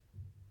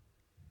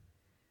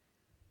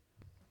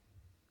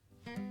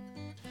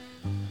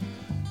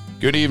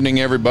Good evening,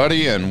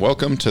 everybody, and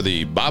welcome to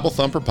the Bible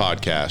Thumper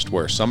Podcast,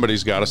 where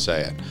somebody's got to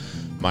say it.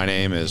 My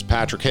name is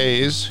Patrick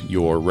Hayes,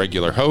 your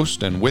regular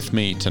host, and with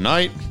me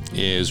tonight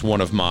is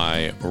one of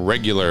my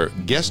regular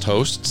guest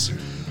hosts,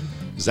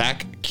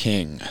 Zach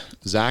King.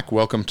 Zach,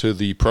 welcome to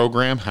the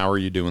program. How are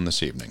you doing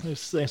this evening?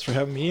 Thanks for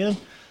having me in.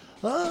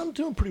 I'm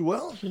doing pretty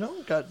well.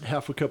 Got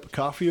half a cup of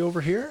coffee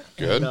over here.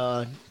 Good.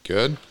 And,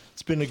 Good.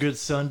 It's been a good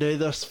Sunday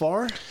thus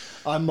far.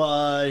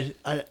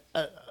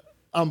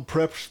 I'm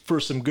prepped for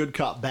some good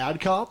cop,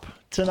 bad cop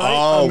tonight.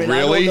 Oh,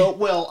 really? I don't know.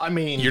 Well, I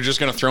mean, You're just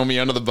going to throw me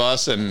under the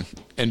bus and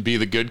be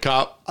the good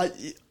cop?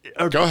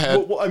 Go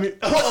ahead. Well, you're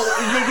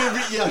gonna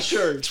be, yeah,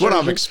 sure. It's what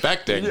I'm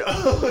expecting.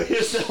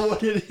 Is that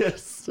what it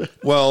is?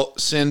 Well,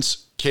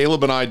 since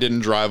Caleb and I didn't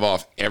drive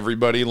off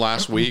everybody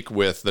last week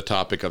with the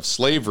topic of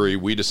slavery,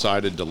 we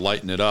decided to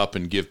lighten it up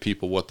and give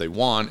people what they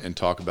want and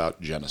talk about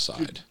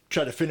genocide.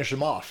 Try to finish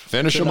them off.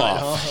 Finish them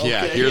tonight, off. Huh?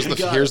 Yeah, Okay.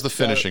 here's the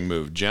finishing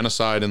move.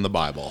 Genocide in the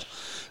Bible.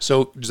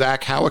 So,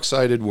 Zach, how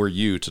excited were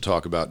you to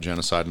talk about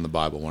genocide in the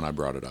Bible when I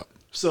brought it up?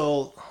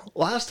 So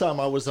last time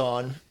I was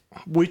on,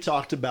 we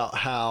talked about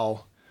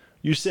how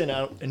you sent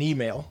out an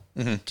email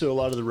to a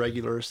lot of the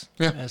regulars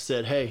and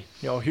said, "Hey,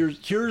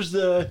 here's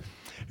the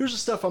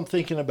stuff I'm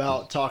thinking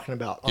about talking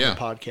about on the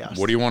podcast."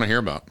 What do you want to hear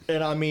about?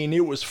 And I mean,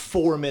 it was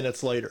 4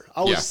 minutes later.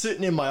 I was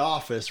sitting in my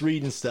office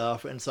reading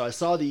stuff, and so I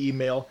saw the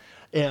email,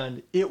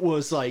 and it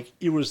was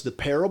the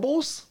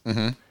parables,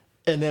 and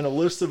then a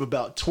list of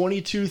about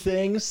 22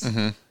 things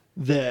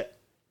that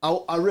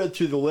I read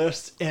through the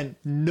list, and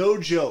no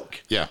joke,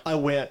 I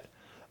went,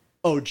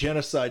 "Oh,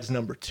 genocide's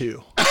number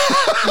 2."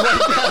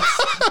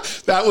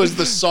 That was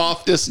the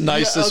softest,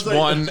 nicest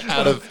one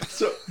out of...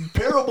 So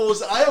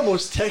parables, I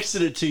almost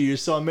texted it to you,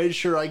 so I made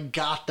sure I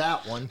got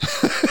that one.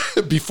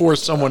 Before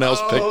someone else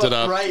picked it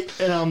up. Right,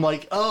 and I'm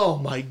like, oh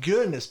my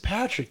goodness,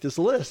 Patrick, this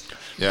list.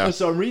 Yeah. And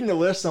so I'm reading the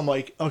list, I'm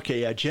like,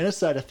 okay, yeah,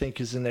 genocide I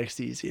think is the next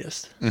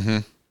easiest.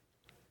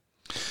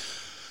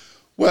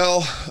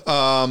 Well,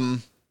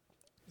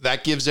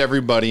 that gives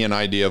everybody an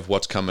idea of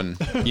what's coming,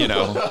 in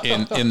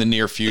the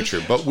near future.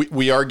 But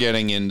we are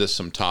getting into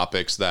some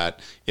topics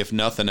that, if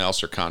nothing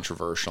else, are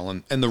controversial.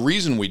 And the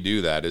reason we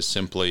do that is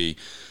simply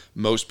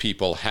most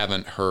people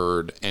haven't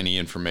heard any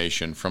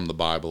information from the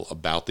Bible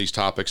about these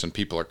topics, and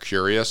people are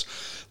curious.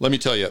 Let me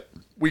tell you,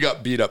 we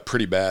got beat up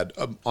pretty bad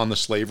on the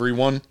slavery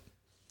one.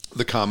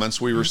 The comments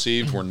we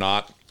received were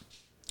not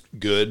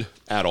good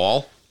at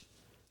all,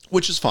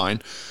 which is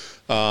fine.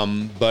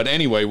 But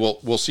anyway,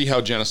 we'll see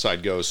how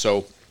genocide goes.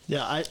 So...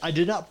 Yeah, I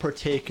did not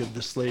partake of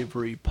the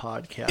slavery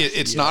podcast.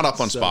 It's not up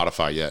on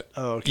Spotify yet.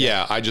 Oh, okay.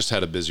 Yeah, I just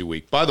had a busy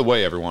week. By the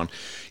way, everyone,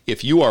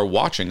 if you are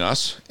watching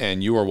us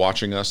and you are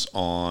watching us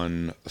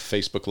on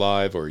Facebook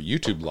Live or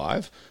YouTube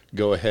Live,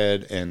 go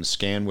ahead and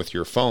scan with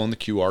your phone the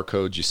QR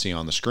codes you see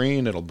on the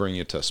screen. It'll bring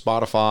you to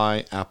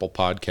Spotify, Apple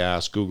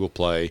Podcasts, Google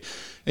Play,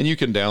 and you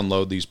can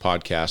download these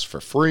podcasts for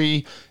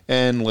free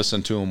and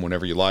listen to them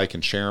whenever you like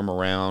and share them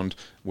around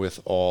with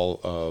all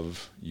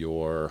of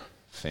your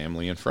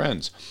family and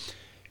friends.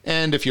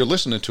 And if you're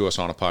listening to us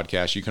on a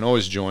podcast, you can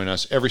always join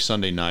us every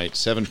Sunday night,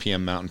 7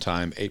 p.m. Mountain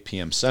Time, 8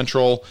 p.m.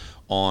 Central,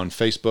 on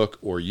Facebook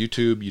or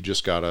YouTube. You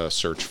just got to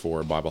search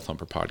for Bible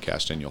Thumper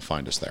Podcast, and you'll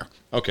find us there.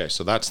 Okay,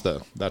 so that's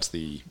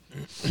the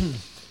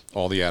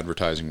all the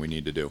advertising we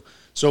need to do.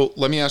 So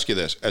let me ask you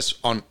this.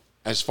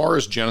 As far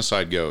as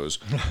genocide goes,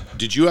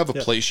 did you have a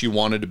place you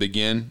wanted to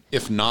begin?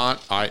 If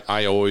not,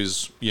 I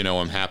always,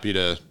 I'm happy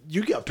to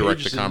direct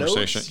the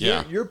conversation. Notes.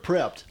 Yeah. You're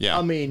prepped. Yeah.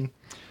 I mean...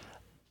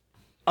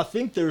 I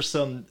think there's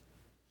some...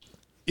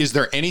 Is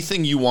there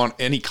anything you want,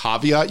 any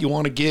caveat you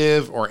want to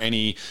give or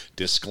any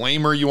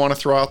disclaimer you want to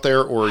throw out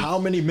there? Or how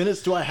many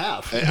minutes do I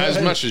have?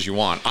 As much as you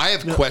want. I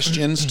have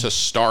questions to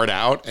start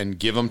out and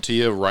give them to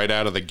you right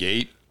out of the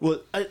gate.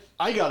 Well,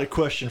 I got a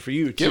question for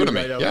you, too. Give it to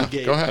me. Right out Yeah, of the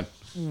gate, go ahead.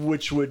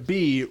 Which would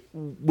be,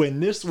 when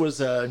this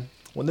was a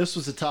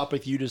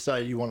topic you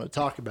decided you want to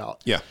talk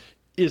about,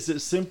 is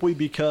it simply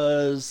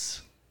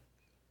because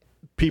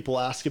people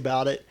ask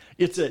about it?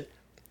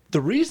 The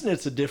reason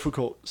it's a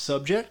difficult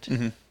subject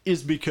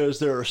is because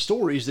there are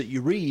stories that you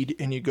read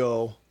and you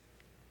go,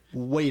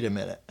 wait a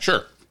minute.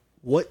 Sure.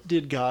 What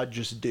did God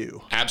just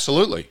do?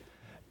 Absolutely.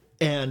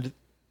 And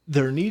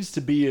there needs to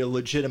be a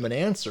legitimate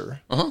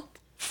answer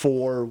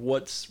for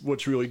what's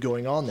really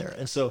going on there.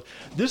 And so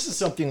this is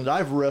something that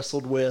I've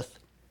wrestled with.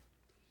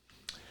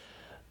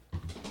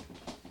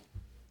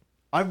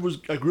 I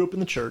grew up in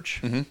the church,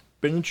 been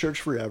in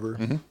church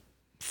forever,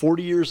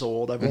 40 years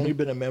old. I've only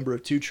been a member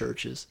of 2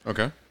 churches.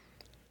 Okay.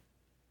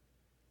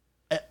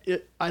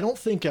 I don't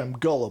think I'm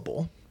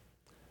gullible,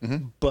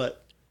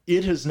 but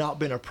it has not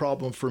been a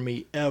problem for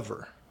me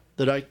ever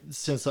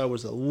since I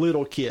was a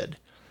little kid,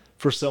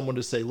 for someone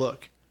to say,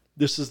 look,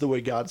 this is the way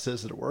God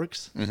says that it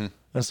works. And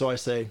so I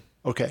say,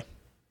 okay,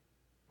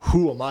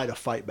 who am I to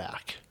fight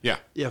back? Yeah.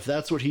 If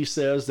that's what he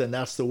says, then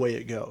that's the way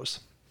it goes.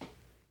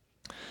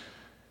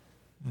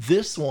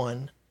 This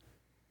one,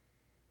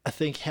 I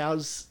think,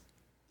 has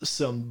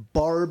some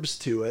barbs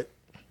to it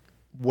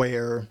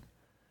where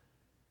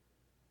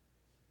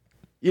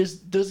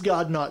does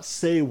God not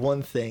say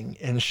one thing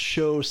and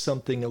show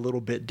something a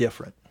little bit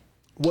different?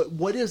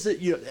 What is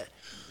it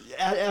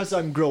as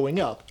I'm growing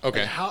up?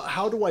 Okay.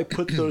 How do I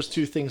put those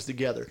two things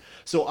together?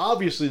 So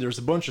obviously there's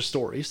a bunch of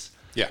stories.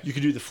 Yeah. You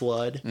could do the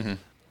flood. Mm-hmm.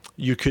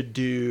 You could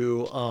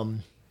do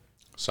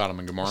Sodom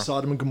and Gomorrah.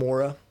 Sodom and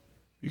Gomorrah.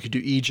 You could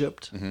do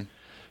Egypt. Mm-hmm.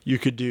 You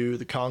could do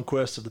the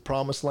conquest of the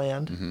Promised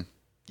Land. Mm-hmm.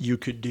 You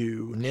could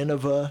do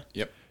Nineveh.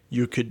 Yep.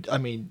 You could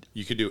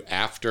do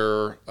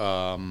after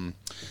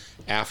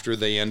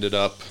they ended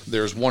up.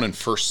 There's one in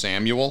 1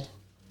 Samuel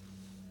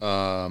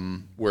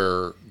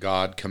where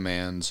God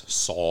commands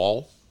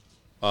Saul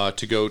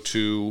to go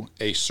to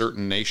a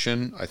certain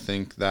nation. I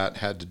think that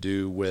had to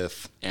do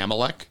with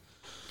Amalek.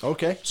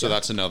 Okay. So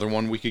that's another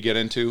one we could get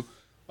into.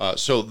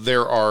 So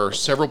there are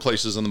several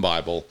places in the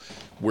Bible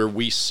where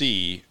we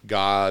see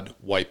God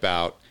wipe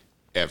out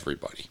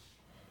everybody.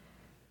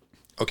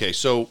 Okay,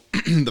 so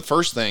the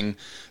first thing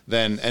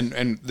then,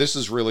 and this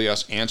is really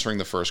us answering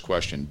the first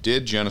question,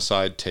 did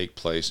genocide take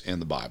place in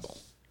the Bible?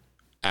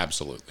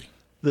 Absolutely.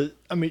 I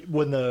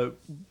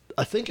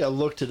think I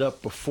looked it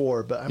up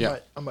before, but I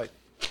might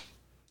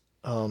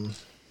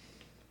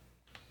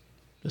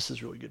this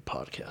is really good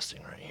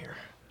podcasting right here.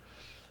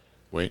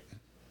 Wait.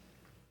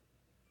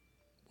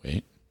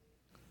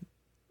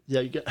 Yeah,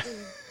 you got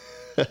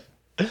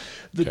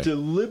the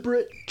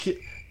deliberate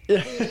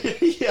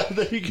yeah,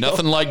 there you go.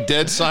 Nothing like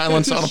dead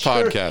silence on a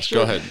podcast.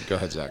 Sure. Go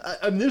ahead, Zach.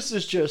 And this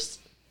is just,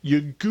 you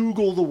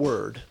Google the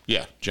word.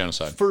 Yeah,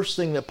 genocide. First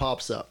thing that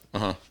pops up.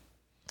 Uh-huh.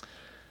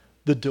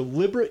 The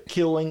deliberate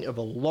killing of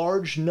a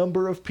large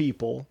number of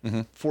people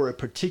from a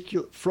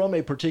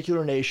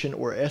particular nation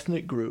or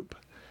ethnic group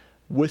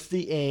with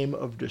the aim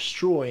of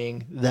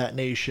destroying that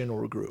nation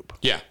or group.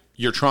 Yeah,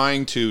 you're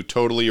trying to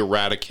totally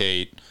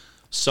eradicate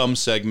some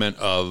segment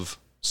of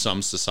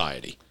some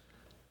society.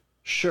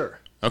 Sure.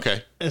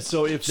 Okay. And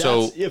so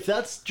if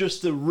that's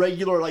just the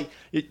regular,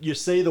 you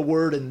say the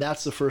word and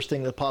that's the first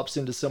thing that pops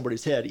into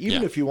somebody's head,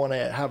 even if you want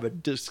to have a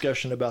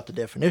discussion about the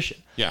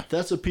definition. Yeah.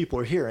 That's what people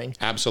are hearing.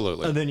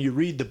 Absolutely. And then you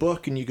read the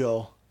book and you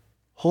go,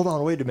 hold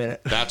on, wait a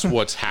minute. That's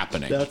what's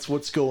happening. That's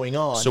what's going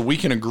on. So we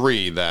can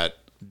agree that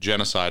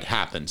genocide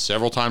happened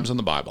several times in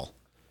the Bible.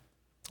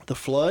 The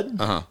flood,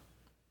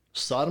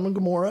 Sodom and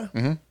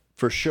Gomorrah,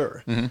 for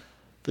sure. Mm-hmm.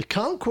 The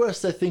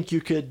conquest, I think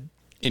you could...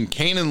 In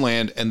Canaan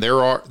land, and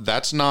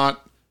that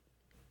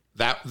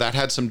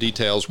had some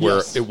details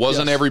where it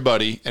wasn't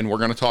everybody, and we're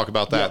going to talk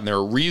about that, and there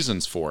are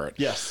reasons for it.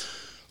 Yes.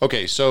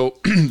 Okay, so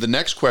the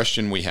next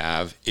question we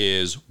have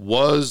is,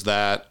 was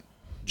that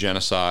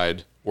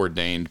genocide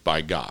ordained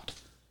by God?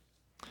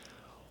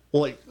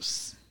 Well,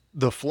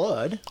 the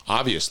flood.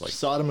 Obviously.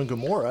 Sodom and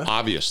Gomorrah.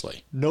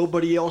 Obviously.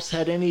 Nobody else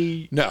had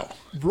any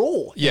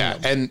role. Yeah,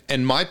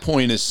 and my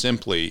point is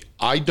simply,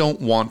 I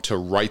don't want to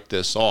write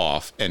this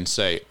off and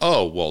say,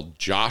 oh, well,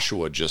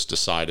 Joshua just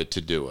decided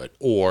to do it,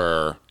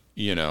 or...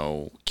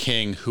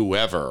 King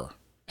whoever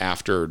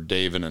after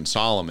David and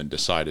Solomon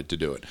decided to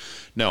do it.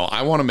 No,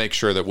 I want to make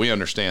sure that we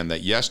understand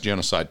that, yes,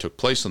 genocide took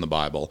place in the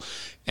Bible,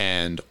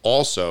 and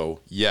also,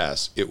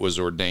 yes, it was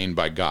ordained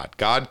by God.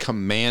 God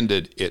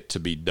commanded it to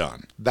be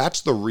done.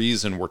 That's the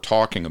reason we're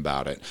talking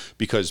about it,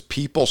 because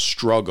people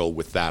struggle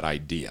with that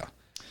idea.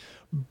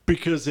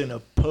 Because in a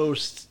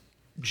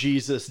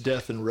post-Jesus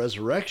death and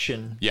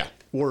resurrection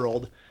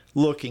world,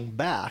 looking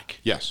back...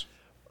 Yes.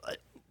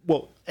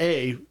 Well,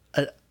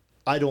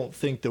 I don't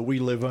think that we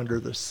live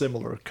under the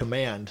similar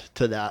command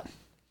to that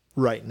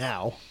right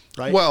now,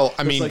 right? Well,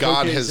 I mean,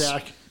 God has...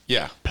 Zach,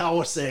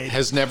 Palisade.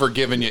 Has never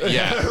given you...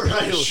 Yeah,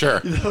 right. Sure.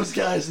 Those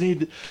guys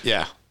need...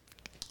 Yeah.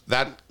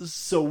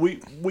 So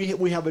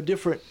we have a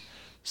different...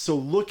 So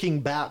looking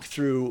back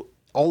through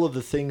all of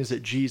the things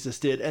that Jesus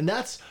did, and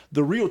that's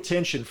the real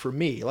tension for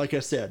me. Like I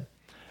said,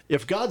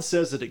 if God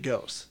says it, it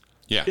goes.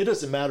 Yeah. It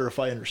doesn't matter if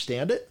I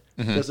understand it.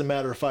 It doesn't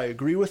matter if I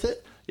agree with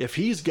it. If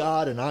he's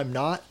God and I'm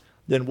not,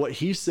 then what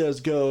he says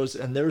goes,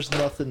 and there's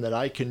nothing that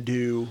I can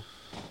do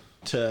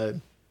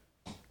to...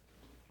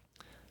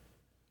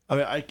 I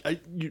mean,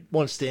 you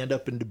want to stand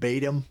up and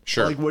debate him?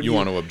 Sure, you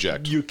want to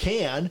object. You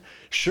can,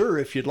 sure,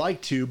 if you'd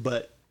like to,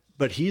 but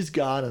he's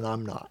God and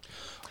I'm not.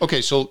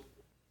 Okay, so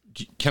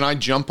can I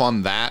jump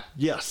on that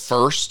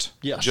first?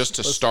 Yes. Just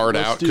to start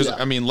out? Because,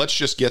 I mean, let's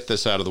just get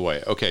this out of the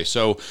way. Okay,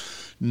 so...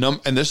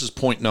 and this is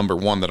point number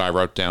one that I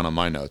wrote down on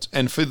my notes.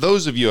 And for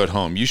those of you at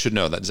home, you should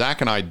know that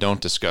Zach and I don't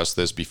discuss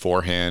this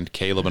beforehand.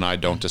 Caleb and I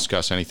don't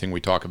discuss anything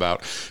we talk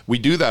about. We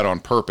do that on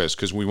purpose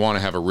because we want to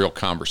have a real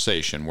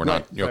conversation. We're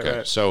not okay.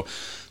 Right. So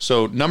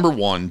number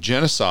one,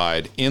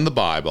 genocide in the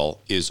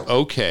Bible is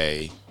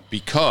okay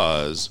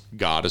because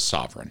God is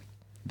sovereign.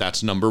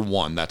 That's number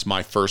one. That's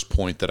my first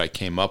point that I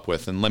came up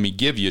with. And let me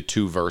give you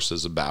 2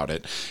 verses about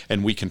it,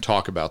 and we can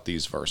talk about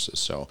these verses.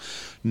 So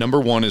number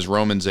one is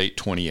Romans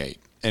 8:28.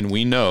 And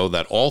we know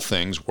that all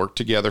things work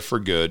together for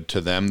good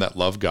to them that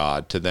love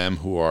God, to them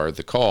who are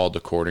the called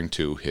according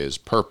to his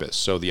purpose.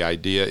 So the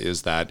idea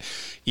is that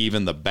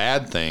even the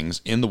bad things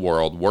in the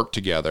world work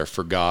together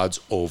for God's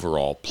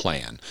overall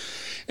plan.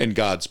 And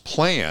God's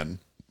plan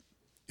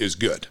is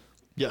good.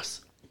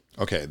 Yes.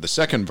 Okay, the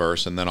second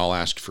verse, and then I'll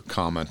ask for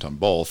comment on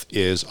both,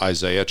 is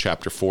Isaiah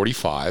chapter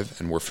 45,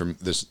 and we're from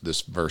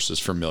this verse is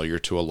familiar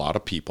to a lot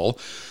of people.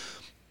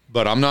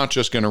 But I'm not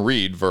just going to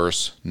read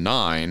verse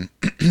 9.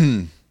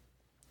 I'm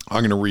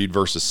going to read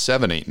verses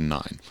 7, 8, and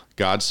 9.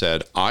 God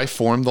said, I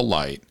form the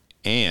light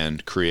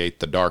and create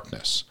the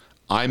darkness.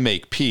 I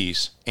make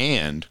peace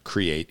and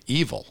create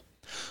evil.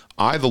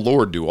 I, the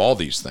Lord, do all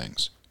these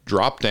things.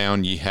 Drop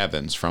down, ye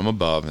heavens, from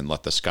above, and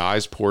let the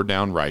skies pour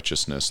down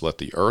righteousness. Let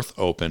the earth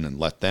open, and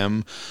let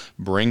them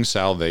bring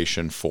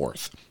salvation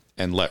forth.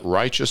 And let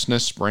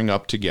righteousness spring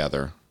up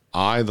together.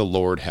 I, the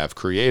Lord, have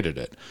created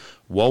it.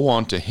 Woe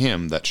unto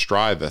him that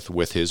striveth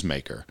with his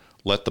maker.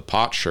 Let the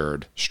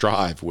potsherd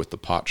strive with the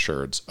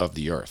potsherds of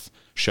the earth.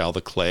 Shall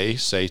the clay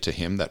say to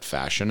him that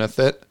fashioneth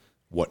it,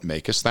 What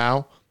makest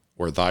thou?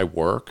 Or thy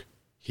work?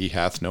 He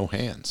hath no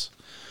hands.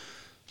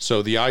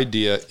 So the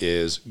idea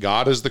is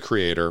God is the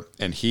creator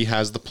and he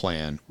has the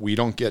plan. We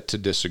don't get to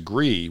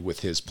disagree with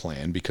his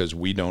plan because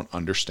we don't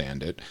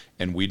understand it.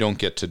 And we don't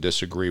get to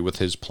disagree with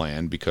his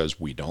plan because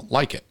we don't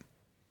like it.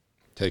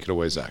 Take it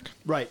away, Zach.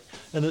 Right.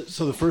 And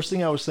so the first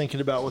thing I was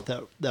thinking about with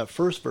that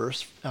first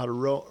verse out of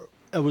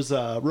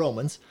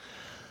Romans,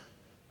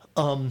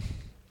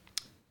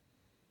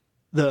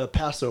 the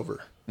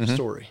Passover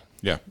story.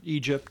 Yeah.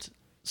 Egypt.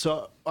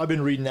 So I've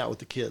been reading that with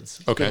the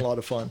kids. It's been a lot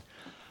of fun.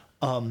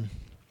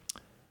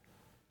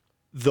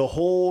 The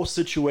whole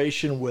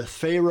situation with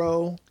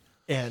Pharaoh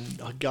and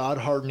God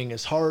hardening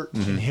his heart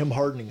and him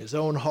hardening his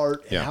own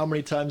heart, and how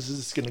many times is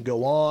this going to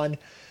go on?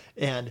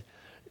 And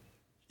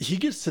he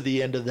gets to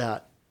the end of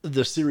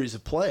the series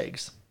of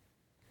plagues,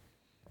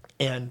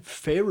 and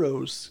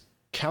Pharaoh's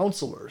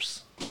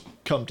counselors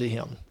come to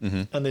him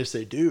and they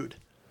say, dude,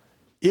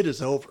 it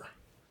is over.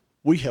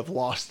 We have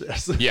lost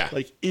this. Yeah.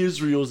 Like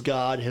Israel's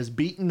God has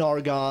beaten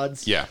our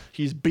gods. Yeah.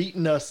 He's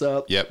beaten us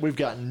up. Yep. We've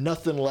got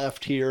nothing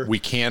left here. We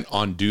can't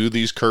undo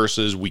these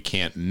curses. We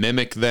can't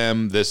mimic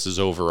them. This is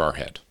over our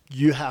head.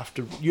 You have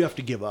to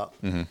give up.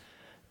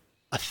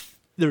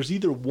 There's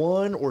either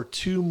one or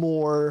two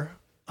more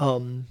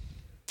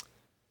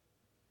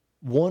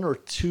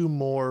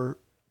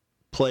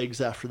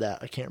plagues after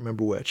that. I can't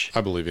remember which.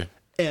 I believe you.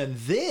 And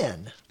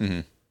then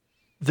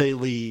they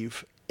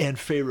leave and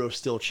Pharaoh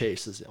still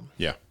chases him.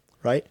 Yeah.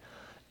 Right?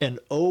 And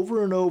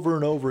over and over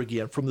and over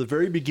again, from the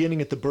very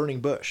beginning at the burning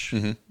bush,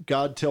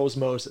 God tells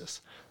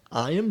Moses,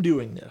 I am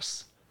doing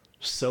this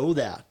so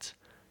that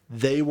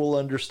they will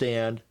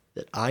understand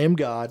that I am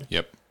God,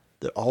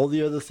 that all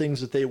the other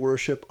things that they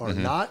worship are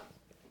not,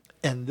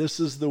 and this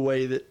is the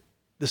way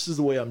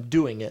I'm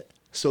doing it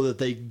so that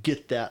they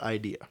get that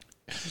idea.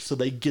 So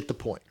they get the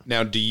point.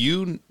 Now,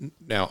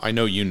 I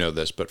know you know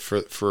this, but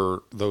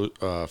for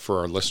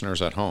our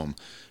listeners at home,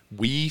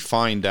 we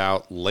find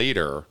out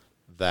later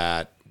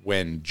that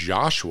when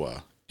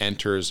Joshua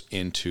enters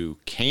into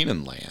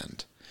Canaan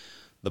land,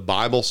 the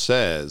Bible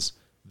says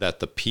that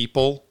the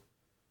people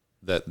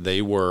that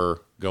they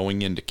were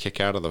going in to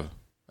kick out of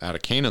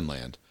Canaan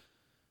land,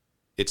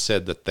 it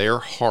said that their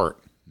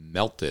heart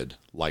melted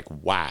like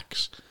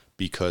wax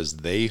because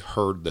they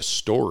heard the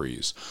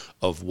stories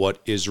of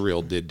what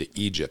Israel did to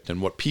Egypt.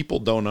 And what people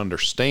don't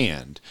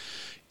understand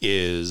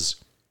is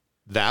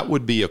that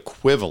would be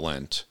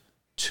equivalent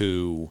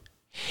to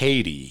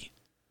Haiti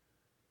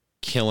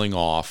killing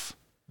off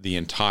the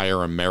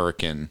entire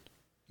American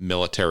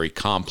military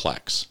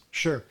complex.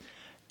 Sure.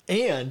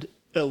 And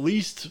at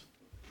least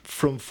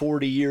from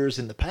 40 years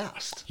in the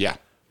past. Yeah.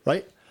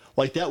 Right?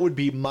 Like that would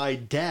be my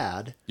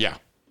dad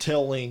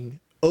telling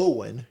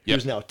Owen,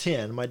 who's now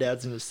 10, my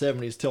dad's in his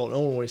 70s, telling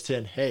Owen when he's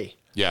 10, hey,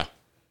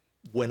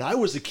 when I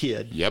was a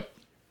kid,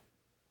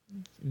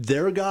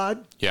 their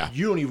God,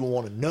 you don't even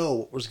want to know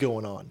what was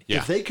going on.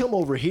 If they come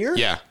over here,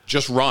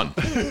 just run.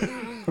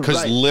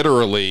 Because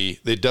literally,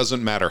 it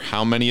doesn't matter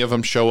how many of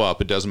them show up.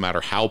 It doesn't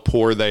matter how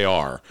poor they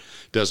are.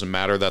 It doesn't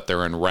matter that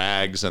they're in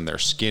rags and they're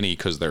skinny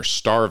because they're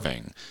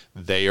starving.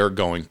 They are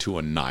going to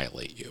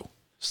annihilate you.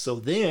 So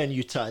then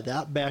you tie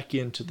that back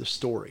into the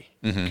story.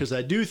 Because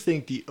I do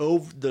think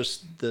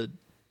the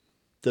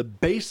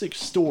basic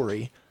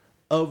story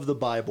of the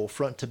Bible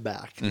front to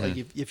back, like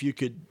if you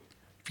could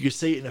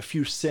say it in a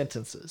few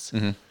sentences,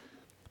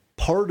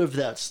 part of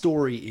that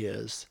story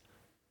is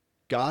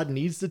God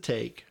needs to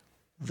take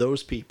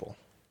those people,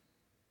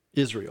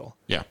 Israel,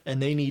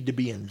 and they need to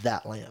be in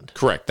that land.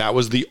 Correct. That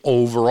was the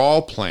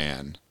overall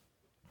plan.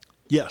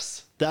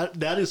 Yes,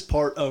 that is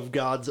part of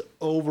God's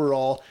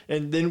overall.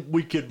 And then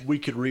we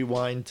could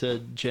rewind to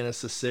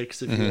Genesis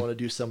 6 if you want to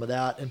do some of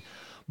that.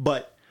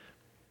 But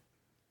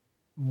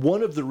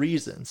one of the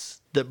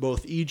reasons that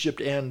both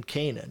Egypt and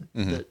Canaan,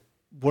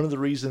 one of the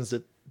reasons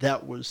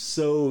that was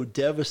so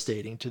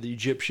devastating to the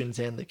Egyptians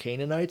and the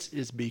Canaanites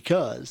is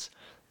because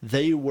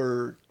they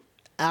were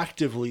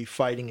actively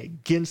fighting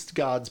against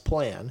God's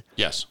plan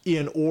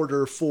in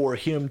order for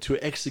him to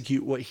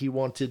execute what he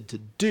wanted to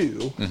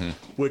do,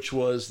 which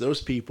was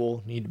those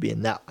people need to be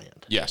in that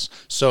land. Yes.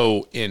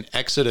 So in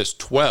Exodus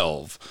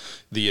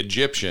 12, the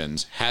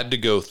Egyptians had to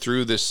go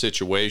through this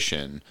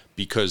situation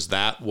because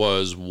that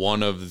was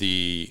one of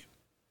the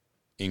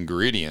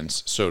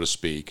ingredients, so to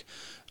speak,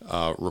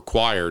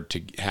 required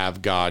to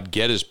have God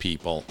get his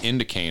people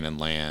into Canaan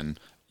land,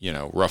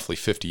 roughly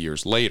 50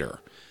 years later.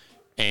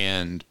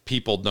 And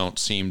people don't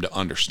seem to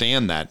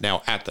understand that.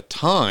 Now, at the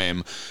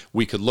time,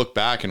 we could look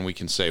back and we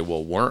can say,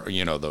 well,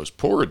 those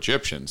poor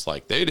Egyptians,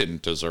 like, they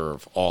didn't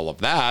deserve all of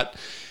that.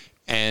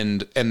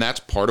 And that's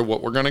part of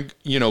what we're going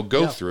to,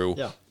 go through.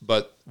 Yeah.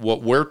 But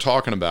what we're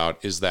talking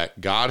about is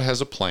that God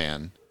has a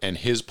plan, and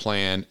his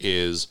plan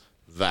is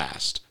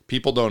vast.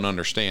 People don't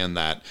understand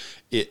that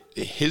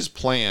his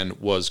plan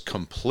was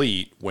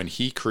complete when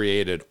he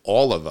created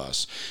all of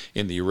us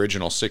in the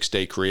original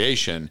 6-day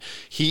creation.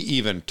 He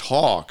even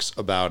talks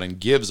about and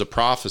gives a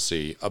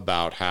prophecy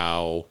about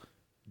how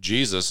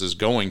Jesus is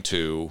going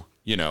to,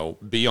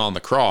 be on the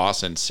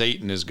cross, and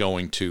Satan is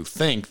going to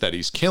think that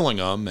he's killing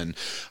him. And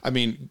I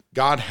mean,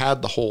 God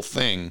had the whole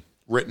thing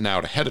written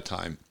out ahead of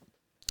time.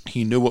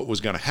 He knew what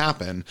was going to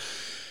happen.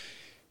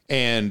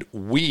 And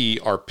we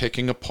are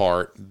picking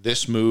apart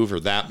this move or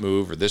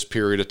this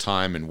period of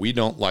time, and we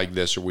don't like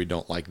this or we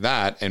don't like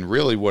that. And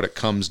really what it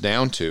comes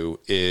down to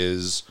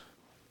is,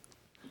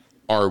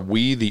 are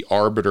we the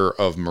arbiter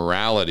of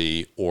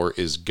morality, or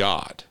is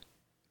God?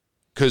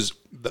 Because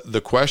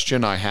the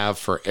question I have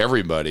for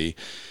everybody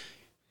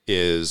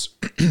is,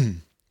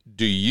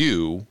 do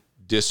you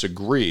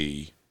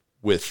disagree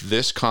with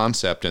this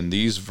concept and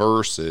these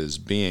verses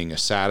being a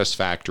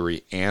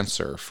satisfactory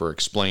answer for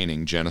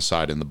explaining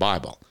genocide in the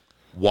Bible?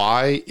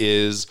 Why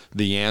is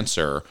the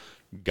answer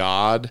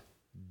God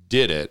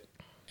did it,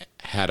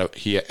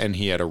 he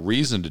had a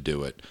reason to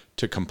do it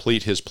to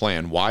complete his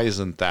plan? Why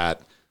isn't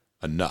that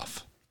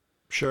enough?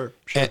 Sure.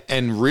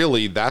 And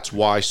really, that's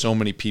why so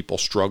many people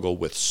struggle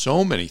with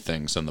so many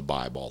things in the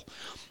Bible,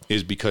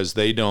 is because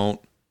they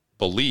don't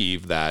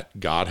believe that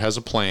God has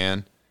a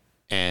plan,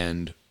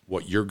 and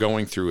what you're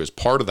going through is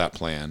part of that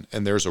plan,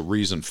 and there's a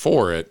reason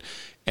for it,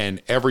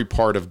 and every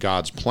part of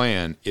God's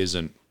plan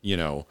isn't,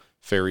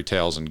 fairy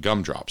tales and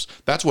gumdrops.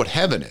 That's what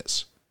heaven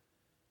is.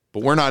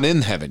 But we're not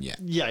in heaven yet.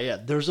 Yeah.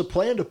 There's a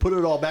plan to put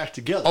it all back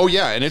together. Oh,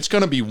 yeah, and it's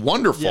going to be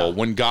wonderful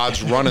when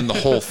God's running the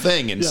whole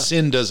thing, and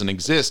sin doesn't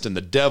exist, and the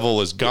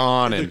devil is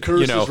gone, and the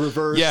curse is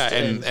reversed. Yeah,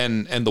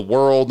 and the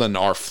world and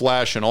our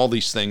flesh and all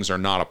these things are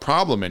not a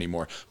problem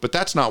anymore. But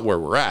that's not where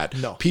we're at.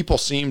 No. People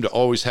seem to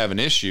always have an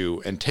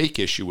issue and take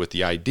issue with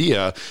the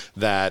idea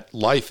that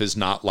life is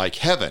not like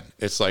heaven.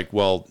 It's like,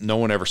 well, no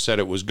one ever said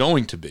it was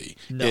going to be.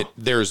 No.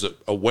 There's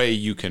a way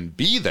you can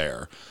be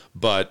there,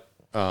 but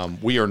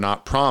we are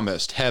not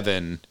promised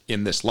heaven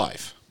in this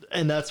life.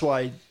 And that's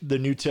why the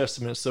New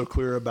Testament is so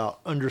clear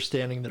about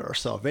understanding that our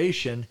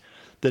salvation,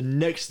 the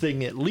next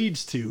thing it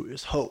leads to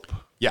is hope.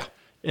 Yeah.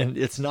 And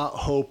it's not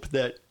hope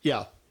that,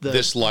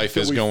 this life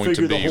is going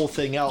to be the whole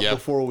thing out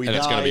before we die. And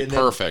it's going to be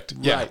perfect.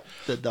 Right.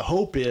 That the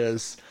hope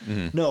is,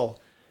 no,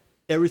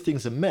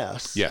 everything's a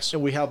mess. Yes.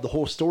 And we have the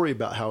whole story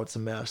about how it's a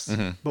mess,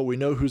 but we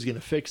know who's going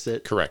to fix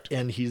it. Correct.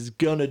 And he's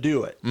going to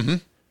do it. Mm-hmm.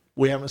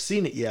 We haven't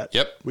seen it yet.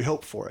 Yep. We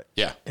hope for it.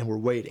 Yeah. And we're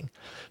waiting.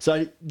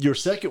 So your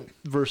second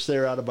verse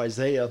there out of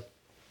Isaiah,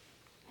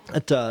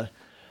 I've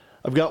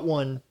got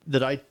one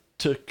that I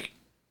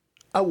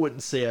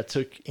wouldn't say I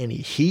took any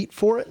heat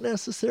for it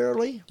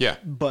necessarily. Yeah.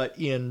 But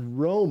in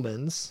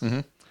Romans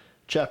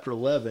chapter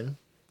 11,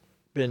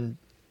 I'm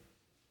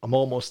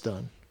almost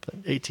done.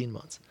 18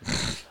 months.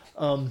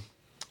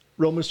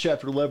 Romans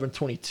chapter 11,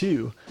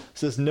 22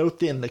 says, "Note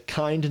then the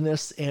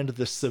kindness and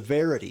the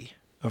severity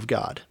of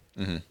God."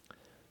 Mm-hmm.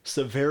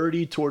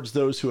 Severity towards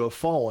those who have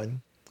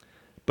fallen,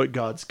 but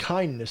God's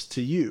kindness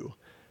to you,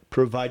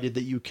 provided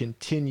that you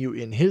continue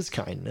in his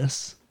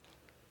kindness,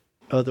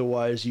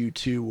 otherwise you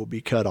too will be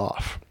cut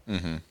off.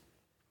 Mm-hmm.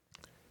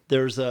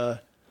 There's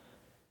a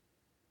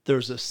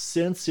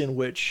sense in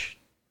which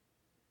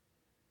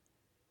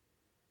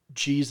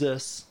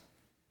Jesus,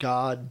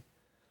 God,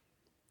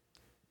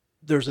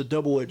 there's a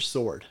double-edged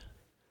sword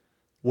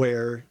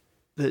where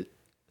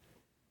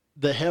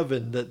the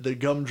heaven, the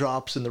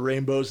gumdrops and the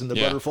rainbows and the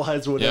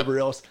butterflies, whatever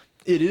else,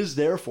 it is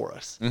there for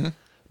us. Mm-hmm.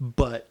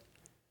 But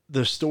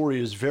the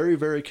story is very,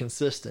 very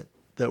consistent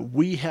that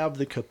we have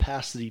the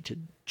capacity to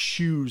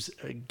choose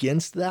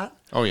against that.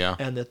 Oh, yeah.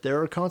 And that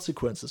there are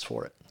consequences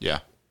for it. Yeah.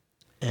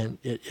 And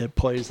it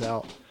plays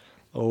out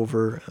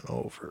over and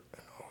over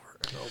and over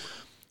and over.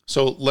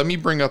 So let me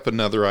bring up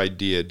another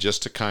idea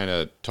just to kind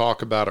of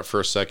talk about it for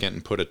a second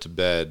and put it to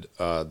bed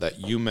that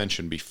you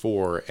mentioned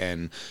before,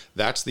 and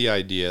that's the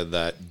idea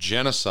that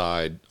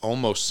genocide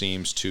almost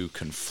seems to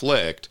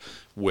conflict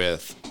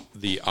with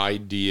the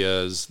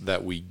ideas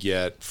that we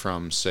get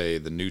from, say,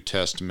 the New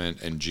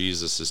Testament and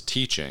Jesus'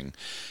 teaching.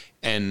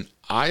 And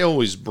I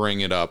always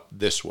bring it up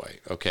this way,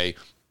 okay?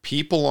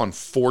 People,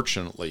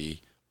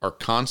 unfortunately, are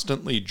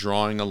constantly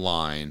drawing a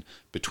line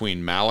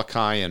between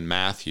Malachi and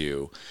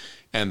Matthew,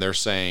 and they're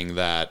saying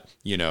that,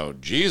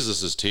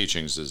 Jesus'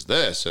 teachings is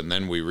this, and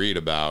then we read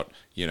about,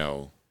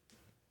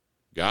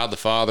 God the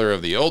Father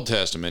of the Old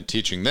Testament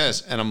teaching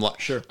this, and I'm like,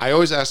 sure. I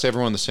always ask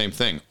everyone the same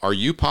thing. Are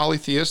you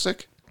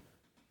polytheistic?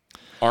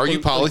 Are you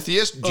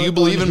polytheist? Do you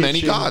believe in many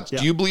gods? Yeah.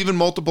 Do you believe in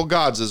multiple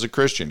gods as a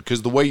Christian?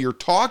 Because the way you're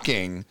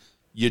talking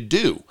You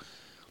do.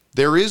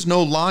 There is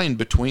no line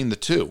between the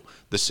two.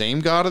 The same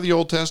God of the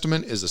Old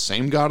Testament is the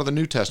same God of the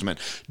New Testament.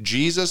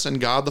 Jesus and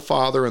God the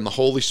Father and the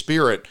Holy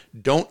Spirit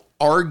don't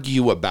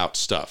argue about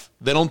stuff.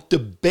 They don't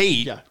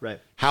debate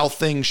how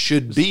things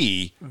should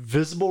be.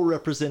 Visible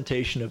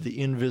representation of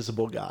the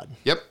invisible God.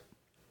 Yep.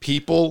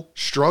 People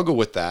struggle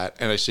with that.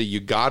 And I say, you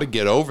got to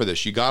get over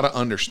this. You got to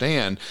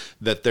understand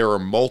that there are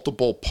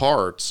multiple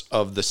parts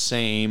of the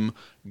same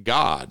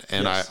God.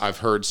 And yes. I've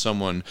heard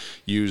someone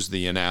use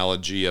the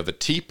analogy of a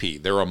teepee.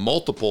 There are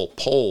multiple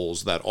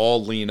poles that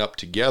all lean up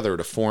together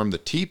to form the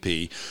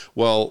teepee.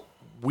 Well,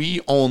 we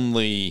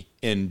only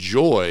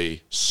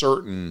enjoy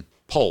certain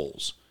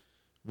poles.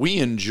 We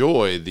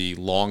enjoy the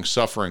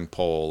long-suffering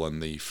pole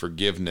and the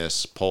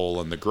forgiveness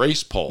pole and the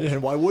grace pole.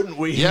 And why wouldn't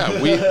we?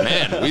 Yeah,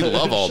 we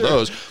love all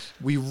those.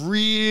 We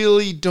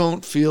really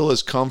don't feel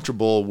as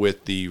comfortable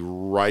with the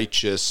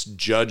righteous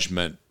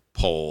judgment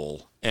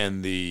pole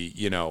and the,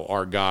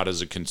 our God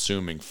is a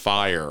consuming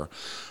fire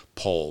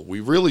pole. We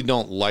really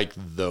don't like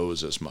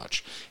those as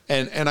much.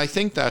 And I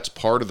think that's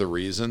part of the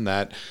reason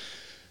that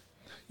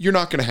you're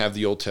not going to have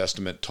the Old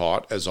Testament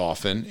taught as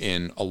often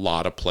in a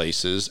lot of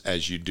places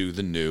as you do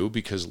the New,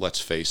 because let's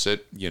face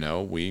it,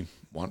 we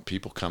want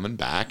people coming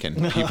back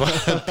and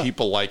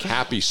people like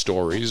happy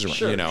stories.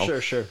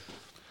 Sure.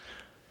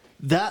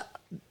 That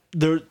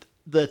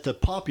at the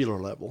popular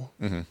level,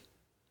 mm-hmm.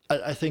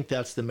 I think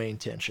that's the main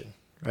tension,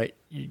 right?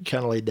 You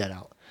kind of laid that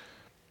out.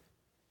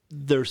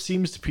 There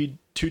seems to be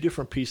two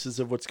different pieces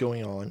of what's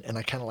going on, and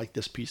I kind of like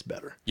this piece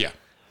better. Yeah.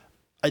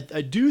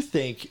 I do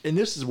think, and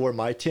this is where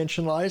my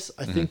tension lies,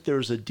 I think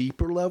there's a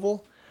deeper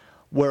level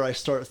where I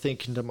start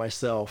thinking to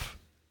myself,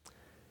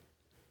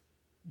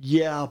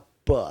 yeah,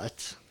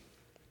 but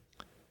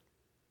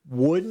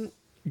wouldn't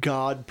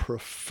God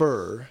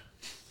prefer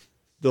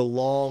the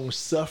long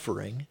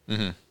suffering,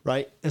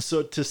 right? And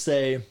so to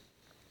say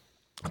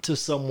to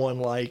someone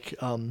like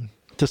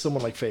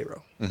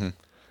Pharaoh,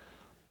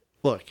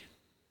 look,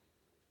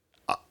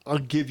 I'll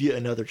give you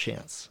another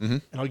chance,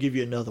 and I'll give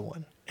you another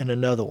one. And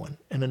another one,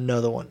 and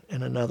another one,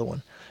 and another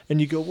one.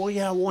 And you go, well,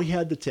 he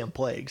had the 10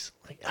 plagues.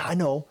 Like, I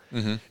know.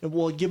 And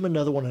well, give him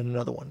another one and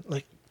another one.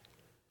 Like,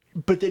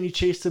 but then you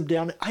chase them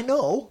down. I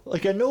know.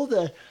 Like, I know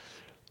that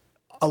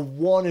I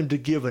want him to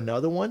give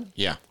another one.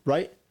 Yeah.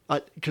 Right?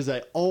 Because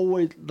I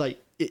always,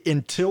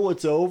 until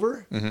it's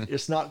over,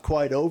 it's not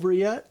quite over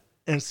yet.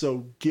 And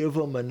so give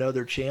him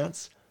another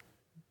chance.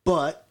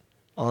 But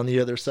on the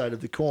other side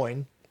of the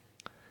coin,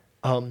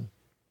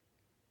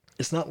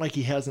 it's not like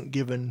he hasn't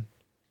given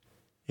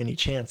any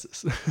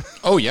chances.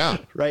 Oh yeah.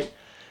 Right.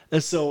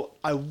 And so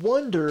I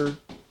wonder,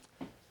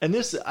 and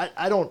this,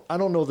 I don't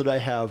know that I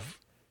have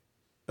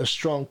a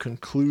strong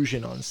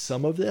conclusion on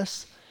some of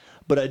this,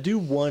 but I do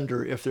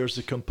wonder if there's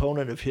a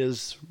component of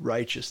his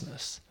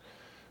righteousness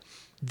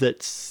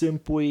that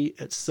simply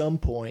at some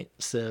point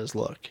says,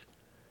 look,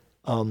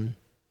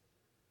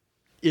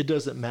 it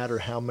doesn't matter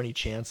how many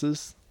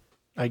chances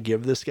I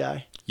give this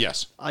guy.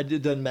 Yes.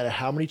 It doesn't matter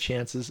how many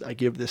chances I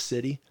give this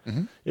city.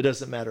 It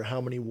doesn't matter how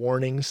many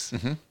warnings.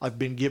 I've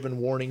been given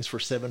warnings for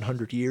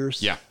 700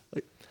 years. Yeah.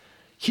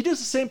 He does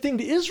the same thing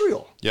to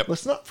Israel. Yep.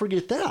 Let's not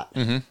forget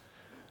that.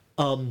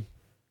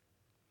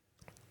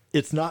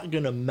 It's not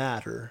going to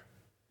matter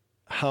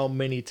how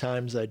many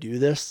times I do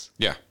this.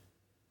 Yeah.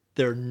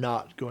 They're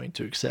not going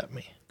to accept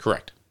me.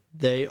 Correct.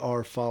 They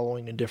are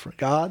following a different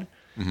God.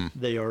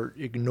 They are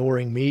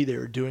ignoring me. They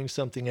are doing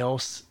something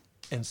else.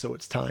 And so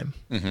it's time.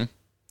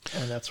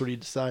 And that's what he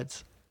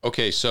decides.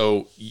 Okay,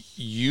 so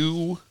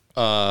you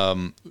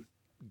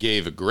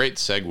gave a great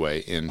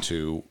segue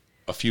into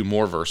a few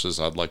more verses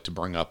I'd like to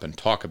bring up and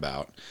talk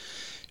about.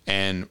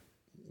 And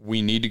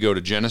we need to go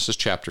to Genesis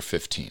chapter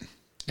 15.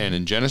 And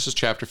in Genesis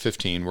chapter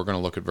 15, we're going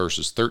to look at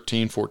verses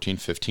 13, 14,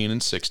 15,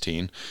 and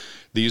 16.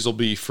 These will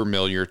be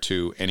familiar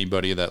to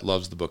anybody that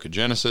loves the book of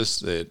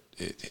Genesis.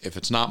 If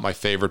it's not my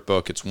favorite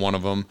book, it's one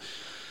of them.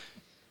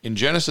 In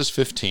Genesis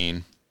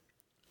 15,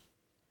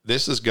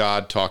 this is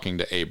God talking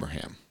to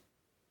Abraham.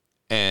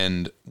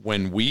 And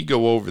when we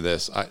go over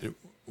this,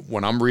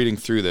 when I'm reading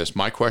through this,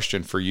 my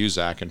question for you,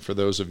 Zach, and for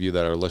those of you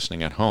that are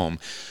listening at home,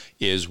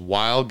 is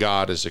while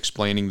God is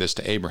explaining this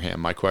to Abraham,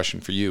 my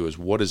question for you is,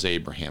 what is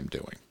Abraham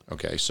doing?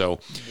 Okay, so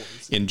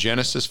in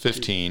Genesis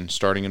 15,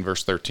 starting in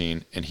verse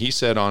 13, and he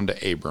said unto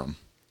Abram,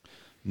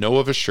 know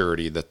of a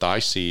surety that thy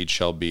seed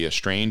shall be a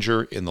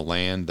stranger in the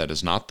land that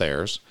is not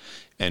theirs,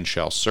 and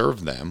shall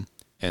serve them,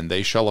 and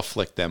they shall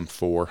afflict them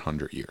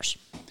 400 years.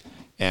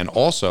 And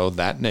also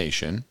that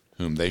nation,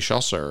 whom they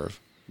shall serve,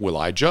 will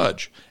I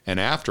judge, and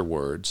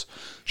afterwards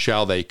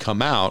shall they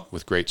come out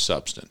with great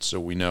substance. So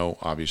we know,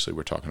 obviously,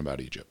 we're talking about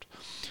Egypt.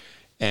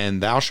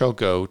 And thou shalt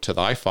go to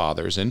thy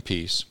fathers in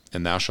peace,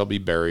 and thou shalt be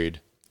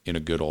buried in a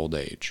good old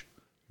age.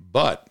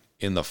 But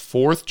in the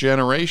fourth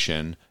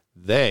generation,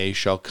 they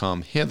shall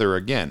come hither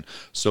again.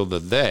 So the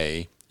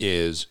they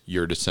is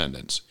your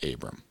descendants,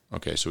 Abram.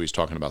 Okay, so he's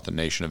talking about the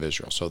nation of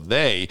Israel. So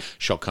they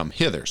shall come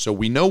hither. So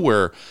we know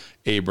where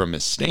Abram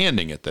is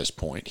standing at this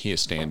point. He is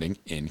standing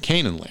in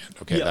Canaan land.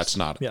 Okay, yes. That's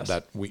not yes.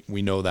 that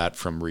we know that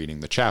from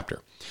reading the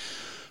chapter.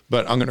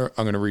 But I'm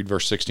gonna read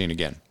verse 16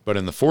 again. But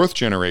in the fourth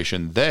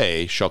generation,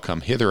 they shall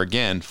come hither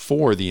again,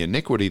 for the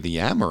iniquity of the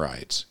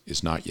Amorites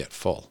is not yet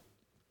full.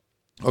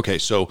 Okay,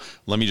 so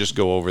let me just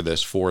go over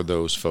this for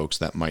those folks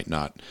that might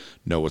not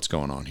know what's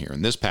going on here.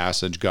 In this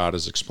passage, God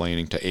is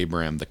explaining to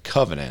Abraham the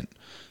covenant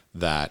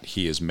that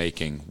he is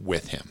making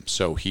with him.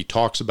 So he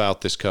talks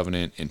about this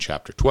covenant in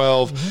chapter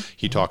 12.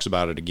 He talks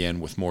about it again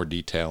with more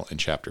detail in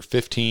chapter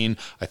 15.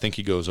 I think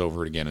he goes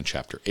over it again in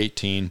chapter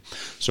 18.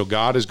 So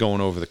God is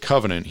going over the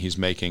covenant he's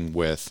making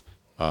with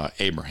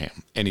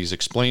Abraham, and he's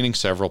explaining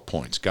several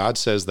points. God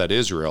says that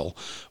Israel,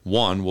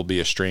 one, will be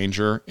a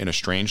stranger in a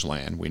strange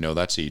land. We know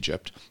that's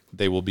Egypt.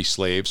 They will be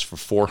slaves for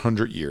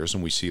 400 years,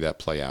 and we see that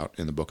play out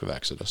in the book of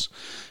Exodus.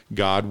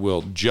 God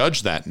will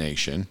judge that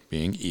nation,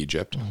 being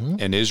Egypt,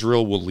 and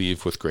Israel will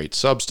leave with great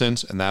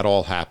substance, and that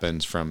all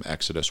happens from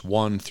Exodus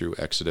 1 through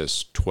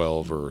Exodus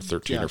 12 or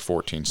 13 or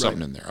 14,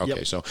 something in there.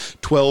 Okay, so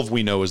 12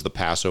 we know is the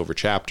Passover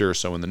chapter,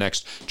 so in the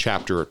next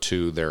chapter or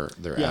two, they're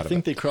I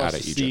think they crossed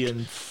out of the Egypt. sea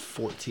in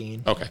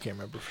 14. Okay. I can't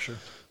remember for sure.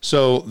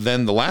 So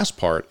then the last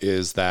part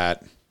is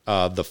that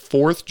the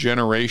fourth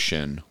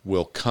generation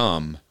will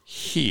come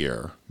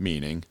here,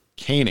 meaning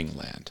Canaan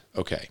land.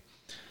 Okay.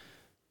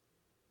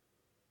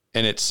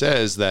 And it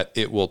says that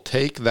it will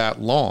take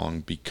that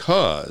long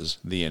because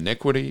the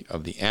iniquity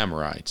of the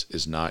Amorites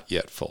is not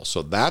yet full.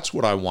 So that's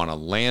what I want to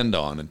land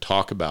on and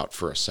talk about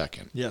for a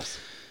second. Yes.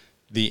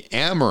 The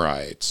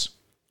Amorites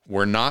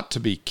were not to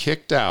be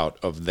kicked out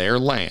of their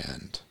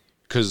land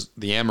because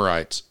the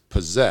Amorites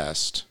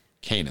possessed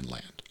Canaan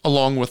land,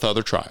 along with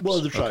other tribes. Well,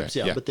 other tribes,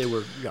 Okay, but they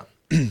were,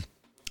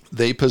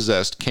 They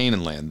possessed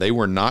Canaan land. They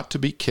were not to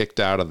be kicked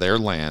out of their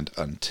land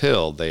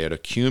until they had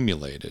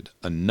accumulated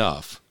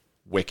enough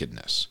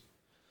wickedness.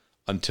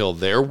 Until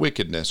their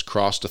wickedness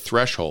crossed a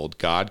threshold,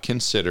 God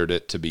considered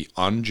it to be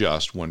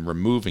unjust when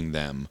removing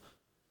them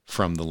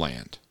from the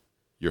land.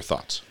 Your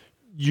thoughts?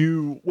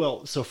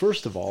 So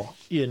first of all,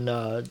 in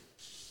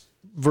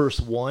verse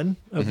 1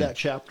 of that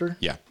chapter,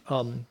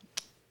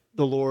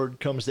 the Lord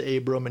comes to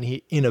Abram and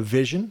he in a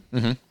vision,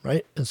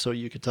 right? And so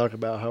you could talk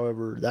about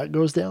however that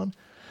goes down.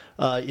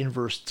 In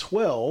verse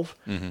 12,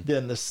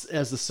 then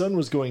as the sun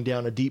was going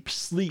down, a deep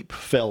sleep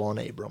fell on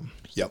Abram.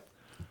 Yep.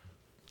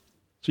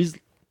 So he's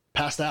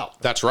passed out.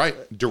 That's right.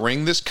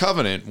 During this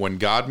covenant, when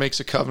God makes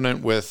a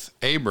covenant with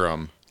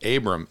Abram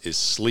is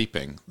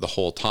sleeping the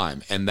whole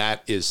time. And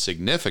that is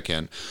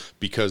significant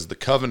because the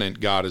covenant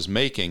God is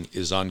making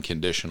is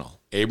unconditional.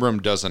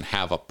 Abram doesn't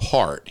have a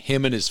part.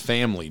 Him and his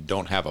family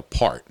don't have a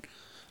part.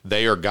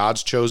 They are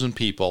God's chosen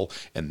people,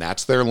 and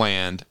that's their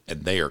land,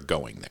 and they are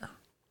going there.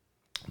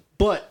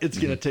 But it's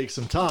going to take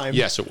some time.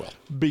 Yes, it will.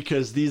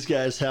 Because these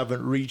guys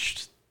haven't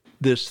reached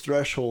this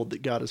threshold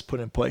that God has put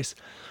in place.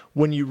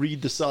 When you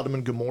read the Sodom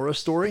and Gomorrah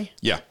story,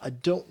 I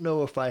don't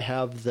know if I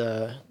have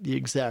the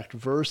exact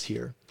verse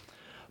here,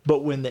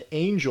 but when the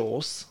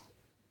angels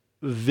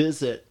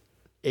visit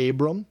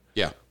Abram,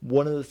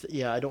 one of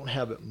the I don't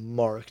have it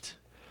marked,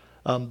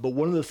 but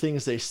one of the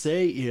things they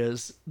say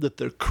is that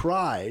the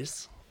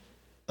cries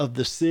of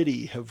the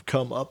city have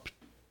come up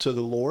to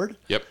the Lord.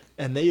 Yep.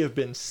 And they have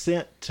been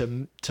sent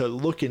to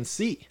look and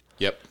see.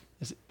 Yep.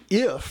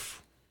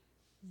 If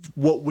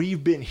what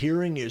we've been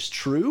hearing is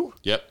true,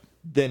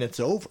 then it's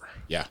over.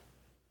 Yeah.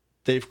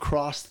 They've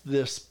crossed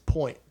this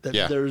point that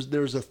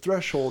there's a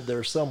threshold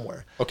there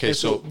somewhere. Okay, and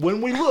so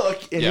when we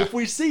look and if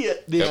we see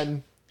it,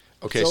 then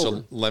okay,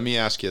 so let me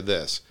ask you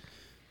this.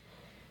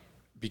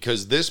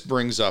 Because this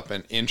brings up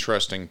an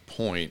interesting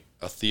point,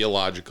 a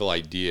theological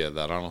idea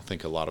that I don't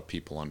think a lot of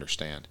people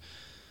understand.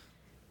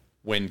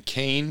 When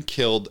Cain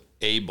killed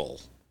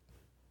Abel,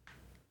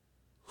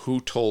 who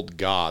told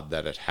God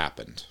that it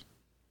happened?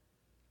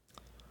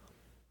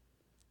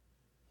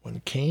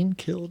 When Cain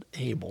killed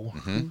Abel,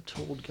 who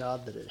told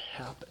God that it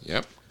happened?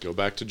 Yep. Go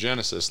back to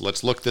Genesis.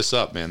 Let's look this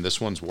up, man. This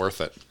one's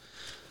worth it.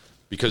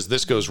 Because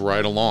this goes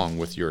right along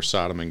with your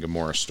Sodom and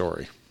Gomorrah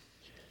story.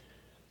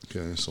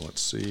 Okay, so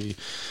let's see.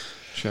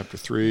 Chapter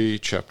 3,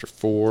 chapter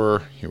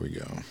 4. Here we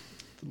go.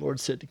 The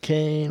Lord said to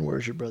Cain,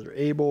 "Where's your brother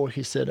Abel?"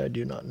 He said, "I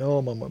do not know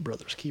him. I'm my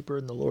brother's keeper."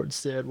 And the Lord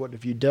said, "What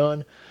have you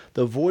done?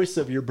 The voice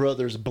of your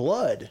brother's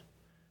blood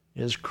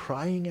is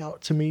crying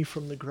out to me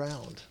from the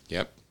ground."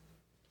 Yep.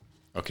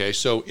 Okay,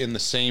 so in the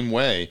same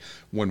way,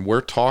 when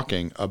we're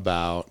talking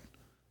about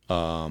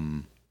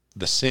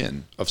the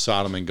sin of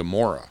Sodom and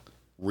Gomorrah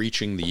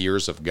reaching the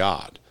ears of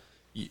God,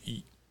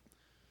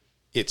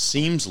 it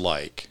seems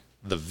like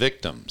the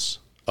victims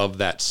of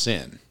that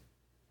sin,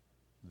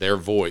 their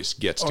voice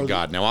gets to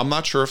God. Now, I'm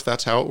not sure if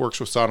that's how it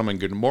works with Sodom and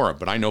Gomorrah,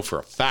 but I know for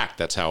a fact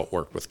that's how it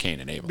worked with Cain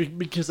and Abel.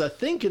 Because I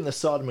think in the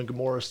Sodom and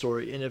Gomorrah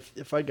story, and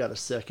if I got a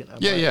second, I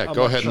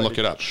go ahead and look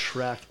it up.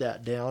 Track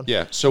that down.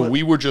 Yeah, so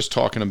we were just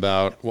talking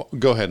about, well,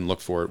 go ahead and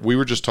look for it. We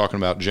were just talking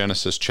about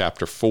Genesis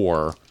chapter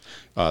 4,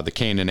 the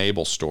Cain and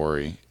Abel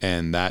story,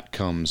 and that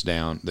comes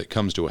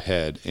to a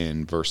head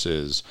in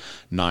verses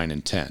 9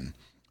 and 10.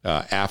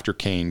 After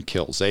Cain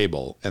kills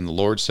Abel, and the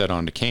Lord said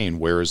unto Cain,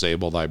 "Where is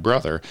Abel thy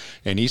brother?"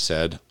 And he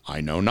said, "I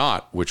know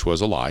not," which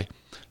was a lie.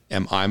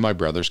 "Am I my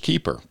brother's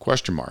keeper?" ?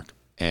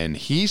 And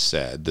he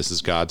said, this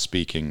is God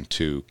speaking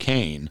to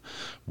Cain,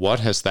 "What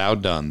hast thou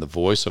done? The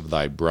voice of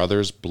thy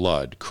brother's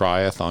blood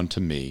crieth unto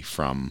me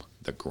from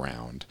the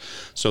ground."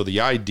 So the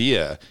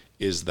idea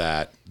is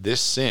that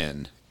this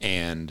sin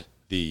and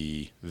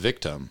the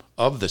victim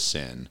of the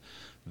sin,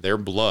 their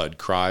blood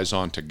cries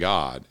unto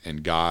God,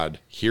 and God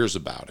hears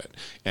about it.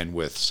 And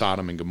with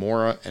Sodom and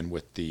Gomorrah, and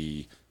with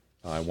the,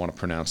 I want to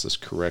pronounce this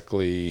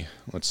correctly,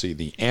 let's see,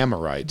 the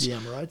Amorites. The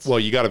Amorites. Well,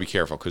 you got to be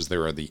careful, because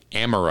there are the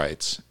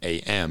Amorites,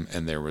 A-M,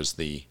 and there was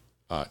the,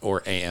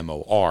 or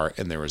A-M-O-R,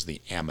 and there was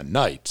the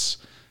Ammonites,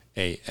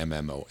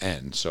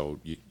 A-M-M-O-N. So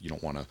you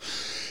don't want to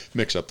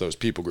mix up those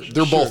people groups.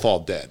 They're both all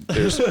dead.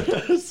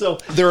 So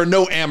There are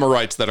no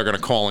Amorites that are going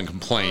to call and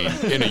complain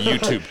in a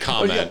YouTube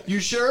comment. you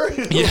sure?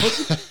 Yeah.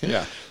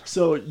 Yeah.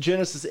 So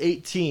Genesis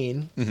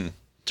 18,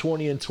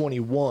 20 and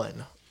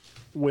 21,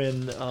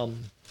 when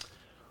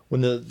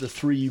the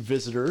three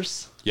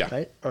visitors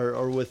right,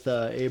 are with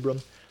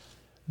Abram,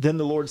 then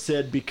the Lord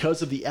said,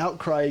 "Because of the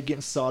outcry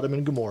against Sodom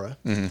and Gomorrah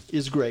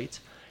is great,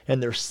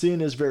 and their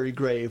sin is very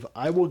grave,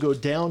 I will go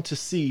down to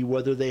see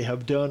whether they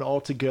have done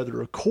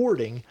altogether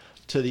according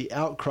to the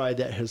outcry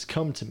that has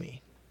come to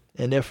me.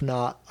 And if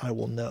not, I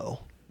will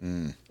know."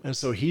 And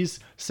so he's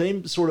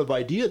same sort of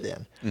idea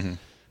then.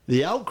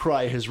 The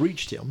outcry has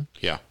reached him.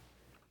 Yeah.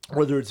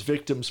 Whether it's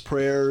victims'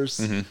 prayers,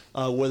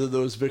 whether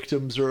those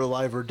victims are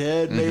alive or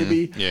dead,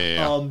 maybe.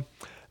 Yeah.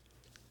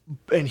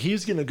 And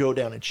he's going to go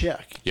down and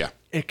check. Yeah.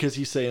 Because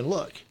he's saying,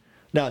 look,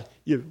 now,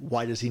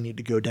 why does he need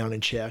to go down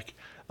and check?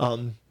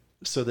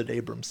 So that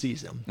Abram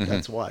sees him.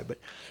 That's why. But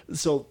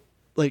so,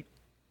 like,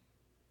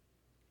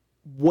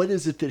 what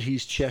is it that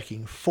he's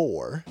checking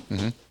for?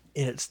 And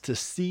it's to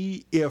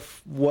see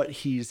if what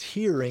he's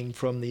hearing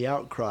from the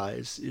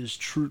outcries is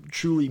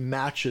truly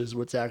matches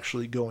what's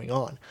actually going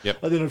on.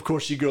 Yep. And then, of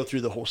course, you go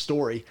through the whole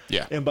story.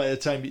 Yeah. And by the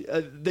time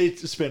they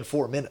spend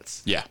 4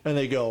 minutes. Yeah. And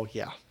they go,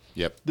 yeah.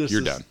 Yep. You're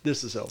done.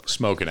 This is over.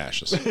 Smoke and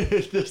ashes.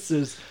 This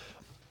is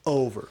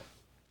over.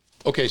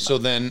 Okay, so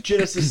then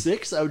Genesis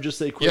 6, I would just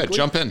say quickly. Yeah,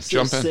 jump in.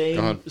 Go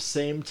ahead.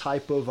 Same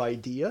type of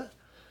idea.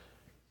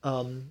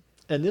 And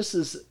this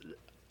is,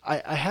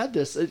 I had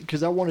this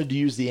because I wanted to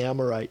use the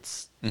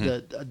Amorites,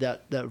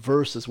 that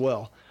verse as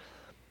well.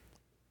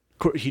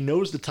 He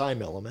knows the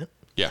time element.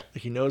 Yeah.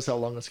 He knows how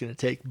long it's going to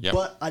take. Yep.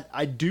 But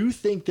I do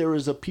think there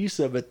is a piece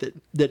of it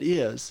that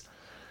is,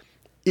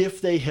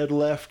 if they had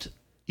left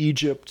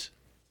Egypt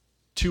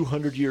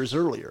 200 years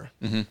earlier,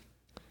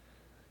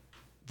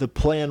 the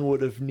plan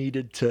would have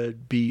needed to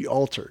be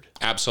altered.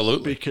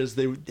 Absolutely. Because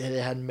they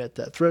hadn't met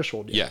that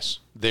threshold yet. Yes.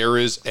 There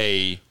is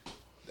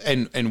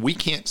and we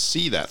can't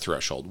see that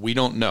threshold. We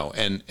don't know.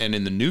 And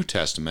in the New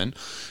Testament,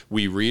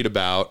 we read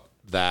about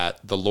that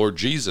the Lord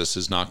Jesus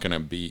is not going to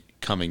be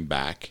coming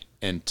back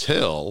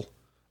until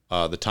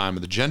the time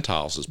of the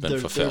Gentiles has been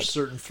fulfilled. There's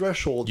certain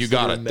thresholds. You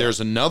got it. There's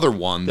another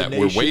one that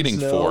we're waiting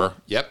for.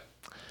 Yep.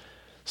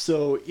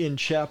 So in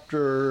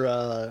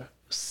chapter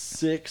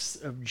 6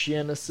 of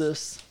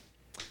Genesis,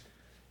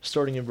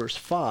 starting in verse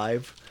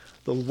 5,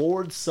 the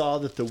Lord saw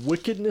that the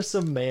wickedness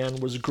of man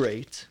was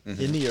great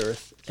in the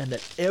earth, and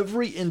that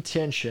every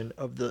intention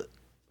of the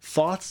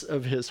thoughts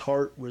of his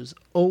heart was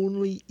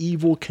only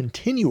evil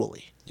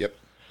continually. Yep.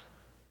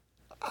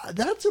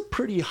 That's a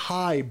pretty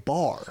high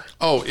bar.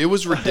 Oh, it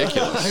was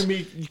ridiculous. I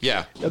mean,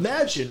 yeah.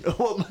 Imagine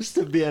what must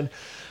have been.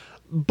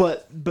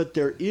 But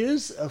there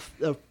is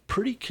a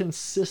pretty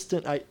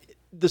consistent.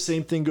 The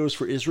same thing goes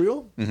for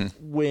Israel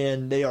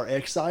when they are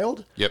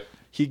exiled. Yep.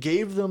 He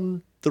gave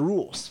them the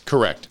rules.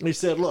 Correct. And he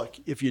said, look,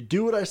 if you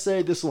do what I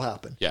say, this will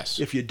happen. Yes.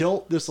 If you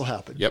don't, this will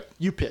happen. Yep.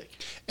 You pick.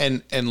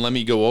 And let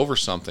me go over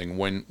something.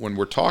 When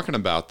we're talking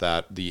about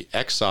that, the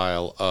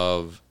exile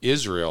of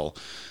Israel,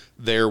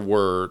 there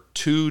were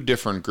two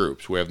different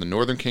groups. We have the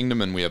northern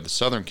kingdom and we have the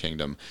southern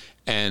kingdom.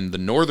 And the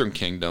northern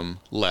kingdom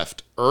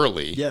left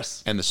early.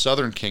 Yes. And the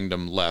southern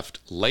kingdom left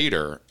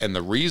later. And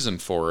the reason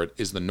for it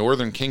is the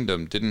northern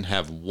kingdom didn't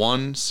have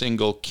one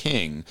single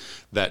king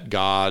that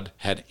God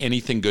had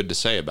anything good to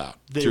say about.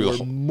 They were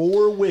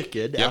more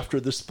wicked after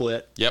the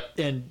split. Yep.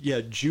 And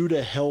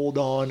Judah held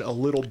on a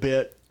little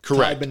bit.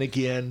 Correct. Time and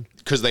again.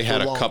 Because they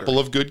had a couple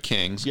of good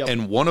kings, Yep.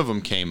 and one of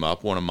them came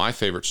up, one of my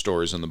favorite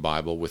stories in the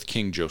Bible, with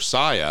King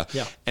Josiah.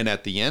 Yeah. And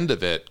at the end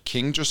of it,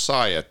 King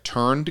Josiah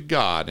turned to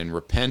God and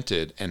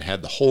repented and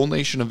had the whole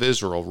nation of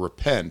Israel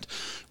repent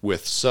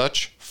with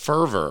such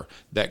fervor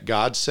that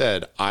God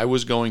said, I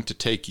was going to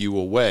take you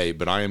away,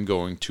 but I am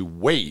going to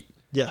wait.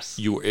 Yes.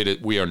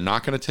 We are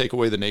not going to take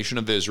away the nation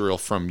of Israel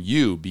from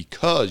you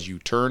because you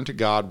turned to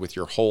God with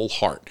your whole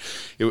heart.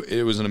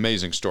 It was an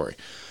amazing story.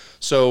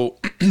 So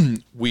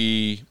let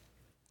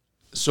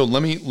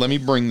me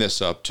bring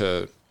this up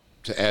to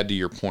add to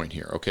your point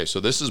here. Okay, so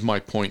this is my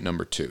point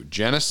number 2.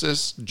 Genocide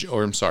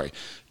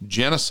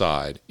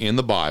in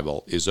the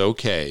Bible is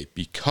okay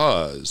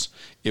because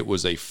it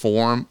was a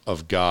form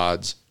of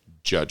God's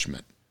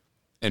judgment.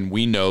 And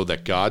we know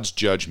that God's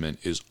judgment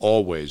is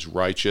always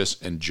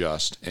righteous and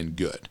just and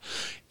good.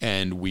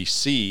 And we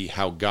see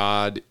how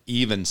God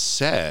even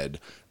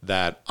said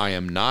that I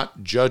am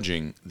not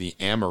judging the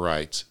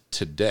Amorites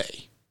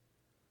today.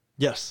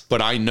 Yes.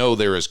 But I know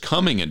there is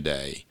coming a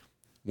day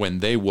when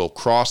they will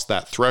cross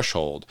that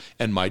threshold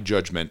and my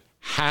judgment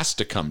has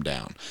to come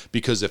down,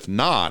 because if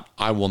not,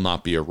 I will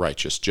not be a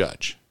righteous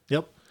judge.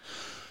 Yep.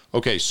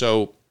 Okay,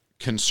 so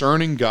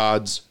concerning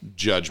God's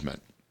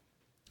judgment,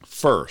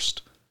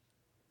 first,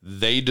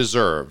 they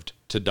deserved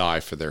to die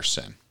for their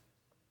sin.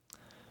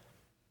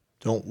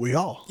 Don't we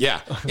all?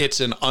 Yeah, it's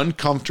an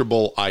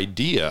uncomfortable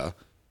idea,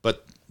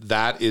 but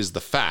that is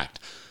the fact.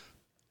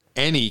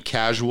 Any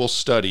casual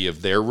study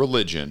of their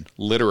religion,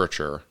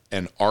 literature,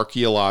 and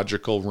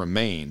archaeological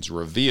remains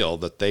reveal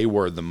that they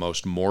were the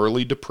most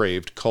morally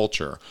depraved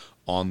culture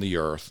on the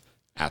earth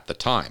at the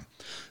time.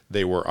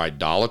 They were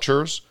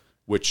idolaters,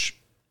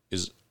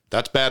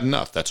 that's bad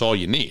enough. That's all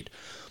you need.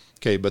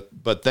 Okay,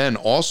 but then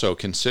also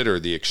consider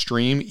the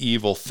extreme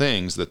evil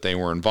things that they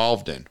were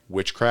involved in: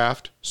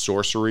 witchcraft,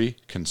 sorcery,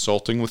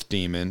 consulting with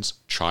demons,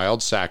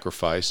 child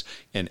sacrifice,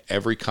 and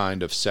every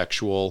kind of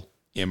sexual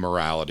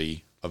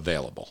immorality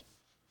available.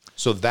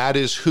 So that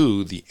is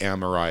who the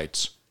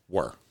Amorites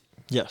were.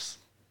 Yes.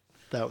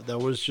 That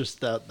was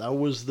just that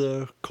was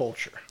the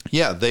culture.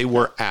 Yeah, they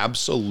were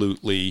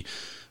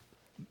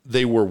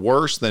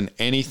worse than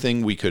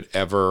anything we could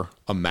ever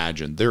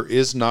imagine. There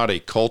is not a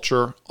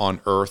culture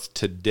on earth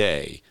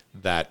today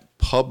that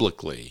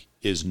publicly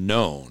is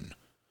known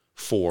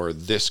for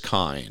this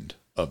kind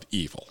of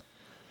evil.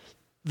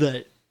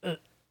 I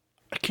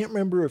can't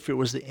remember if it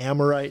was the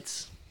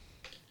Amorites.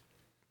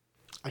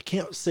 I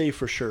can't say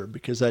for sure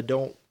because I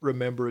don't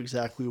remember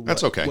exactly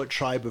what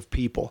tribe of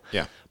people.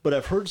 Yeah. But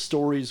I've heard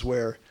stories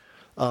where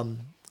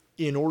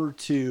in order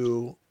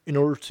to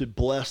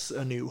bless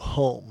a new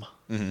home,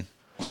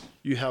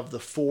 you have the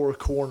four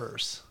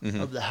corners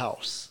of the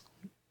house.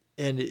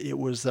 And it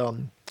was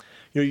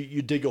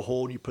you dig a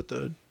hole and you put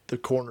the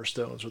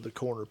cornerstones or the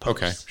corner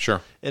posts. Okay, sure.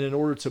 And in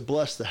order to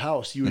bless the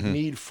house, you would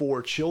need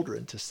 4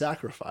 children to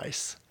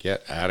sacrifice.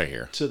 Get out of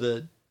here.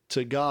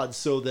 To God,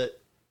 so that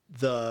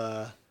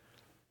the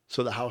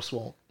house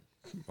won't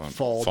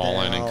fall in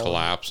down and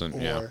collapse,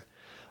 and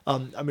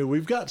I mean,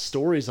 we've got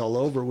stories all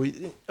over.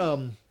 We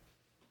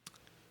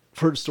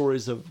heard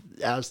stories of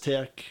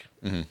Aztec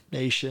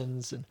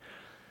nations, and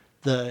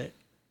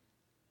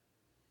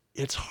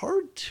it's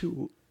hard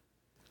to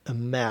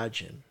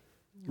imagine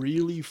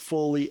really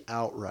fully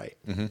outright.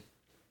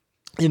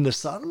 In the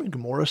Sodom and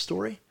Gomorrah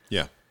story,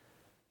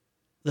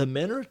 the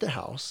men are at the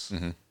house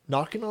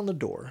knocking on the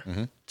door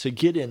to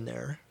get in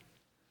there.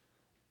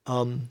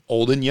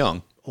 Old and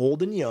young.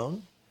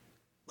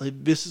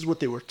 Like, this is what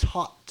they were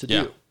taught to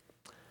do.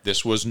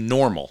 This was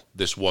normal.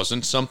 This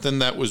wasn't something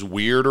that was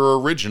weird or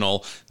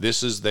original.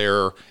 This is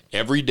their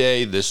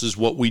everyday. This is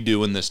what we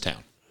do in this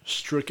town.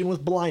 Stricken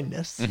with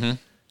blindness,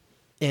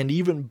 and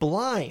even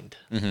blind,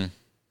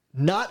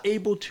 not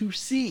able to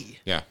see.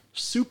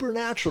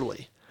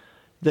 Supernaturally,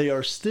 they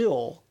are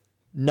still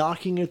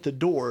knocking at the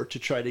door to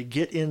try to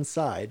get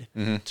inside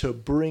to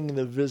bring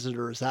the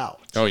visitors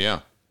out. Oh, yeah.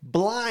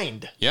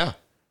 Blind. Yeah.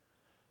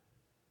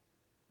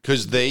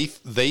 Because they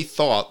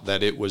thought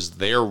that it was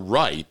their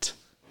right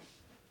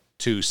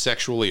to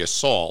sexually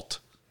assault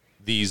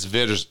these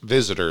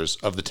visitors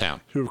of the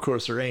town. Who, of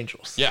course, are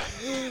angels. Yeah.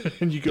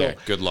 And you go, yeah,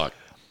 good luck.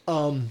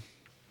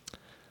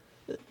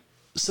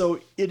 So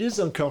it is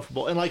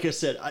uncomfortable. And like I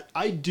said,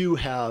 I do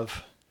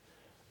have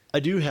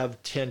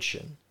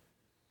tension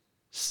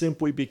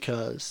simply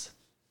because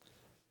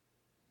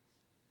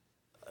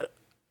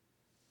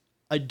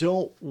I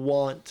don't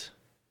want...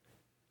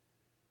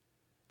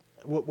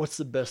 What's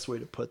the best way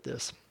to put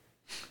this?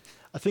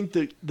 I think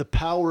the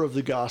power of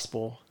the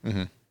gospel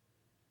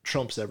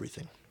trumps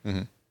everything.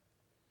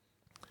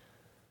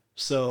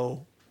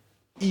 So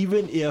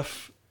even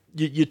if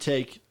you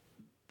take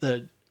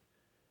a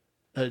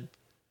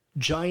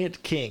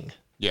giant king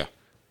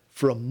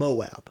from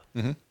Moab,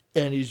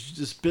 and he's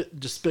just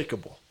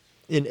despicable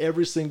in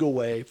every single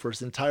way for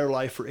his entire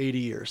life for 80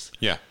 years.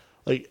 Yeah.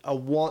 Like, I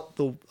want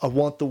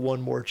the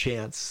one more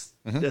chance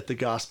at the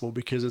gospel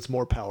because it's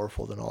more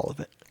powerful than all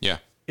of it. Yeah.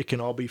 It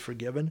can all be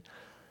forgiven.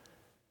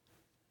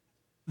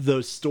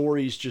 Those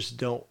stories just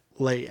don't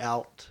lay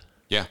out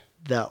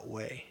that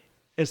way.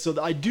 And so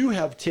I do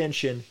have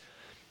tension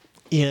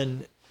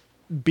in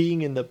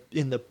being in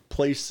the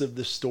place of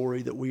the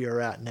story that we are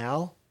at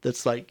now.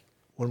 That's like,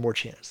 one more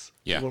chance.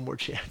 Yeah. One more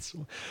chance.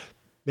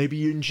 Maybe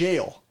you're in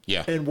jail.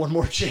 Yeah. And one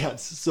more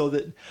chance. So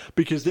that,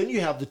 because then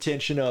you have the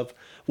tension of,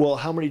 well,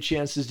 how many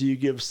chances do you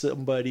give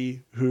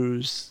somebody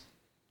who's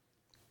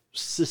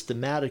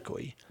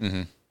systematically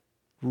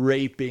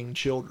raping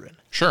children?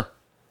 Sure.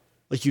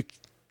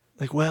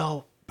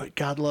 Well, but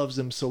God loves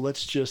them, so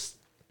let's just...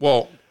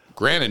 Well,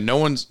 granted, no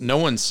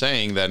one's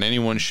saying that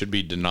anyone should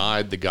be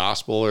denied the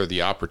gospel or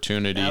the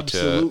opportunity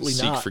to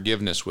seek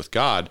forgiveness with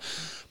God.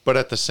 But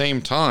at the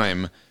same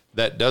time,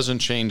 that doesn't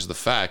change the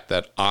fact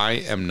that I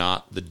am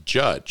not the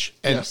judge.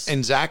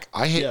 And Zach,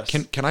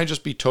 can I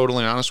just be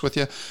totally honest with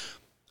you?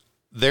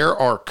 There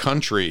are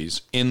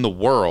countries in the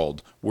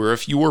world where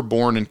if you were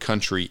born in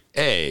country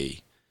A,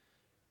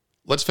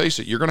 let's face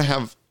it, you're going to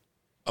have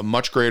a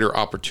much greater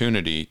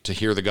opportunity to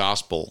hear the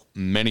gospel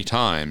many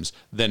times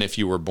than if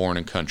you were born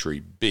in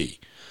country B.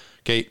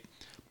 Okay.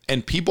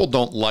 And people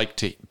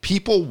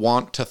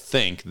want to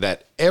think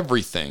that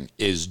everything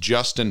is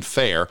just and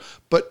fair,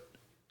 but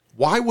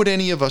why would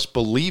any of us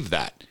believe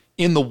that?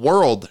 In the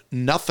world,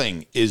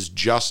 nothing is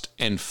just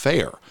and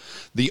fair.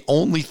 The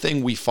only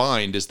thing we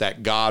find is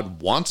that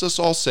God wants us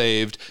all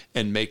saved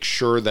and makes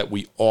sure that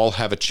we all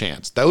have a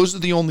chance. Those are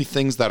the only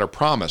things that are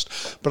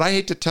promised. But I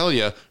hate to tell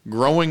you,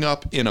 growing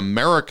up in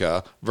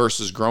America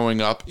versus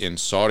growing up in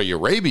Saudi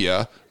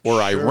Arabia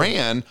or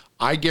Iran,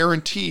 I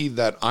guarantee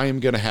that I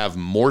am going to have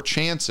more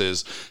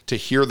chances to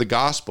hear the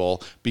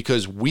gospel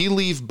because we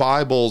leave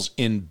Bibles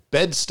in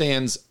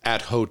bedstands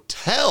at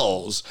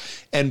hotels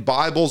and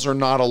Bibles are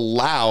not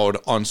allowed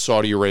on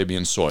Saudi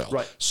Arabian soil.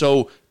 Right.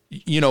 So,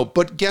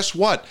 but guess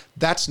what?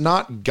 That's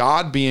not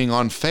God being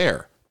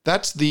unfair.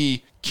 That's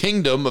the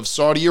kingdom of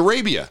Saudi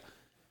Arabia.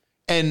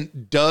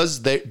 And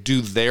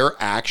do their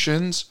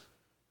actions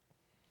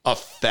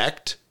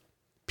affect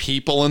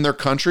people in their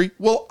country?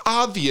 Well,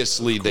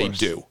 obviously they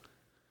do.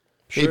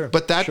 Sure,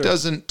 but that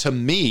doesn't, to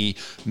me,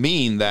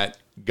 mean that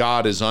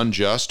God is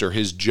unjust or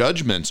his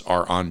judgments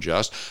are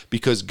unjust,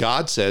 because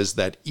God says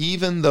that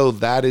even though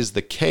that is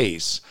the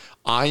case,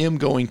 I am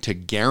going to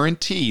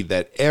guarantee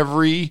that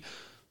every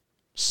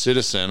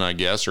citizen, I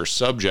guess, or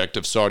subject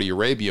of Saudi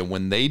Arabia,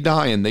 when they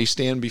die and they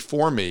stand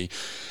before me,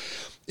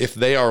 if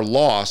they are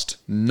lost,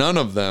 none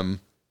of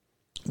them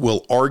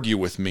will argue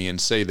with me and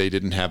say they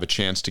didn't have a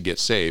chance to get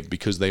saved,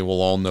 because they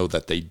will all know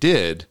that they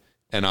did.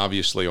 And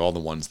obviously all the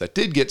ones that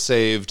did get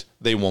saved,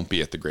 they won't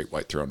be at the great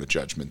white throne of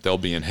judgment. They'll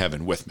be in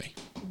heaven with me.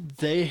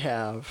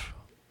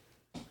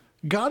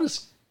 God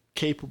is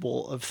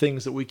capable of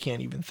things that we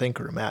can't even think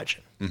or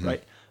imagine,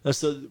 right? And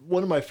so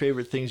one of my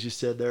favorite things you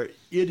said there,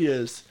 it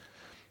is,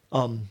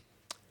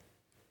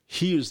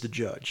 he is the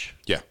judge.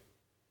 Yeah.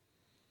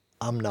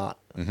 I'm not.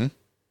 I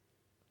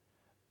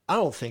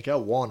don't think I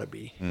want to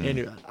be.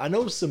 Anyway, I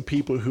know some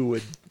people who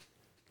would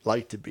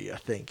like to be, I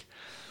think,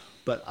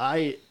 but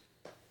I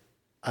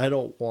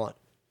don't want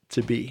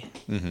to be.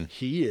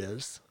 He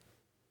is.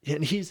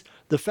 And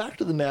the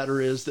fact of the matter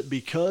is that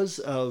because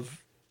of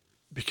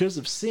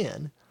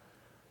sin,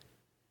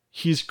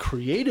 he's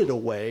created a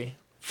way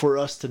for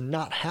us to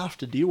not have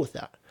to deal with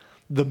that.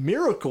 The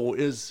miracle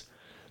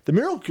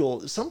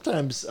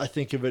sometimes I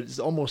think of it as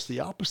almost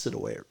the opposite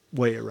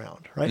way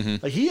around,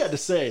 right? Like he had to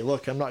say,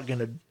 look, I'm not going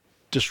to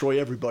destroy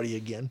everybody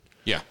again.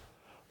 Yeah.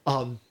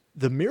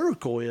 The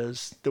miracle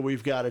is that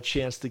we've got a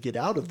chance to get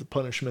out of the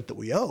punishment that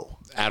we owe.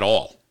 At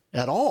all.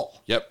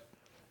 Yep.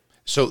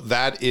 So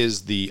that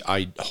is the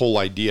whole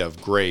idea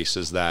of grace,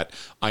 is that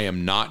I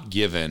am not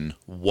given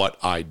what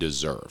I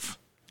deserve.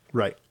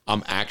 Right.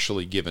 I'm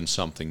actually given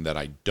something that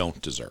I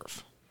don't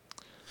deserve.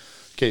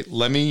 Okay,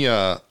 let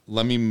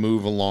me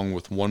move along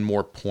with one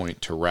more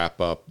point to wrap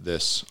up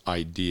this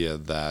idea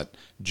that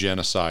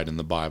genocide in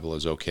the Bible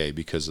is okay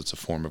because it's a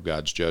form of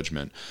God's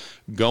judgment.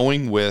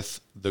 Going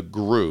with the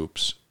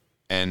groups,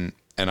 and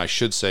I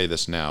should say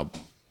this now,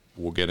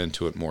 we'll get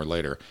into it more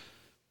later.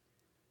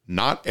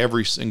 Not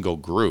every single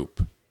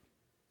group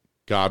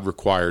God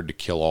required to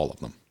kill all of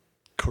them.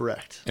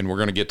 Correct. And we're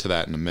going to get to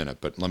that in a minute,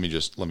 but let me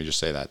just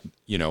say that,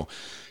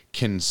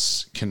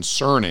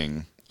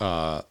 concerning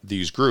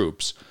these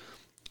groups,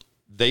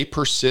 they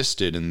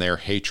persisted in their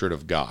hatred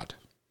of God.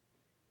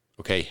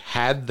 Okay,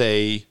 had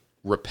they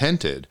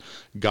repented,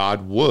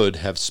 God would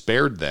have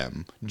spared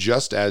them,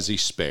 just as he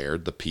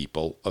spared the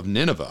people of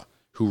Nineveh,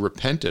 who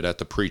repented at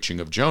the preaching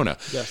of Jonah.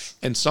 Yes.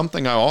 And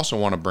something I also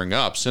want to bring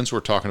up, since we're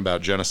talking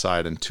about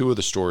genocide, and two of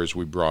the stories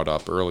we brought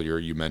up earlier,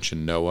 you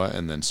mentioned Noah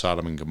and then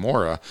Sodom and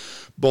Gomorrah,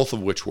 both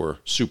of which were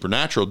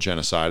supernatural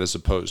genocide as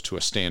opposed to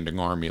a standing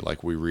army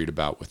like we read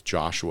about with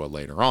Joshua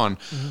later on.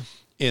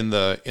 In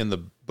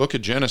the book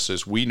of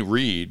Genesis, we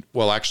read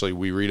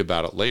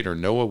about it later,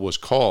 Noah was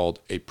called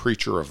a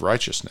preacher of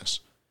righteousness.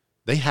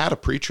 They had a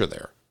preacher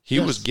there. He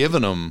was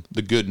giving them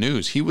the good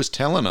news. He was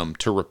telling them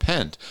to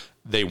repent.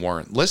 They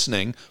weren't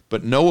listening,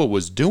 but Noah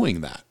was doing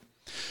that.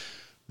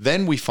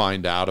 Then we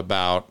find out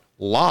about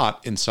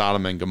Lot in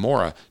Sodom and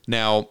Gomorrah.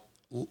 Now,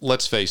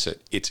 let's face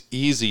it, it's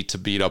easy to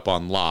beat up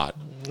on Lot,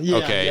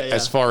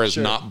 as far as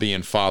not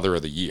being father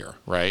of the year,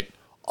 right?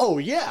 Oh,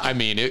 yeah. I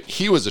mean,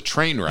 he was a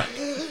train wreck.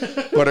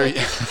 But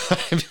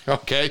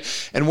okay?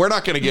 And we're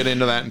not going to get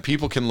into that, and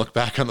people can look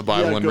back on the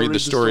Bible and read the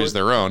story as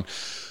their own.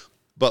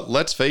 But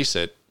let's face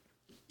it,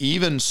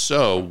 even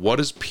so, what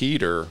does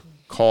Peter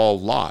call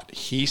Lot?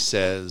 He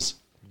says,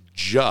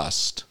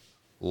 just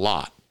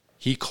Lot.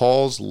 He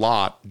calls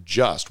Lot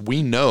just.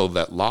 We know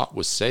that Lot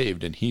was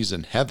saved and he's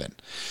in heaven.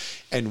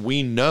 And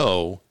we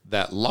know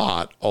that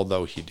Lot,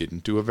 although he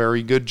didn't do a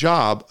very good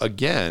job,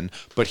 again,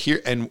 but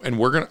here, and I'm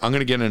going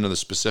to get into the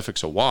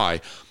specifics of why,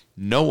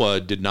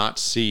 Noah did not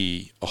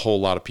see a whole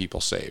lot of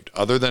people saved.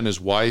 Other than his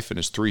wife and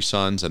his 3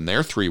 sons and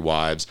their 3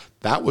 wives,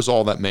 that was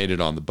all that made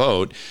it on the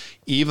boat,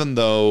 even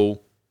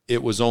though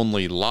it was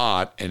only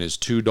Lot and his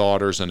 2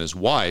 daughters and his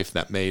wife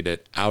that made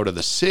it out of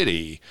the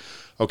city.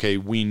 Okay,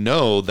 we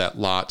know that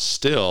Lot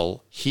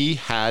still, he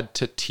had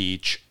to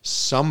teach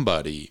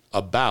somebody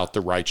about the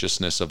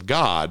righteousness of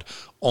God.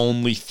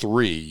 Only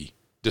 3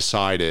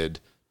 decided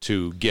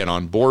to get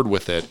on board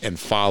with it and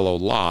follow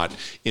Lot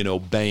in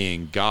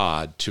obeying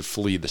God to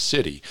flee the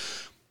city.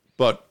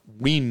 But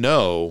we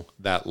know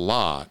that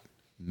Lot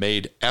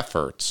made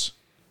efforts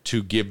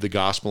to give the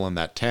gospel in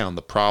that town.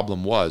 The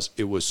problem was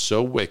it was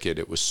so wicked,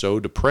 it was so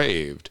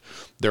depraved,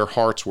 their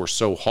hearts were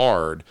so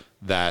hard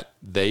that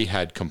they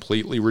had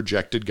completely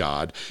rejected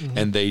God,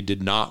 and they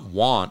did not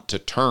want to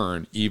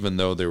turn even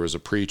though there was a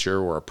preacher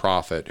or a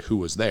prophet who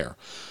was there.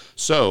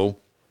 So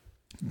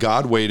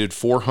God waited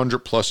 400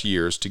 plus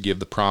years to give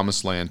the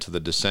promised land to the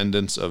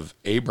descendants of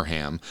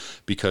Abraham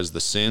because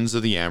the sins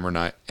of the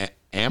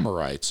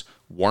Amorites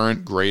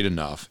weren't great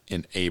enough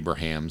in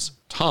Abraham's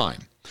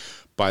time.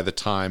 By the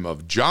time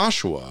of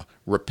Joshua,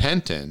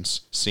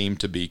 repentance seemed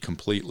to be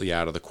completely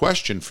out of the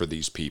question for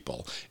these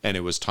people, and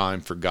it was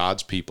time for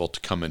God's people to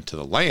come into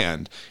the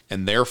land,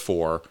 and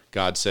therefore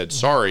God said,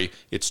 sorry,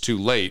 it's too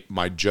late,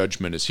 my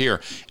judgment is here.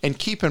 And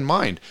keep in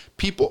mind,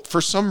 people, for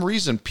some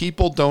reason,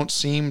 people don't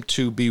seem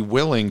to be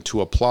willing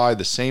to apply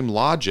the same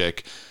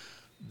logic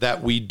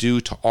that we do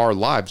to our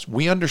lives.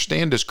 We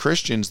understand as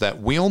Christians that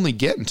we only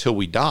get until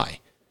we die.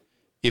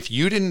 If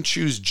you didn't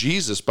choose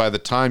Jesus by the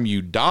time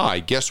you die,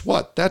 guess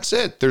what? That's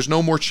it. There's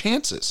no more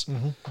chances.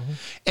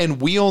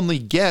 And we only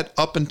get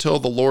up until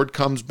the Lord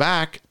comes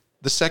back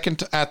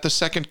at the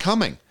second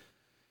coming.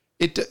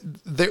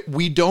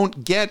 We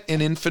don't get an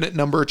infinite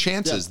number of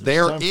chances.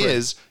 There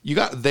is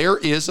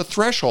a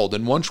threshold,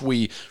 and once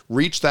we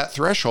reach that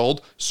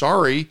threshold,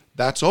 sorry,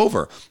 that's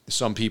over.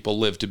 Some people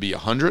live to be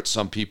 100,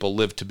 some people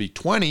live to be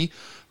 20.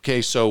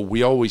 Okay, so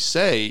we always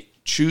say,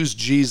 choose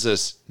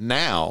Jesus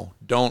now.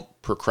 Don't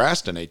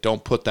procrastinate.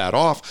 Don't put that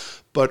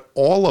off. But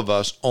all of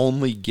us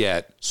only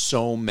get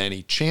so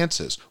many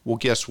chances. Well,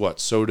 guess what?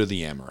 So do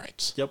the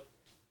Amorites. Yep.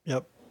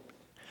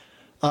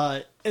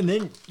 And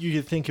then you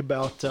can think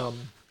about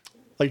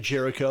like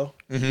Jericho.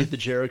 You get the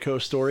Jericho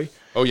story.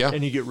 Oh, yeah.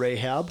 And you get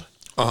Rahab.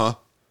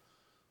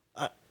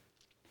 Uh-huh.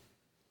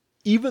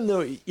 Even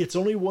though it's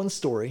only one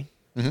story,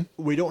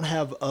 we don't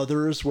have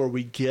others where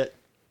we get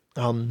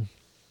the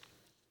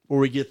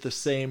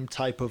same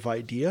type of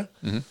idea.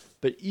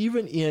 But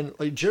even in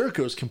like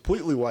Jericho's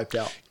completely wiped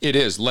out. It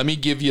is. Let me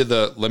give you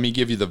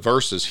the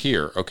verses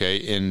here. Okay.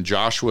 In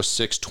Joshua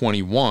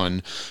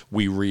 6:21,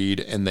 we read,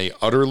 and they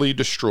utterly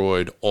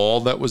destroyed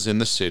all that was in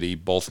the city,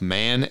 both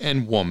man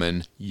and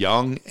woman,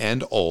 young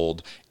and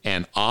old,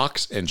 and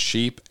ox and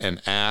sheep and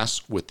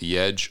ass with the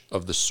edge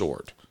of the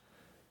sword.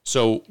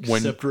 So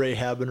except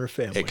Rahab and her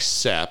family.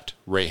 Except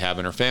Rahab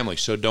and her family.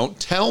 So don't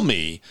tell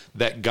me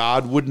that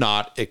God would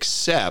not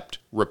accept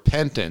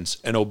repentance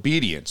and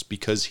obedience,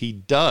 because he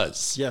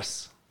does.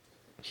 Yes,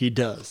 he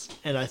does.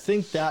 And I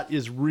think that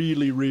is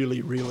really,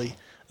 really, really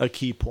a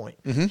key point.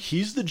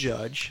 He's the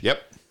judge.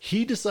 Yep.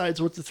 He decides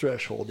what the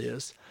threshold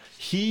is.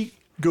 He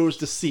goes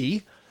to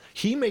see.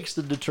 He makes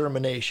the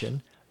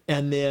determination.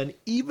 And then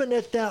even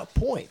at that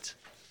point,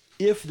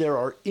 if there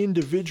are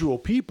individual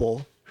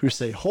people who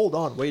say, hold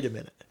on, wait a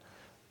minute,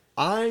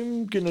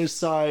 I'm going to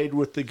side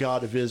with the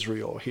God of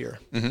Israel here.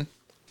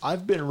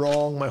 I've been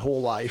wrong my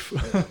whole life.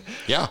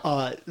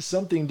 Yeah.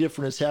 Something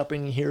different is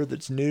happening here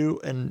that's new,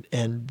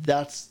 and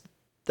that's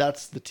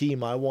the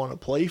team I want to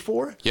play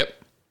for. Yep.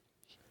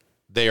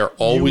 They are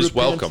always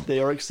welcome. They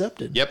are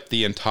accepted. Yep.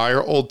 The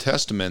entire Old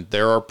Testament,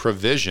 there are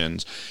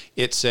provisions.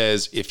 It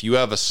says if you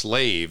have a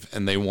slave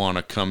and they want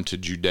to come to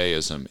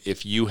Judaism,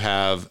 if you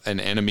have an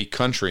enemy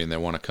country and they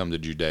want to come to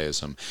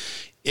Judaism,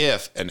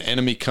 if an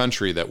enemy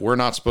country that we're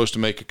not supposed to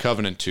make a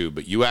covenant to,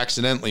 but you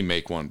accidentally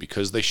make one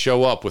because they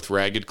show up with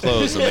ragged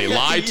clothes and they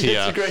lie to you.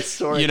 It's a great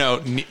story. You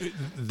know,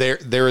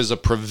 there is a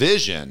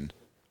provision,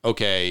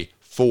 okay,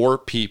 for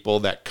people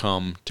that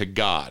come to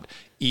God.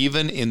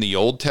 Even in the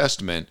Old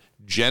Testament,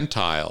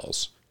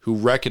 Gentiles who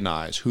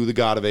recognize who the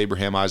God of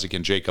Abraham, Isaac,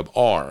 and Jacob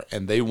are,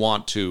 and they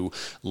want to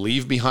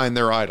leave behind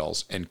their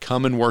idols and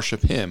come and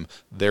worship him,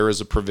 there is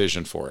a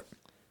provision for it.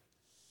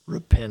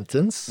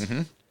 Repentance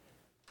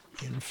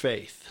in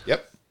faith.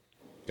 Yep.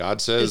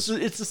 God says...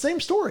 It's the same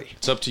story.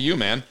 It's up to you,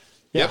 man.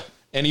 Yeah. Yep.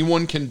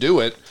 Anyone can do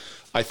it.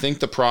 I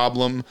think the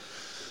problem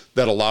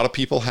that a lot of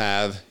people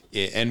have,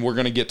 and we're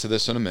going to get to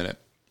this in a minute,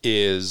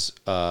 is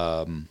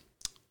the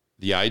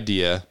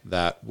idea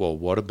that, well,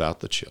 what about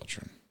the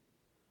children?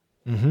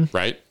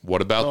 Right?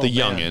 What about the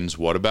youngins?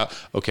 What about,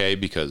 okay,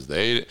 because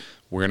we're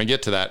going to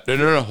get to that.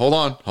 No, hold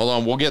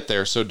on. We'll get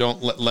there. So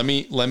let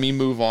me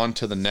move on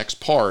to the next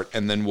part,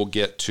 and then we'll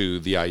get to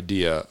the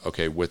idea,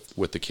 okay,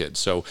 with the kids.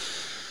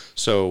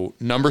 So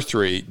number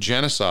 3,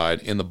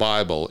 genocide in the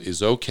Bible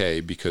is okay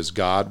because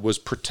God was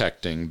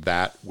protecting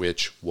that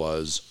which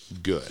was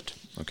good.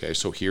 Okay,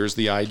 so here's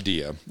the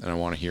idea, and I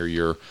want to hear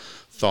your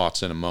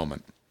thoughts in a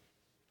moment.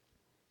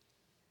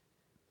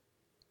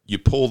 You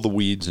pull the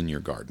weeds in your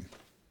garden.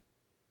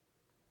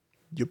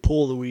 You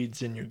pull the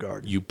weeds in your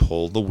garden. You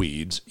pull the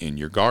weeds in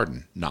your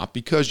garden, not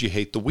because you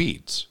hate the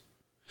weeds,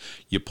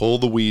 You pull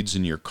the weeds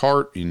in your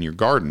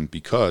garden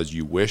because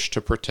you wish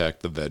to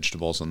protect the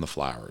vegetables and the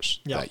flowers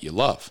that you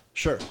love.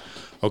 Sure.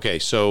 Okay,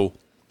 so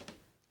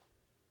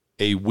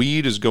a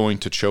weed is going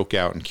to choke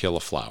out and kill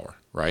a flower,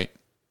 right?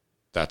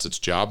 That's its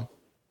job?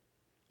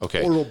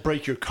 Okay. Or it'll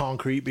break your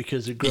concrete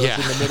because it grows in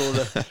the middle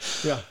of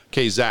the... Yeah.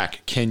 Okay,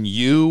 Zach, can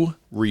you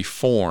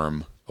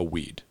reform a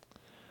weed?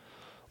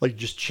 Like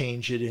just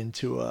change it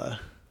into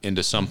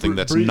something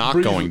that's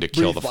not going to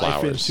kill the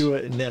flowers. Into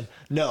it, and then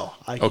no,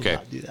 I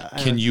cannot do that.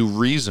 Can you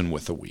reason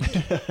with a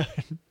weed?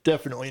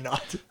 Definitely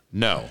not.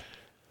 No,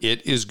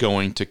 it is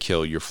going to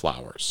kill your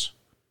flowers.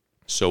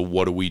 So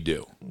what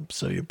do?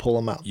 So you pull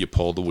them out. You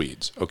pull the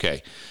weeds.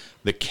 Okay,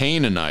 the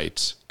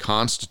Canaanites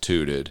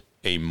constituted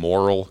a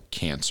moral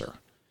cancer.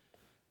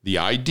 The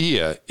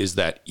idea is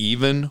that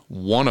even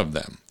one of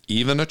them,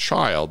 even a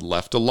child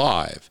left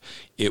alive,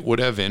 it would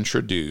have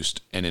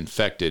introduced and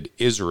infected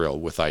Israel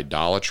with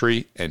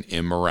idolatry and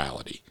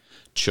immorality.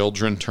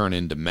 Children turn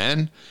into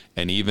men,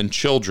 and even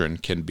children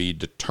can be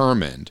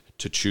determined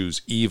to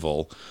choose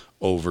evil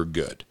over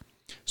good.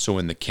 So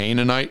in the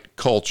Canaanite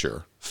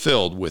culture,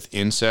 filled with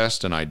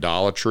incest and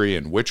idolatry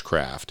and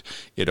witchcraft,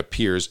 it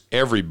appears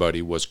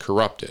everybody was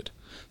corrupted.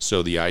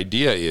 So the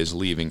idea is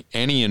leaving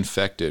any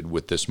infected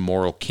with this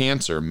moral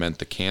cancer meant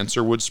the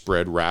cancer would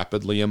spread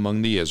rapidly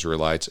among the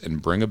Israelites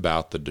and bring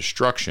about the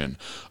destruction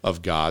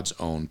of God's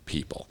own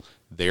people.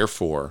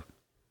 Therefore,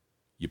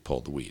 you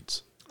pull the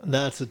weeds.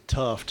 That's a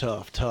tough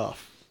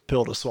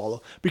pill to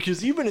swallow.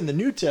 Because even in the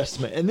New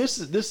Testament, and this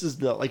is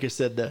the, like I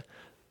said,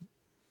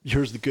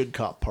 here's the good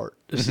cop part.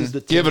 This is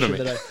the give it to me.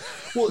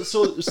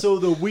 So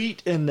the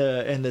wheat and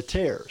the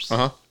tares,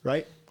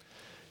 right?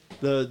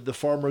 The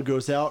farmer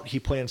goes out, he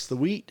plants the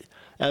wheat.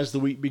 As the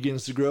wheat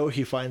begins to grow,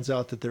 he finds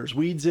out that there's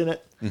weeds in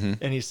it,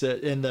 and he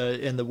said, and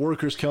the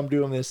workers come to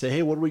him and they say,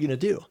 "Hey, what are we going to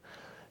do?"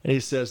 And he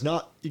says,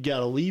 you got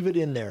to leave it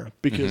in there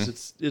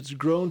because it's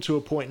grown to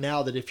a point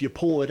now that if you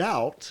pull it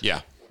out,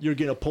 you're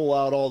going to pull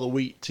out all the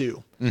wheat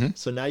too.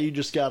 So now you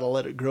just got to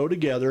let it grow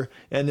together,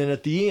 and then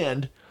at the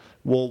end,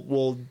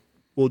 we'll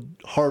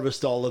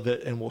harvest all of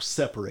it and we'll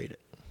separate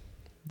it,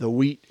 the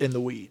wheat and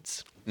the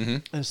weeds.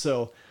 And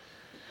so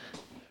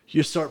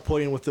you start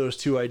playing with those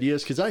two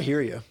ideas, because I hear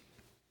you.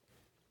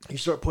 You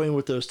start playing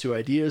with those two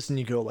ideas and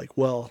you go like,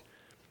 well,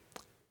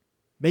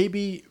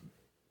 maybe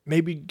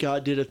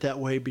God did it that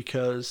way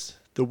because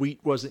the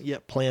wheat wasn't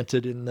yet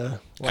planted in the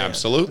land.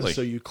 Absolutely. And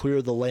so you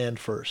clear the land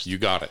first. You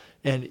got it.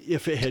 And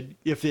if it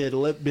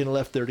had been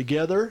left there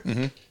together,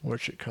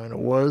 which it kind of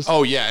was.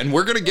 Oh yeah, and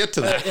we're going to get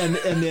to that.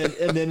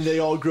 And then they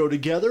all grow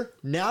together.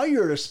 Now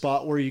you're at a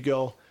spot where you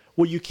go,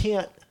 well, you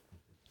can't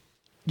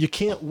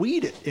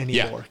weed it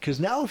anymore, because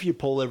now if you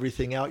pull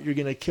everything out, you're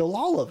going to kill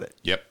all of it.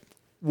 Yep.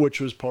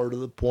 Which was part of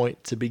the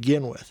point to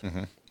begin with.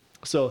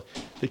 So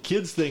the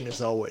kids thing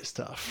is always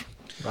tough,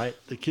 right?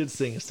 The kids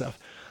thing is tough.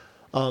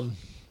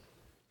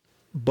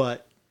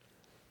 But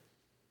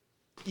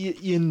we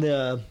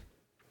can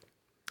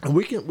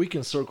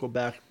circle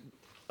back.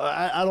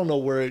 I don't know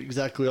where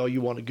exactly all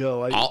you want to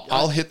go.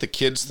 I'll hit the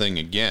kids thing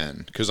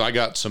again, because I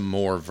got some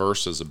more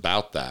verses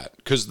about that.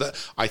 Because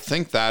I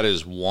think that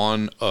is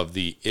one of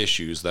the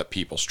issues that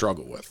people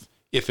struggle with.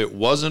 If it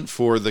wasn't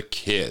for the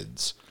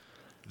kids,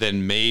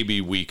 then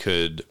maybe we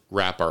could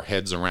wrap our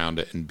heads around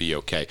it and be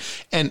okay.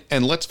 And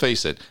let's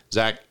face it,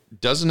 Zach,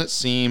 doesn't it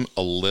seem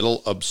a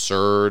little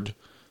absurd?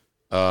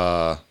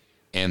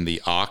 And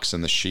the ox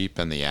and the sheep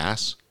and the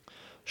ass?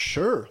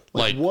 Sure.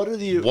 Like what are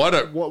the...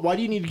 why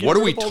do you need to get what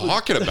are we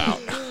talking about?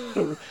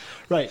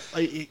 Right.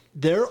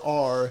 There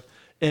are...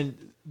 And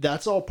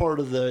that's all part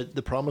of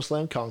the Promised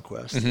Land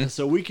conquest. And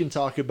so we can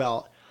talk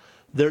about...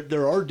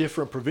 There are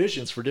different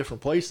provisions for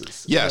different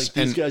places. Yes.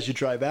 Like these guys you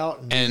drive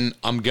out. And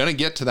I'm going to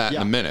get to that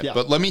in a minute. Yeah.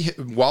 But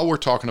while we're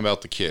talking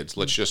about the kids,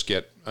 let's just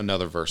get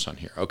another verse on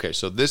here. Okay,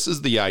 so this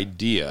is the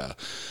idea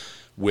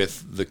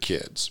with the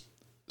kids.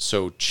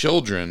 So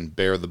children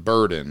bear the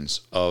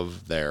burdens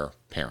of their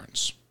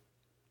parents.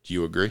 Do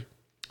you agree?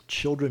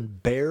 Children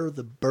bear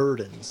the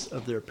burdens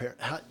of their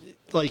parents.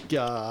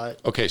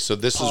 Okay, so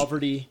this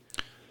poverty,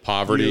 is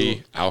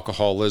poverty,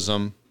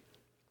 alcoholism.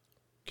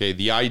 Okay,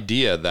 the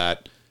idea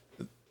that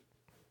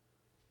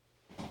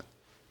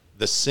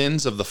the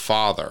sins of the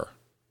father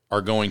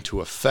are going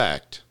to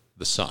affect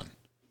the son.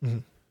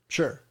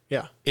 Sure.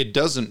 Yeah. It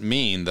doesn't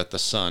mean that the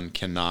son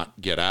cannot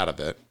get out of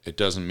it. It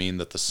doesn't mean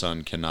that the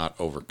son cannot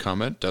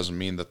overcome it. It doesn't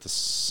mean that the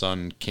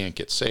son can't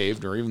get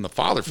saved, or even the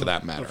father for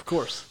that matter. Of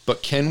course.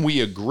 But can we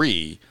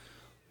agree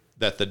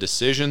that the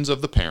decisions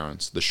of the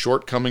parents, the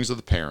shortcomings of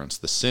the parents,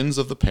 the sins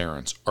of the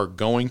parents are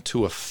going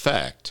to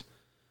affect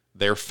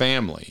their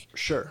family?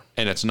 Sure.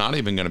 And it's not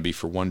even going to be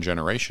for one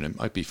generation. It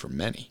might be for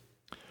many.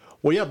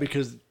 Well, yeah,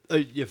 because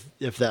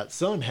if that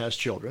son has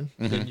children,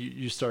 then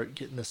you start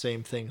getting the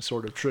same thing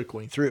sort of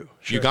trickling through.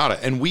 Sure. You got it.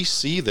 And we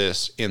see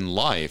this in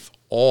life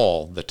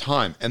all the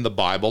time. And the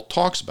Bible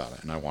talks about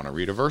it. And I want to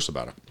read a verse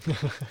about it.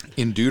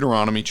 In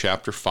Deuteronomy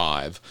chapter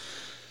 5,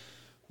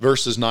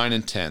 Verses 9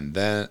 and 10,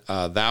 then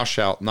thou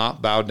shalt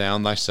not bow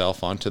down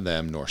thyself unto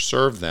them, nor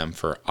serve them,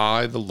 for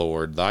I, the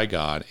Lord thy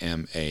God,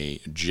 am a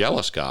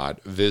jealous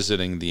God,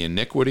 visiting the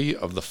iniquity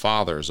of the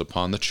fathers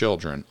upon the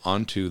children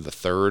unto the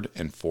third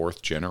and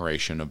fourth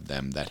generation of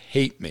them that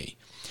hate me,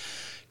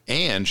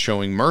 and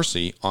showing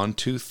mercy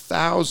unto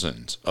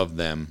thousands of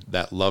them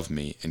that love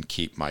me and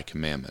keep my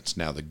commandments.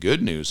 Now, the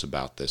good news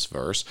about this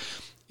verse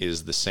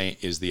is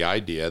the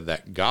idea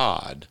that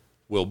God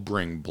will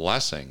bring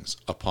blessings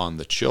upon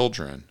the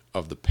children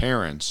of the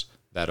parents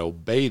that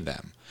obey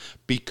them,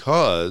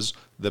 because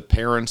the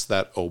parents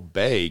that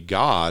obey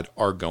God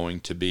are going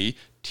to be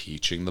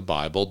teaching the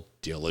Bible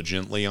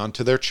diligently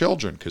unto their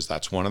children, because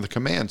that's one of the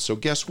commands. So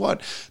guess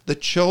what? The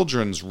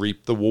children's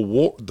reap the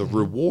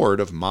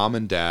reward of mom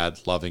and dad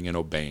loving and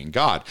obeying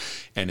God.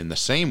 And in the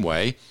same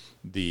way,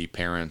 the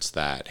parents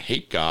that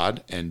hate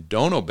God and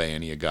don't obey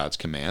any of God's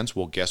commands,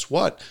 well, guess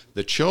what?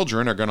 The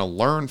children are going to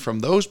learn from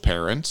those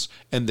parents,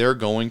 and they're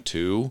going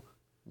to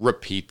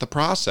repeat the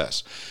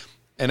process.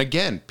 And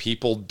again,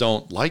 people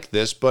don't like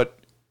this, but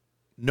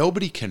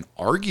nobody can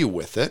argue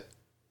with it.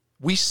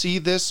 We see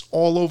this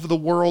all over the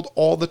world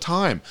all the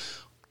time.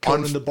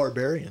 Conan the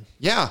Barbarian.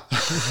 Yeah.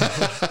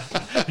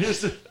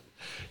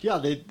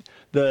 Yeah,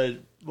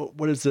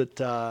 what is it?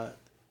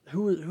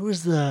 Who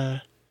is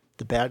the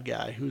bad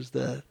guy? Who's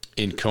the...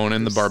 In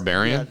Conan the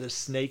Barbarian? Yeah, the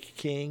Snake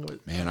King.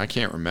 Man, I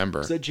can't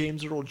remember. Is that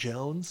James Earl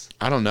Jones?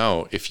 I don't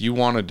know. If you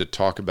wanted to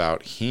talk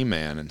about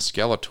He-Man and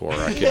Skeletor,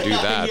 I could do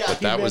that. Yeah, but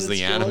that He-Man was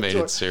the and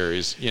animated Skeletor.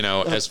 series.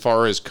 As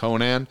far as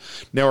Conan.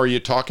 Now, are you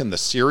talking the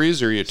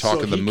series, or are you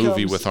talking the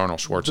movie with Arnold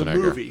Schwarzenegger? The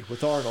movie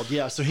with Arnold,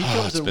 yeah. So he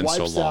comes and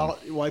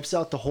wipes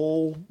out the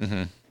whole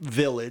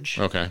village.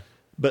 Okay.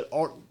 But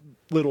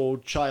little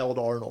child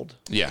Arnold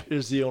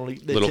is the only...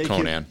 Little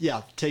Conan.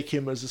 Take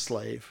him as a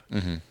slave.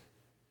 Mm-hmm.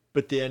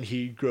 But then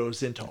he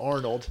grows into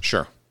Arnold.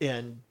 Sure.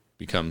 And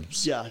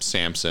becomes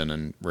Samson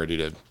and ready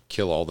to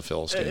kill all the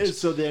Philistines. And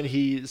so then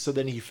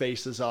he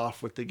faces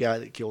off with the guy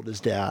that killed his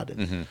dad.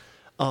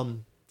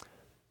 And,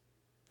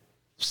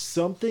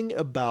 something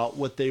about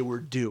what they were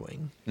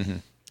doing,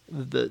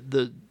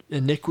 the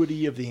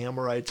iniquity of the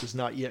Amorites is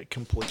not yet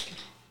complete.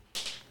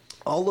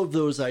 All of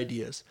those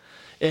ideas,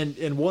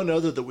 and one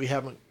other that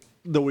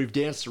we've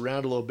danced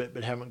around a little bit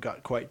but haven't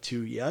got quite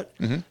to yet,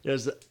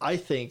 is that I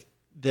think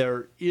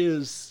there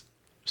is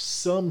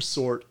some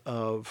sort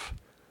of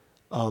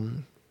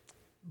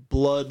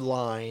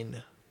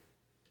bloodline.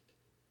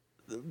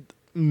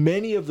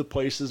 Many of the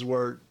places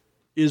where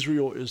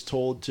Israel is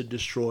told to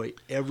destroy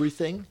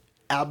everything,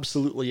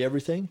 absolutely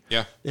everything,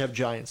 they have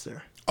giants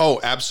there.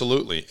 Oh,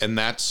 absolutely. And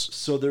that's...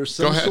 So there's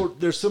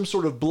some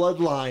sort of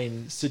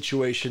bloodline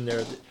situation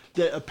there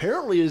that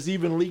apparently is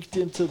even leaked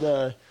into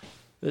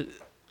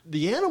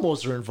the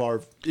animals are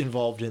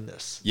involved in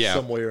this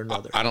some way or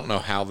another. I don't know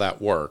how that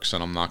works,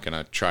 and I'm not going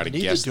to try to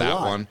guess that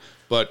one.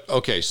 But,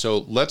 okay, so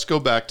let's go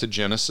back to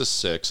Genesis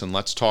 6, and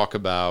let's talk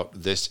about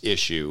this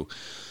issue,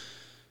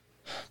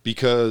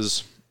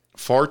 because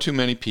far too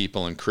many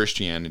people in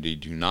Christianity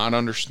do not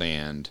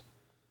understand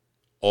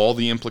all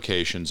the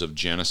implications of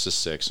Genesis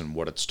 6 and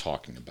what it's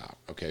talking about.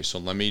 Okay, so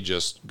let me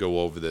just go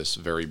over this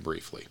very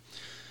briefly.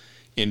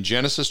 In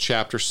Genesis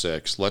chapter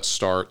 6, let's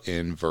start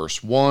in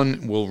verse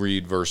 1. We'll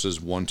read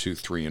verses 1, 2,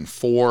 3, and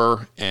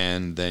 4,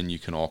 and then you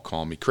can all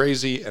call me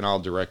crazy, and I'll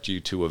direct you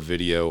to a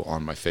video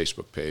on my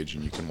Facebook page,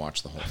 and you can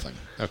watch the whole thing.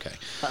 Okay.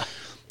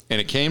 And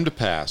it came to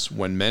pass,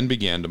 when men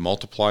began to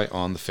multiply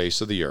on the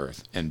face of the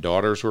earth, and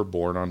daughters were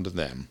born unto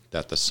them,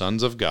 that the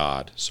sons of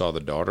God saw the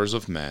daughters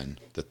of men,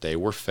 that they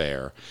were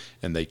fair,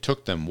 and they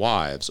took them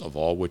wives of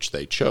all which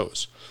they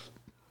chose.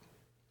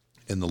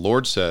 And the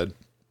Lord said,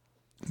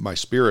 My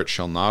spirit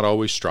shall not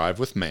always strive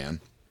with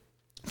man,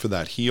 for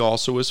that he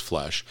also is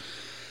flesh,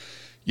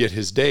 yet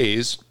his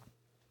days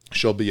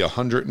shall be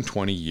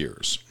 120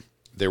 years.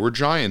 There were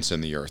giants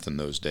in the earth in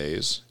those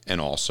days,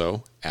 and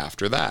also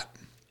after that,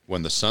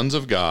 when the sons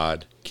of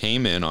God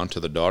came in unto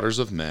the daughters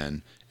of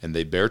men, and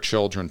they bare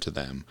children to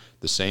them,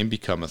 the same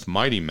becometh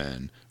mighty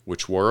men,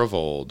 which were of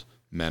old,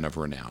 men of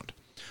renown.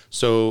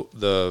 So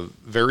the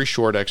very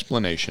short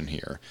explanation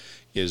here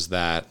is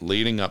that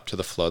leading up to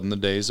the flood in the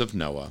days of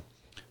Noah,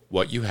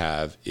 what you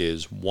have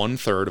is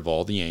 1/3 of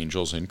all the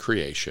angels in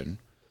creation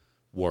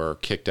were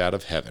kicked out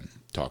of heaven.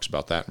 Talks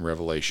about that in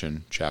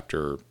Revelation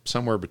chapter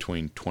somewhere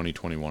between 20,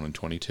 21, and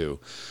 22,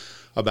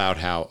 about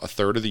how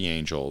 1/3 of the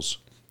angels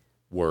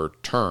were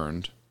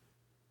turned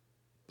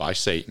by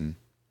Satan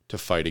to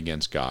fight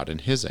against God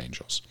and his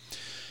angels.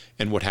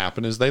 And what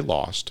happened is they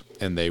lost,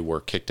 and they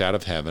were kicked out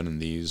of heaven,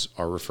 and these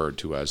are referred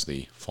to as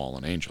the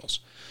fallen angels.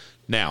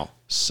 Now,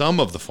 some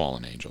of the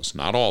fallen angels,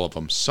 not all of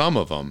them, some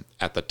of them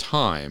at the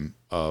time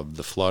of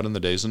the flood in the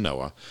days of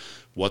Noah,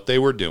 what they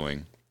were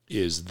doing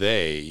is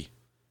they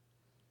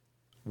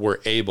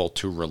were able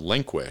to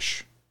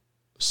relinquish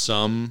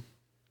some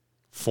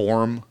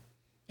form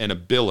and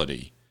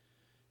ability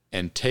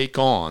and take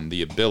on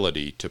the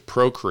ability to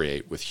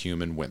procreate with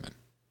human women.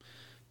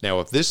 Now,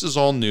 if this is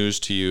all news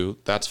to you,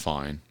 that's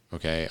fine.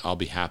 Okay, I'll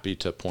be happy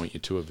to point you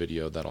to a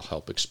video that'll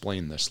help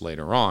explain this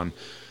later on.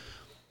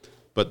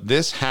 But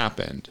this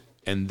happened,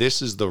 and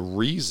this is the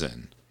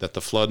reason that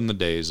the flood in the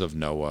days of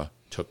Noah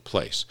took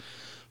place.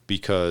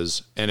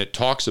 Because, and it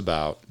talks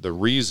about the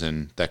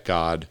reason that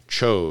God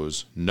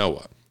chose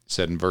Noah. It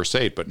said in verse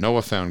 8, but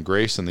Noah found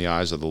grace in the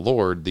eyes of the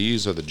Lord.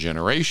 These are the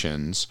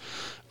generations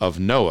of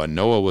Noah.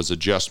 Noah was a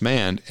just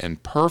man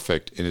and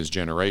perfect in his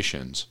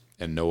generations,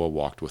 and Noah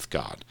walked with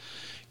God.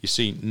 You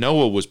see,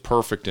 Noah was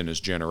perfect in his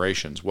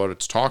generations. What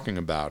it's talking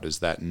about is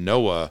that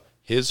Noah,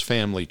 his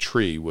family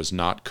tree, was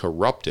not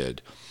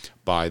corrupted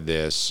by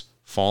this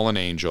fallen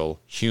angel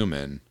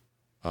human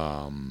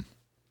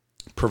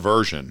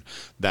perversion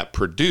that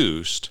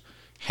produced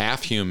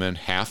half human,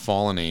 half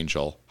fallen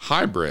angel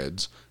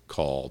hybrids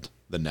called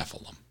the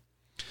Nephilim.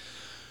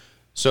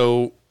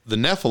 So the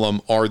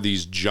Nephilim are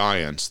these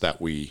giants that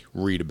we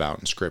read about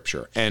in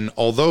Scripture. And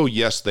although,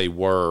 yes, they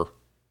were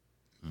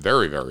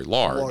very, very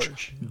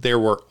large, there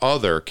were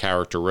other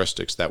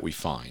characteristics that we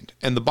find.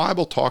 And the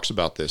Bible talks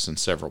about this in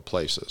several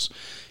places.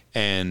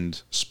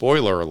 And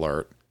spoiler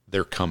alert,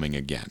 they're coming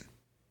again.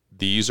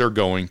 These are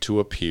going to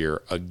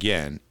appear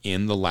again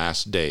in the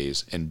last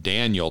days. And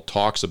Daniel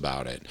talks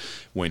about it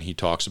when he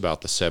talks about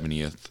the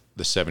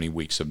 70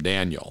 weeks of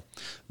Daniel.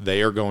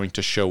 They are going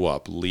to show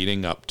up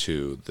leading up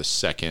to the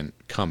second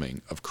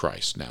coming of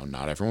Christ. Now,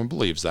 not everyone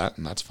believes that,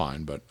 and that's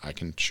fine, but I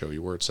can show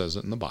you where it says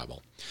it in the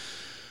Bible.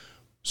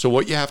 So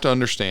what you have to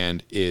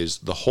understand is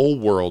the whole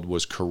world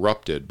was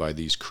corrupted by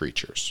these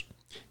creatures.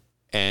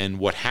 And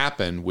what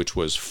happened, which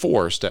was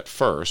forced at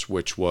first,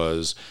 which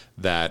was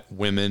that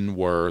women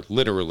were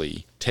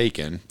literally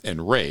taken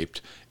and raped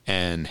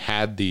and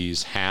had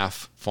these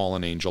half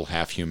fallen angel,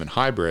 half human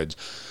hybrids.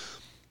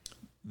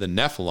 The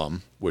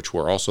Nephilim, which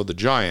were also the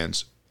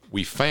giants,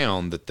 we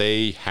found that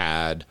they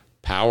had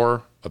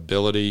power,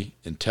 ability,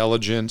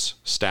 intelligence,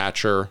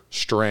 stature,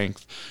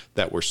 strength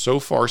that were so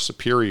far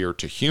superior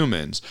to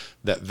humans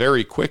that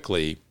very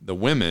quickly the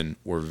women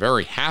were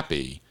very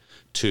happy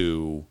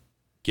to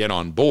get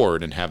on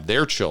board and have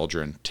their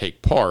children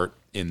take part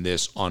in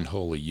this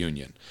unholy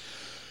union.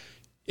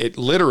 It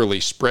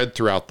literally spread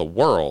throughout the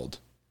world,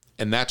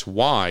 and that's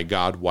why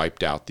God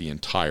wiped out the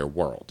entire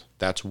world.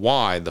 That's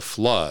why the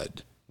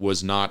flood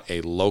was not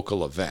a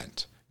local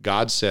event.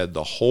 God said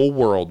the whole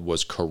world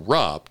was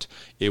corrupt.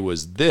 It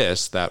was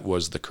this that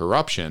was the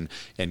corruption,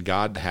 and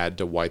God had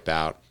to wipe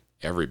out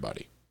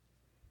everybody.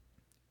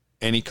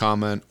 Any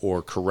comment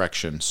or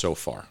correction so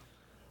far?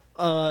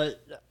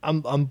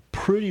 I'm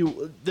pretty.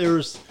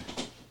 There's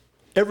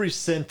every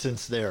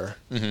sentence there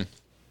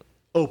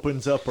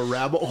opens up a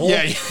rabbit hole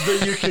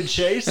that you can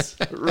chase,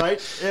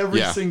 right?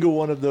 Every single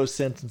one of those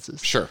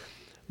sentences. Sure.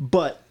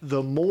 But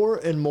the more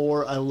and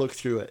more I look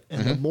through it,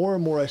 and the more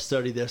and more I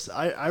study this,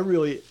 I've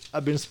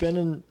been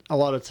spending a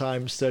lot of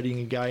time studying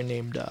a guy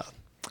named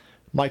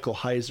Michael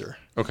Heiser.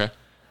 Okay.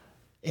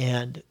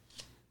 And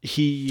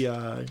he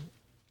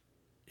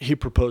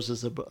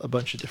proposes a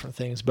bunch of different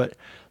things, but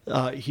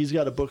he's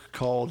got a book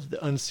called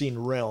The Unseen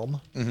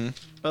Realm,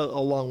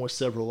 along with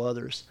several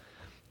others.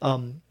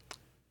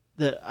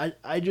 That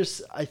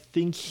I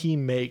think he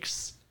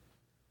makes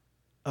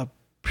a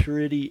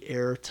pretty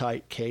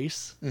airtight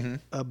case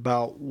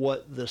about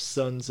what the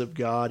sons of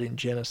God in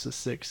Genesis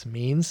 6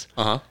 means.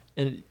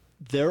 And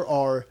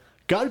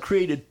God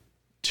created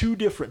two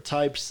different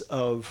types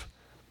of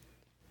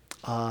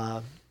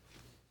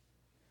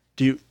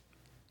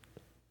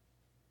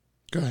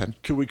Go ahead.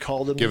 Could we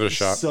call them Give it a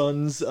shot.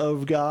 Sons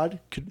of God?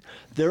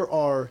 There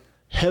are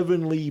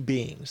heavenly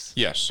beings.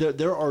 Yes.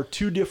 There are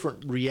two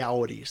different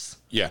realities.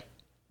 Yeah.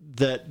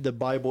 That the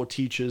Bible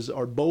teaches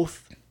are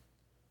both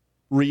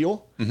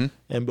real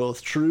and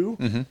both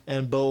true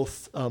and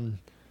both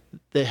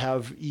they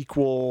have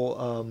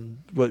equal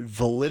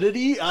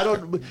validity. I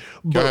don't. But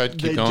Go ahead,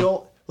 keep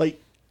going.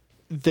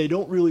 They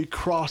don't really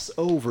cross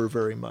over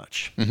very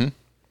much.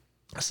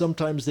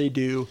 Sometimes they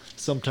do,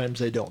 sometimes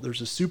they don't.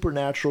 There's a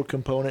supernatural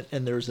component,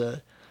 and there's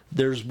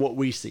what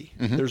we see.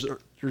 There's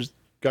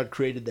God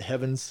created the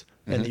heavens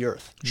and the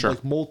earth,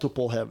 like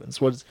multiple heavens.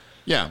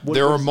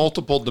 There are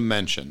multiple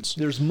dimensions.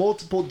 There's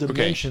multiple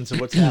dimensions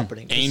of what's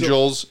happening.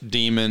 Angels,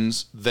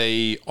 demons,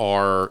 they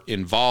are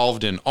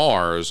involved in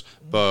ours,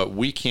 but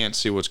we can't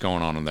see what's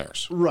going on in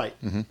theirs. Right.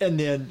 And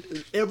then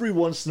every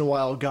once in a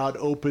while, God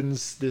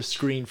opens the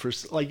screen for,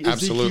 like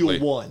Absolutely.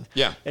 Ezekiel 1.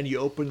 Yeah. And you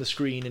open the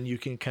screen and you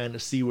can kind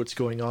of see what's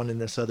going on in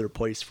this other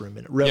place for a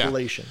minute.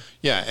 Revelation.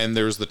 Yeah, and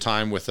there's the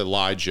time with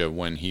Elijah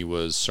when he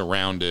was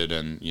surrounded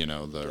and,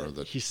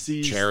 the he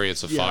sees,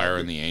 chariots of fire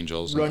and the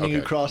angels. Running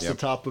across the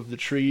top of the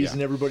trees,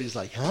 and everybody's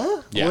like,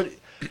 huh? Yeah. What?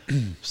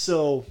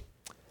 So,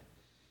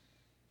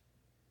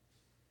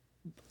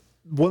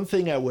 one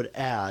thing I would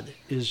add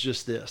is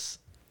just this.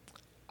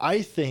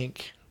 I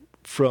think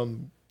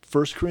from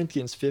 1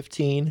 Corinthians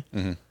 15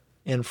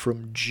 and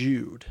from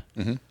Jude,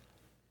 and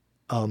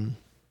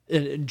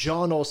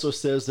John also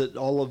says that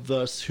all of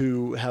us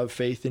who have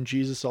faith in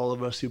Jesus, all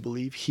of us who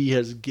believe, he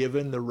has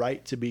given the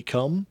right to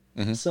become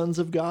sons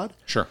of God.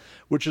 Sure.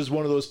 Which is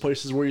one of those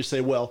places where you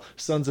say, well,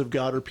 sons of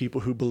God are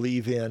people who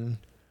believe in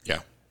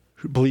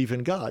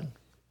God.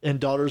 and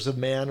daughters of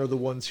man are the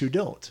ones who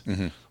don't.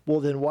 Mm-hmm. Well,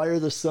 then why are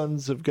the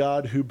sons of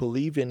God who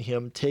believe in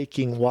him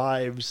taking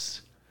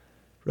wives?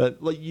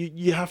 Right? Like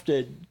you have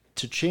to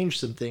change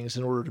some things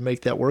in order to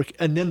make that work.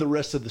 And then the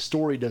rest of the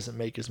story doesn't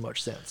make as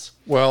much sense.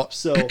 Well,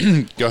 So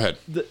go ahead.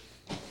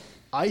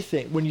 I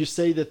think when you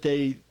say that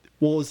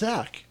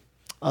Zach,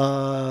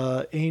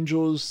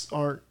 angels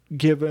aren't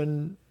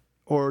given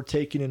or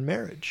taken in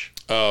marriage.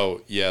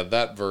 Oh, yeah,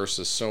 that verse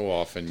is so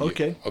often.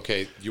 Okay.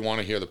 Okay, you want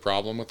to hear the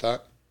problem with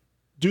that?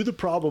 Do the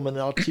problem, and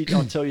I'll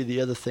tell you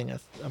the other thing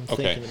I'm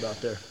thinking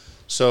about there.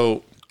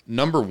 So,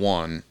 number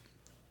one,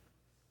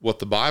 what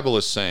the Bible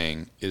is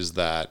saying is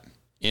that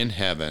in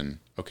heaven,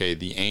 okay,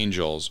 the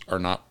angels are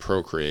not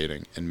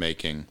procreating and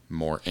making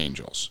more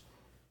angels.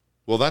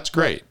 Well, that's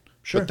great.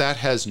 Sure. But that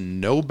has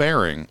no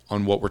bearing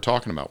on what we're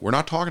talking about. We're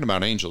not talking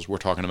about angels. We're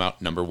talking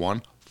about, number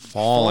one,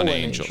 fallen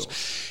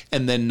angels.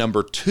 And then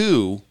number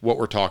two, what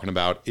we're talking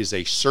about is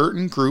a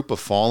certain group of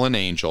fallen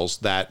angels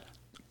that,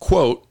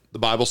 quote, the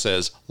Bible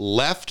says,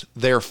 left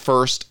their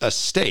first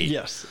estate.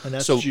 Yes, and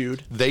that's so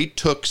Jude. They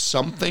took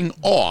something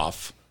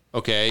off,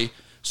 okay,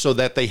 so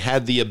that they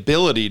had the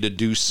ability to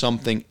do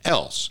something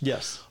else.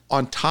 Yes.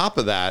 On top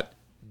of that,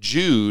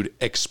 Jude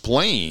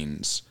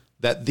explains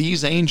that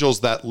these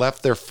angels that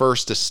left their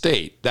first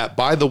estate, that,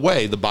 by the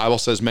way, the Bible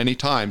says many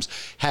times,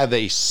 have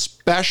a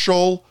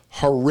special,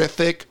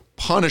 horrific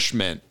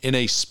punishment in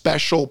a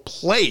special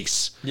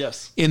place.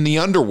 Yes. In the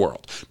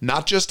underworld.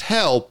 Not just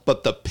hell,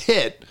 but the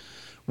pit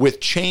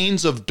with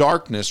chains of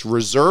darkness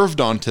reserved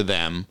unto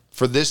them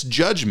for this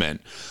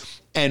judgment.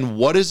 And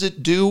what does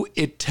it do?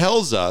 It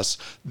tells us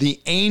the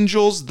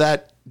angels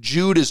that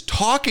Jude is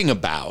talking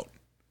about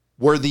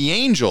were the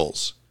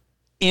angels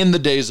in the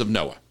days of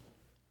Noah.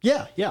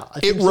 Yeah.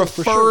 It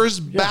refers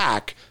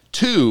back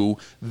to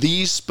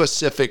these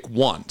specific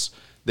ones.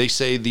 They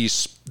say these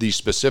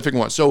specific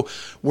ones. So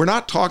we're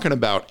not talking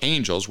about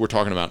angels. We're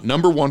talking about,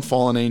 number one,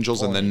 fallen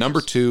angels, and then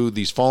number two,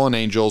 these fallen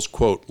angels,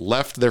 quote,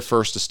 left their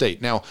first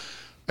estate. Now,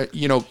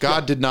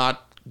 God did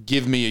not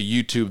give me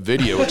a YouTube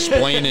video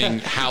explaining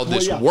how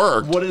this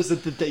worked. What is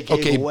it that they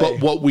gave away? But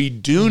what we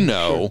do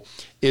know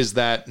is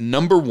that,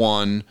 number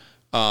one,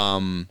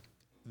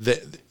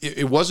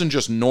 it wasn't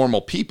just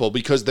normal people,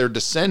 because their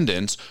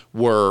descendants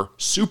were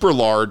super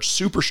large,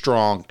 super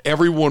strong.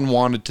 Everyone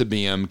wanted to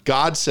be them.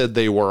 God said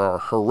they were a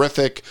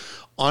horrific,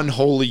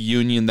 unholy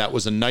union that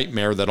was a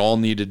nightmare that all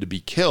needed to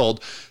be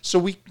killed.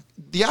 So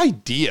the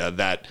idea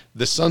that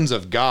the sons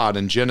of God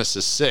in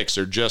Genesis 6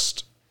 are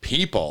just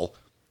people,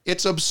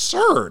 it's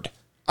absurd.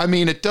 I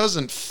mean, it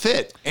doesn't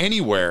fit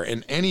anywhere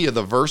in any of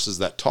the verses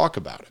that talk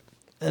about it.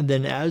 And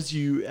then as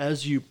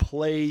you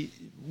play,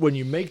 when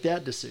you make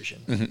that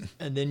decision, mm-hmm.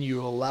 and then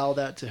you allow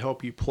that to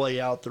help you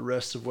play out the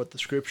rest of what the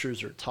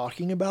scriptures are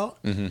talking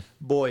about, mm-hmm.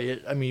 boy,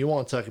 you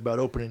want to talk about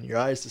opening your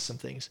eyes to some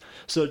things.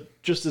 So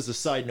just as a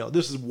side note,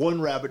 this is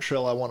one rabbit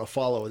trail I want to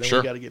follow, and then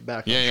we got to get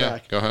back on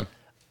track. Go ahead.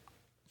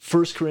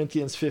 1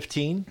 Corinthians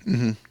 15,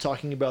 mm-hmm.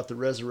 talking about the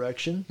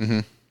resurrection, mm-hmm.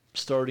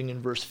 starting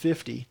in verse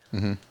 50.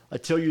 Mm-hmm. I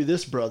tell you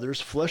this, brothers,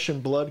 flesh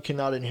and blood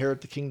cannot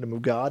inherit the kingdom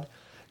of God,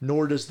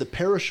 nor does the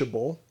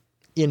perishable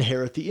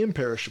inherit the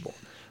imperishable.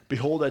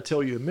 Behold, I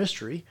tell you a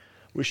mystery.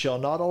 We shall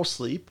not all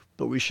sleep,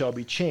 but we shall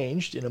be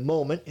changed in a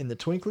moment, in the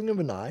twinkling of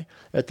an eye,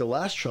 at the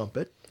last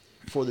trumpet.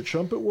 For the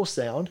trumpet will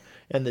sound,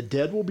 and the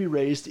dead will be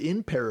raised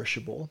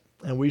imperishable,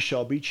 and we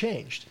shall be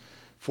changed.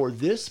 For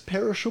this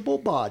perishable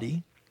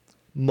body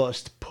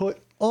must put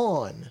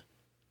on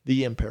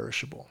the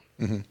imperishable.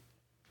 Mm-hmm.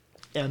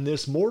 And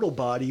this mortal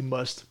body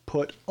must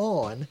put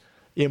on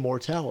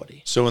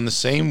immortality. So in the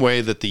same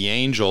way that the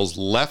angels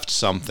left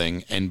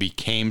something and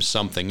became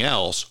something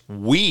else,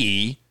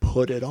 we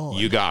put it on.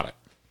 You got it.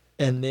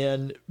 And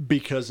then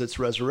because it's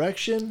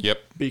resurrection, yep.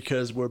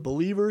 because we're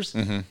believers,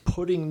 mm-hmm.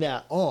 putting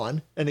that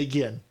on. And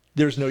again,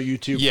 there's no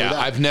YouTube for that.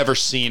 I've never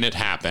seen it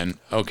happen.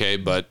 Okay,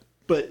 but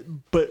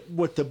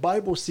what the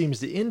Bible seems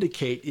to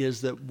indicate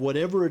is that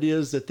whatever it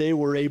is that they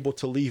were able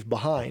to leave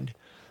behind,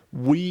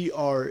 we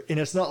are, and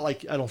it's not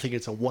like, I don't think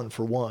it's a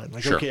 1-for-1.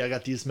 Like, sure. Okay, I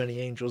got these many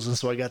angels, and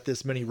so I got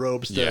this many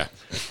robes. Yeah.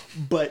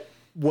 But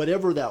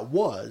whatever that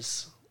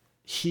was,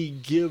 he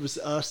gives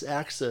us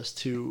access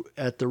to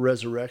at the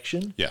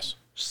resurrection. Yes.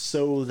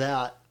 So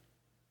that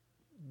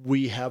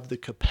we have the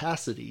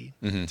capacity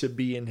mm-hmm. to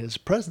be in his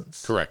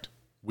presence. Correct.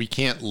 We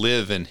can't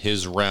live in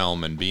his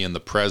realm and be in the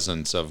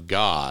presence of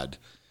God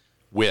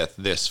with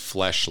this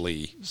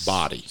fleshly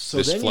body,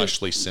 this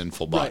fleshly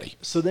sinful body. Right.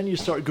 So then you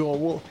start going,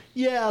 well,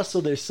 yeah,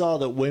 so they saw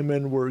that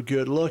women were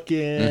good looking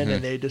mm-hmm.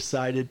 and they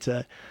decided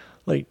to,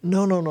 like,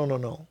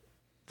 no.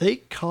 They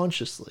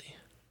consciously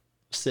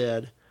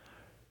said,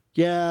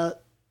 yeah,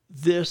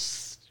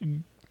 this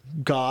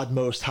God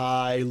Most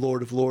High,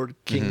 Lord of Lords,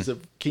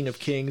 mm-hmm. King of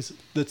Kings,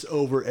 that's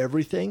over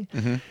everything.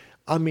 Mm-hmm.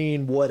 I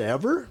mean,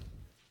 whatever.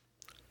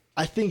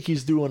 I think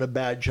he's doing a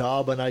bad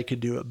job and I could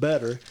do it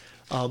better.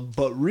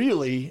 But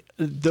really,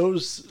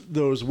 those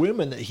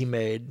women that he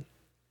made,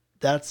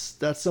 that's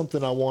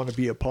something I want to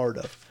be a part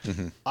of.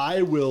 Mm-hmm.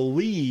 I will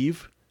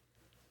leave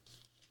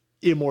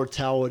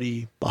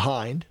immortality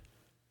behind.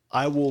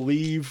 I will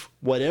leave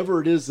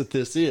whatever it is that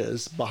this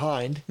is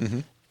behind,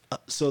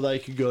 so that I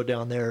could go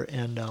down there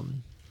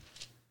and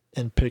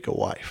pick a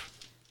wife.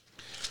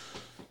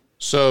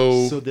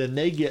 So then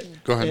they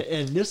get. Go ahead.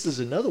 And this is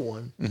another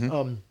one,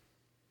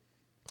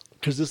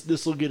 because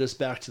this will get us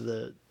back to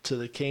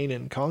the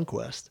Canaan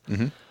conquest.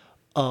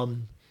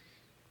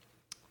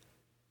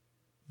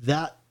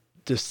 That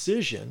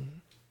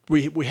decision,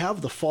 we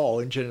have the fall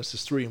in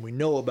Genesis 3, and we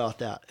know about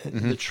that,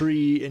 the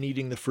tree and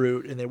eating the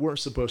fruit, and they weren't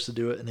supposed to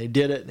do it, and they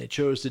did it, and they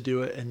chose to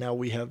do it, and now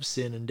we have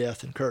sin and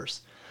death and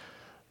curse.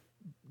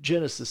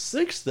 Genesis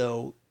 6,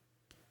 though,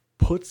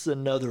 puts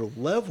another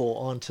level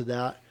onto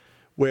that,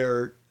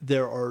 where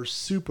there are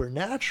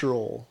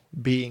supernatural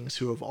beings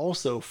who have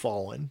also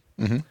fallen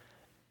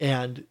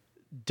and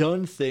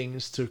done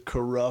things to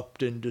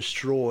corrupt and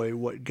destroy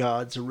what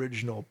God's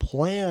original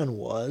plan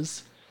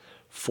was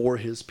for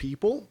his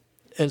people.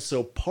 And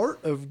so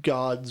part of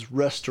God's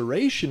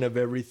restoration of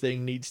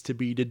everything needs to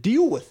be to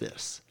deal with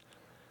this.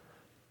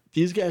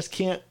 These guys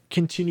can't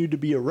continue to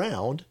be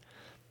around.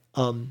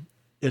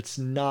 It's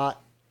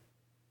not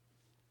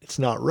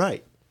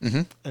right.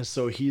 And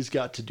so he's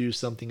got to do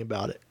something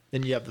about it.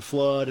 Then you have the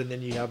flood, and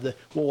then you have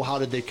how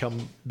did they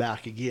come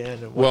back again?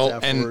 And what's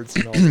afterwards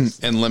and all this?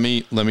 And let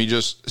me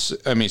just,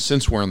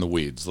 since we're in the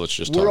weeds, let's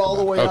just talk We're all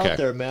about the way it. out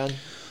there, man.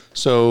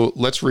 So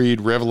let's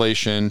read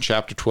Revelation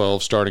chapter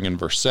 12, starting in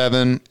verse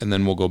 7, and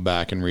then we'll go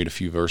back and read a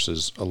few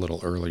verses a little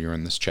earlier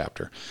in this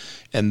chapter.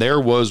 And there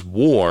was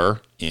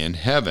war in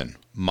heaven.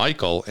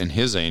 Michael and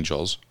his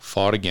angels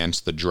fought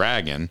against the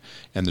dragon,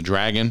 and the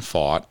dragon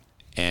fought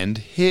and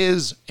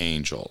his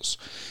angels,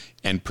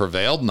 and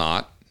prevailed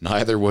not,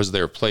 neither was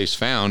their place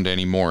found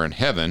any more in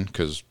heaven,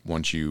 because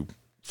once you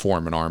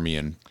form an army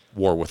and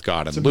war with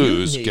God and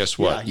lose, guess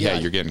what? Yeah,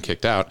 you're getting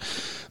kicked out.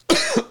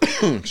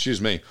 Excuse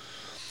me.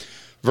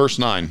 Verse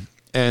 9,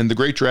 and the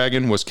great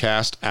dragon was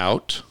cast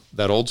out,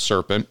 that old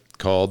serpent,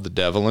 called the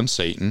devil and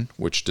Satan,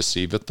 which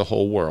deceiveth the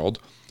whole world.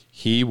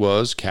 He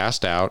was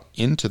cast out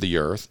into the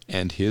earth,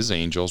 and his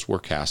angels were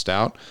cast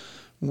out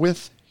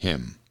with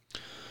him.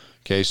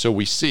 Okay, so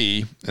we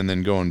see, and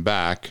then going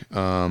back,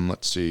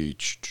 let's see,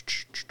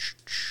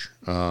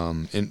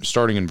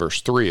 starting in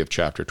verse 3 of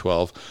chapter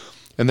 12,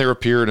 and there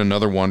appeared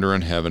another wonder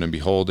in heaven, and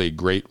behold, a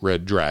great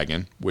red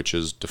dragon, which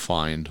is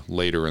defined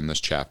later in this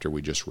chapter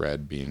we just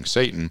read, being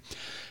Satan,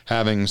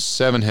 having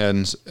 7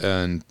 heads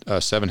and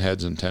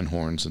 10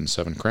 horns and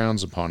 7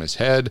 crowns upon his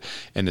head,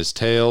 and his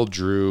tail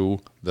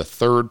drew the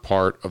third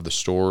part of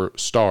the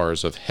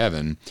stars of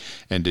heaven,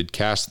 and did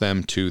cast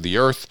them to the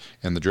earth.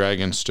 And the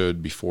dragon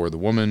stood before the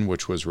woman,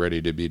 which was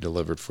ready to be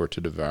delivered for to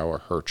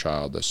devour her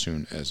child as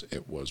soon as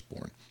it was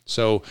born.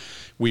 So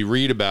we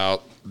read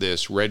about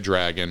this red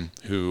dragon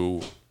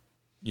who,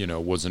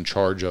 was in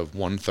charge of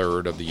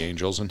 1/3 of the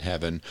angels in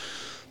heaven.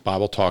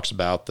 Bible talks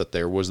about that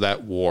there was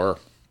that war,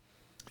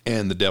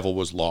 and the devil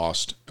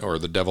lost,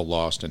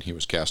 and he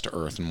was cast to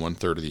earth, and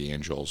 1/3 of the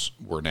angels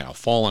were now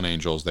fallen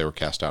angels. They were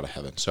cast out of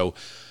heaven. So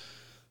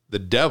the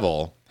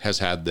devil has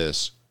had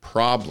this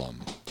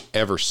problem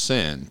ever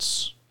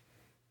since,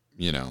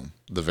 the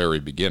very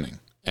beginning.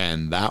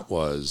 And that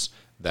was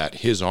that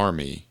his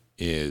army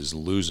is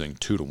losing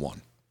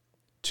 2-1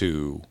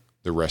 to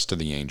the rest of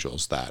the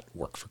angels that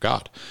work for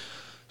God.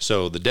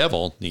 So the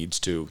devil needs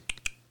to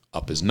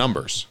up his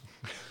numbers.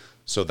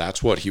 So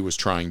that's what he was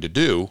trying to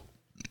do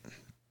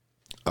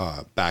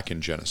back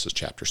in Genesis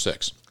chapter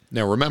 6.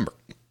 Now remember,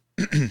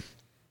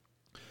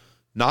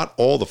 not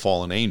all the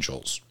fallen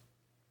angels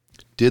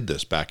did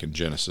this back in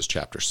Genesis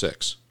chapter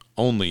 6.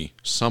 Only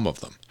some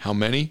of them. How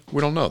many?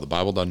 We don't know. The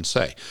Bible doesn't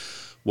say.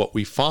 What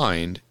we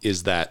find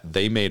is that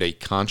they made a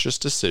conscious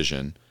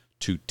decision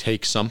to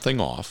take something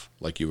off,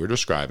 like you were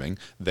describing.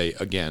 They,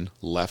 again,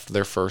 left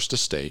their first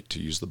estate, to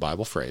use the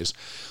Bible phrase,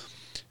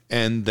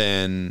 and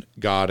then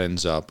God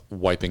ends up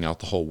wiping out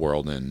the whole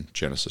world in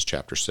Genesis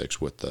chapter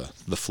 6 with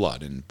the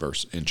flood in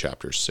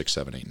chapters 6,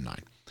 7, 8, and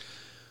 9.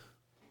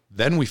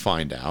 Then we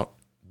find out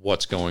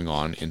what's going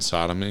on in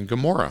Sodom and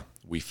Gomorrah.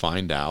 We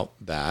find out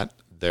that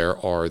there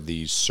are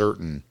these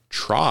certain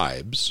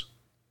tribes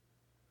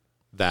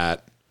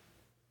that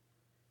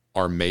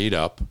are made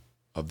up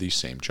of these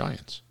same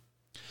giants.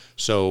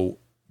 So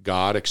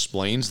God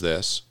explains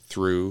this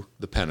through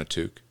the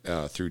Pentateuch,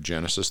 through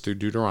Genesis, through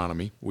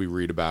Deuteronomy. We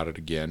read about it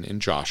again in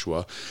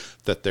Joshua,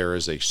 that there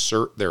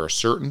are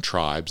certain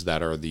tribes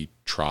that are the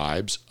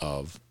tribes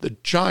of the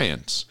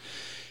giants.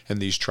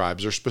 And these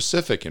tribes are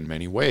specific in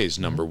many ways.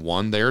 Number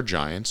 1, they are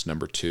giants.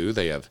 Number 2,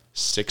 they have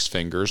 6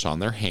 fingers on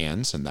their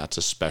hands, and that's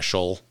a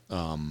special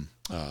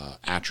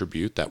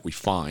attribute that we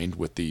find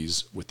with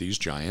these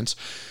giants.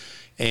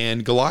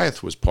 And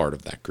Goliath was part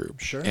of that group.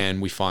 Sure.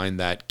 And we find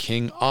that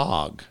King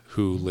Og,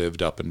 who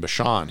lived up in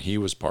Bashan, he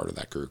was part of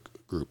that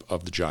group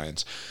of the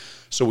giants.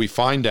 So we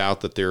find out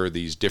that there are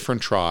these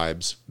different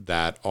tribes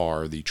that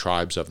are the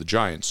tribes of the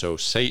giants. So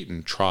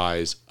Satan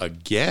tries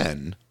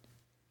again.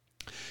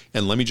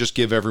 And let me just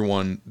give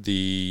everyone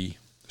the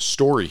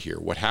story here.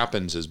 What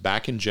happens is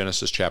back in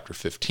Genesis chapter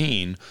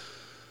 15,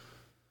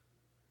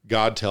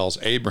 God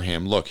tells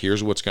Abraham, look,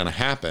 here's what's going to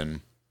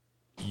happen.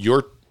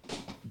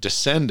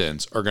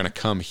 descendants are going to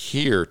come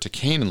here to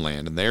Canaan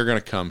land, and they're going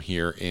to come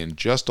here in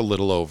just a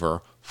little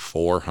over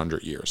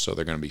 400 years. So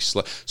they're going to be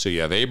so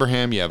you have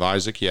Abraham, you have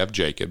Isaac, you have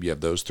Jacob, you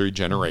have those three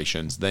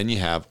generations. Then you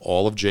have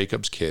all of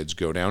Jacob's kids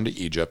go down to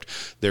Egypt.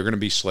 They're going to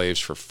be slaves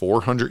for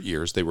 400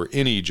 years. They were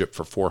in Egypt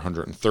for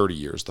 430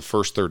 years. The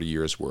first 30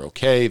 years were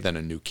okay. Then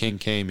a new king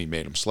came. He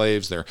made them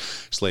slaves. They're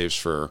slaves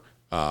for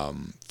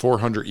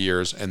 400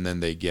 years, and then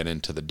they get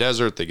into the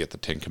desert. They get the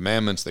 10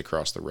 Commandments. They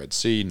cross the Red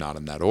Sea, not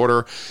in that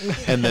order.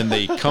 And then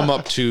they come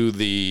up to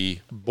the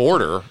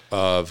border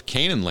of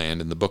Canaan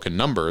land in the book of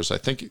Numbers. I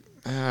think,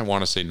 I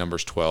want to say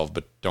Numbers 12,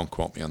 but don't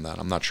quote me on that.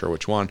 I'm not sure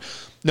which one.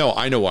 No,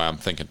 I know why I'm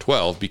thinking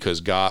 12,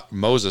 because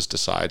Moses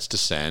decides to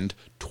send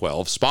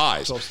 12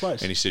 spies. 12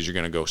 spies. And he says, you're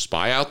going to go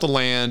spy out the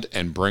land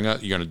and you're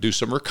going to do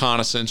some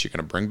reconnaissance. You're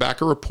going to bring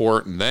back a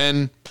report, and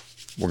then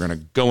we're going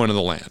to go into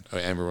the land.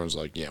 Everyone's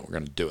like, yeah, we're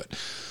going to do it.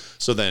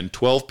 So then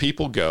 12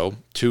 people go.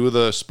 2 of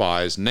the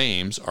spies'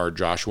 names are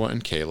Joshua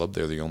and Caleb.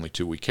 They're the only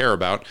 2 we care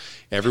about.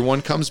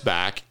 Everyone comes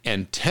back,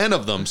 and 10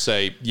 of them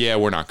say, yeah,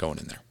 we're not going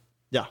in there.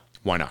 Yeah.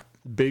 Why not?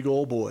 Big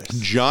old boys.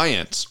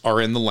 Giants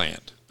are in the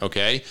land,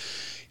 okay?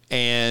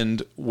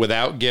 And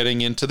without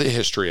getting into the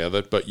history of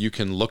it, but you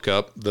can look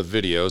up the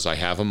videos. I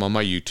have them on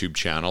my YouTube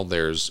channel.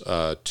 There's 2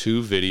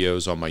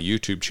 videos on my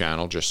YouTube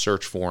channel. Just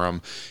search for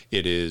them.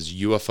 It is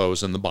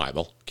UFOs in the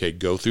Bible. Okay,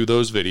 go through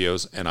those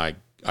videos, and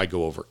I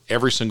go over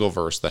every single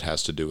verse that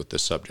has to do with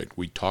this subject.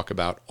 We talk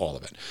about all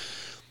of it.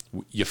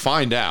 You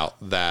find out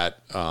that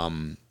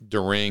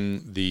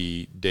during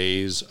the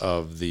days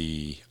of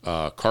the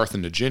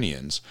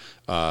Carthaginians,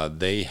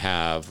 they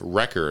have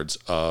records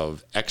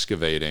of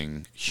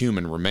excavating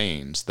human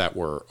remains that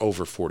were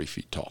over 40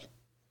 feet tall.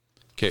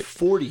 Okay,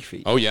 40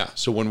 feet. Oh yeah.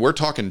 So when we're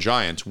talking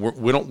giants,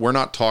 we're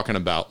not talking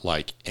about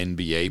like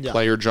NBA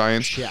player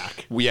giants.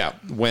 Shaq. Yeah.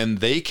 When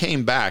they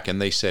came back and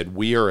they said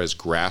we are as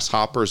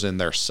grasshoppers in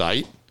their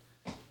sight,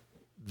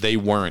 they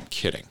weren't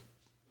kidding.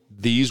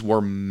 These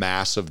were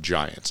massive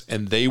giants,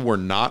 and they were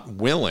not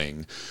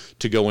willing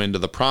to go into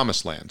the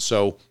promised land.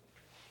 So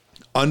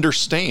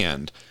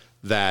understand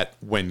that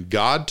when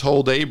God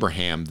told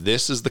Abraham,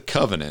 this is the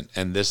covenant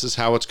and this is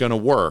how it's going to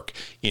work,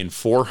 in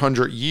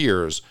 400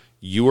 years,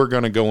 you are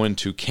going to go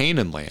into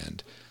Canaan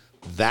land,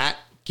 that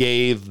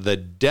gave the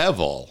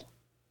devil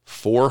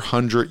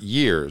 400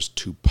 years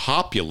to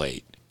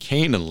populate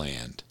Canaan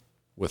land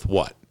with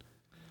what?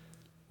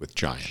 With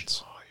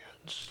giants.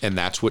 And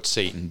that's what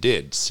Satan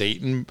did.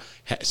 Satan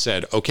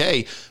said,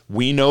 okay,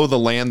 we know the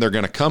land they're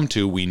going to come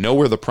to. We know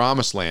where the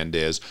promised land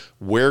is.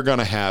 We're going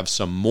to have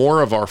some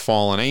more of our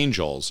fallen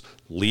angels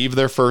leave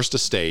their first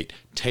estate,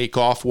 take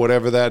off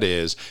whatever that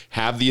is,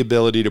 have the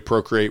ability to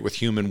procreate with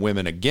human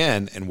women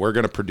again, and we're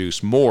going to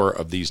produce more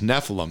of these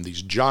Nephilim,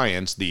 these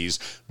giants, these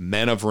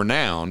men of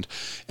renown,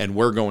 and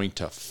we're going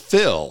to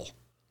fill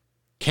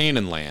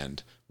Canaan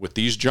land with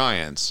these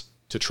giants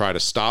to try to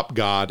stop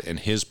God and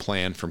his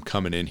plan from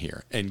coming in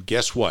here. And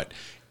guess what?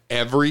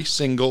 Every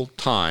single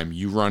time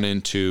you run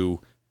into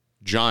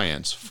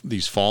giants,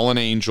 these fallen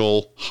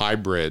angel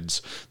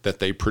hybrids that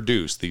they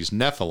produce, these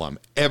Nephilim,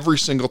 every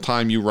single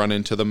time you run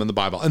into them in the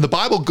Bible, and the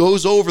Bible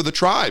goes over the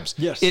tribes.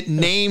 Yes. It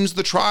names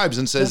the tribes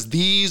and says,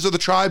 these are the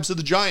tribes of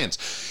the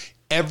giants.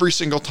 Every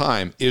single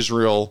time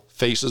Israel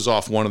faces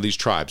off one of these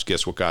tribes,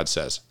 guess what God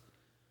says?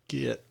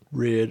 Get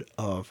rid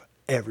of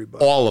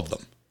everybody. All of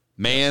them.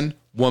 Man,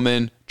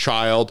 woman,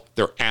 child,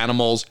 their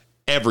animals,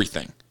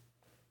 everything.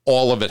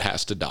 All of it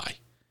has to die.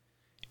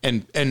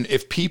 And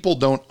if people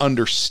don't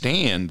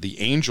understand the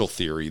angel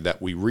theory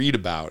that we read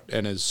about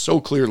and is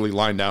so clearly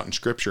lined out in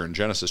Scripture in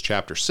Genesis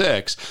chapter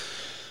 6,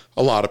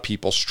 a lot of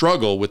people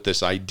struggle with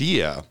this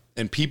idea,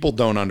 and people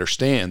don't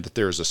understand that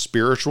there's a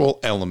spiritual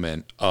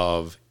element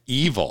of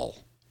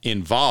evil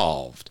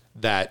involved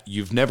that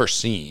you've never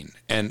seen.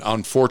 And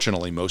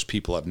unfortunately, most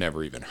people have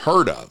never even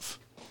heard of.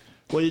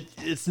 Well,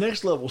 it's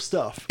next level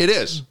stuff. It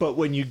is. But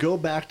when you go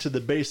back to the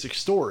basic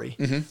story,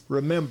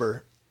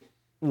 remember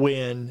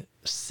when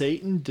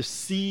Satan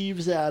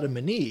deceives Adam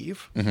and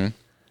Eve,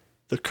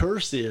 the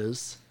curse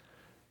is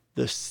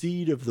the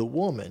seed of the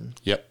woman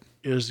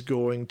is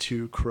going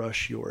to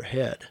crush your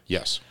head.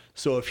 Yes.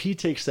 So if he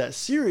takes that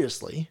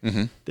seriously,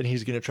 then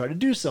he's going to try to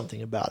do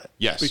something about it.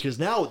 Yes. Because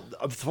now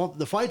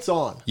the fight's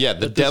on. Yeah,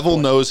 the devil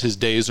knows his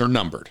days are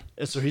numbered.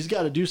 And so he's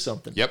got to do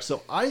something. Yep.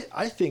 So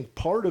I think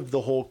part of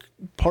the whole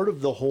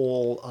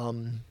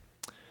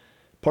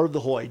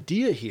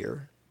idea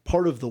here,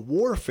 part of the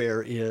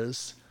warfare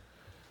is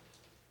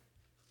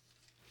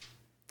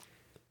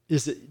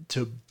it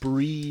to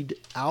breed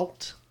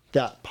out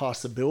that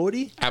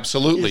possibility?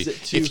 Absolutely.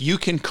 If you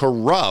can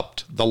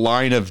corrupt the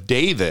line of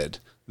David,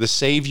 the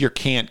Savior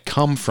can't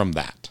come from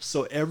that.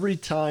 So every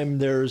time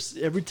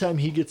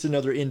he gets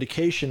another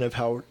indication of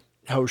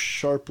how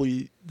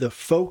sharply the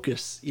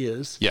focus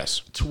is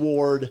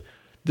toward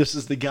this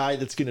is the guy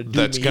that's going to do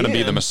that's going to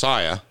be the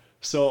Messiah.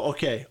 So,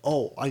 okay.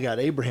 Oh, I got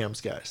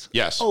Abraham's guys.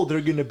 Yes. Oh,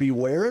 they're going to be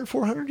where in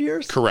 400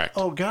 years? Correct.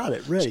 Oh, got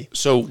it. Ready.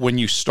 So when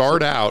you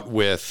start out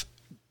with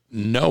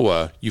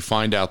Noah, you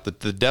find out that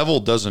the devil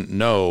doesn't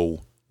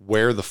know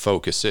where the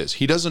focus is.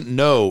 He doesn't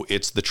know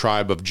it's the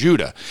tribe of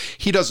Judah.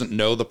 He doesn't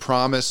know the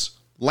promised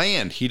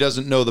land. He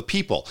doesn't know the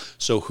people.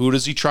 So who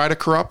does he try to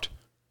corrupt?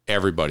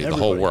 Everybody, the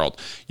whole world.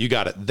 You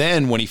got it.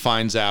 Then when he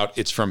finds out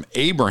it's from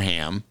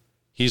Abraham,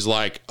 he's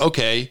like,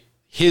 okay,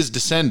 his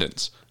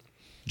descendants,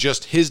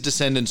 just his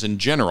descendants in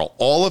general,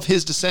 all of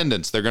his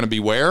descendants, they're going to be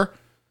where?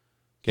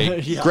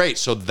 Okay, yeah. Great.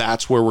 So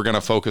that's where we're going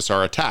to focus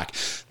our attack.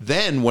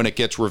 Then when it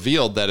gets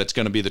revealed that it's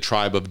going to be the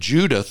tribe of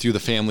Judah through the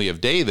family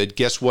of David,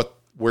 guess what?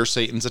 Where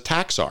Satan's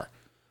attacks are?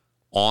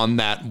 On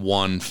that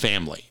one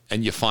family.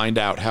 And you find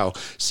out how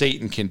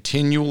Satan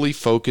continually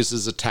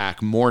focuses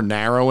attack more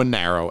narrow and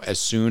narrow as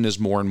soon as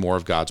more and more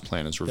of God's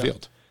plan is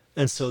revealed.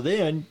 Yeah. And so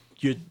then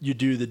you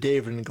do the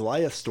David and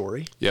Goliath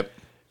story. Yep.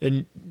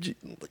 And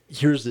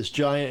here's this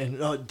giant,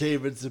 and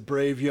David's a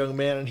brave young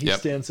man, and he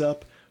stands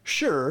up.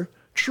 Sure,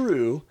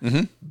 true.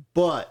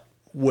 But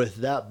with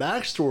that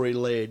backstory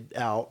laid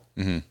out,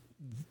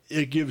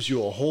 it gives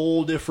you a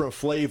whole different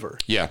flavor.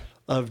 Yeah.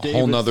 A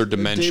whole nother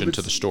dimension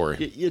to the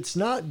story. It's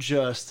not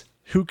just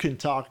who can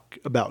talk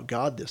about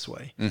God this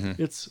way.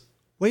 It's,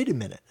 wait a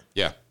minute.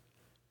 Yeah.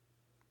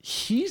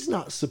 He's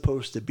not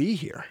supposed to be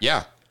here.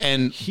 Yeah.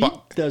 And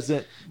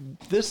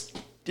this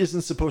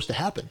isn't supposed to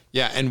happen.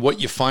 Yeah. And what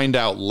you find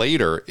out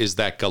later is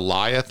that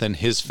Goliath and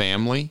his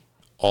family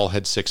all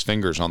had 6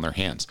 fingers on their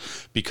hands,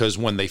 because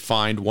when they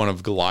find one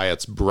of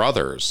Goliath's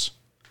brothers,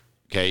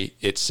 okay,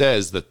 it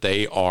says that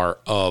they are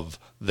of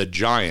the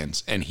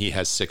giants, and he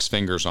has 6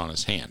 fingers on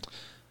his hand.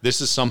 This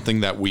is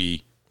something that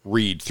we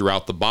read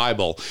throughout the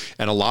Bible,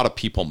 and a lot of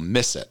people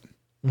miss it.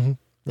 Yeah,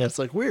 it's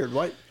like weird,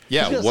 right?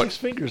 Yeah, he's got 6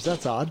 fingers.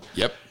 That's odd.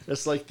 Yep.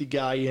 It's like the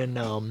guy in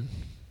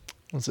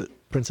what's it,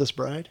 Princess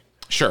Bride?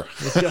 Sure.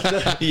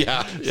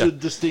 It's a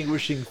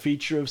distinguishing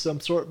feature of some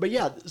sort. But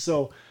yeah,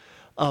 so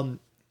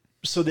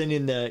then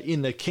in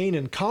the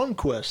Canaan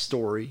conquest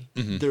story,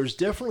 there's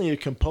definitely a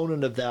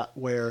component of that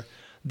where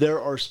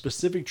there are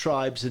specific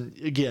tribes, and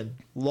again,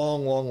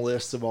 long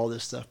lists of all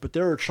this stuff, but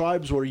there are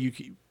tribes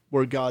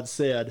where God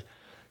said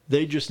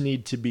they just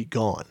need to be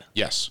gone.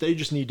 Yes. They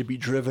just need to be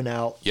driven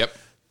out. Yep.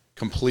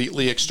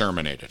 Completely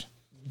exterminated.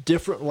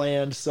 Different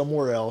land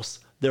somewhere else.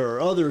 There are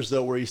others,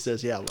 though, where he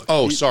says, yeah, look.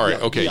 Oh, sorry.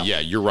 Yeah,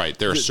 you're right.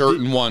 There are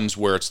certain ones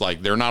where it's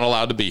like they're not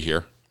allowed to be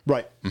here.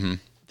 Right.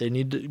 They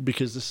need to,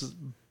 because this is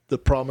the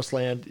promised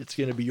land. It's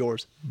going to be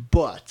yours.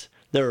 But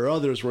there are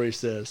others where he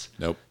says,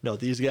 nope. No,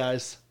 these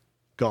guys,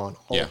 gone.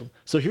 All of them.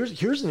 So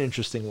here's an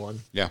interesting one.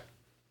 Yeah.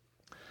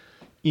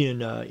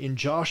 In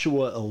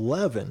Joshua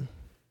 11,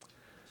 it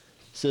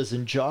says,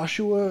 and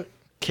Joshua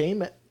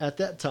came at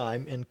that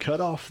time and cut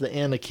off the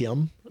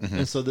Anakim.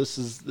 And so this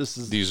is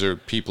these are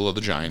people of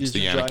the giants.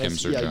 The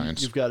Anakims are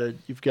giants.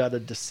 You've got a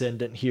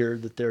descendant here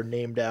that they're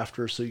named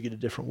after, so you get a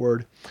different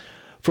word.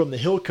 From the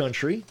hill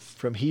country,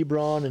 from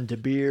Hebron and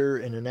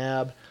Debir and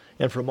Anab,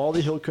 and from all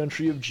the hill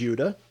country of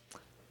Judah.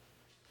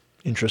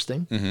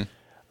 Interesting.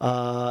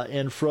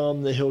 And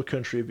from the hill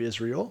country of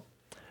Israel.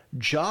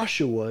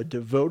 Joshua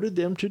devoted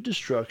them to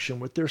destruction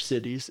with their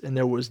cities, and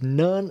there was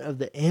none of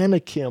the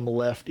Anakim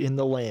left in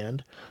the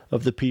land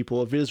of the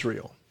people of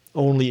Israel.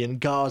 Only in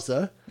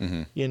Gaza,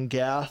 in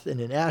Gath,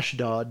 and in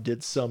Ashdod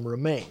did some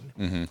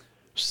remain.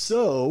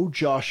 So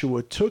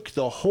Joshua took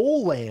the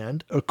whole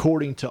land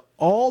according to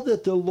all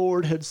that the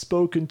Lord had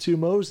spoken to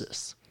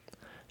Moses.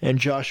 And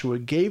Joshua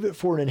gave it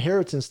for an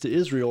inheritance to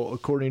Israel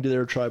according to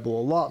their tribal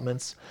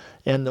allotments,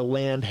 and the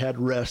land had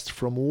rest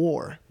from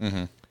war.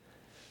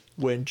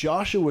 When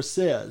Joshua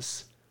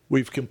says,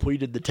 we've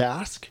completed the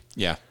task.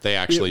 Yeah, they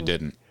actually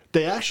didn't.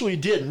 They actually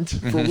didn't,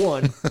 for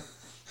one.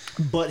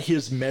 But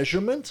his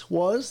measurement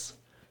was,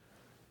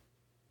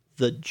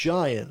 the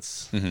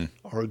giants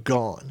are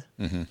gone.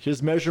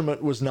 His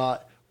measurement was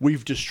not,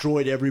 we've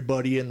destroyed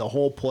everybody in the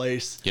whole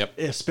place,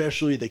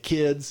 especially the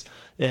kids,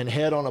 and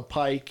head on a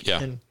pike.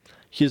 Yeah. And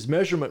his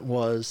measurement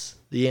was,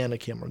 the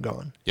Anakim are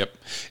gone. Yep.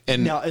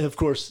 And now, and of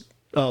course,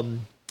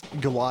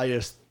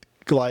 Goliath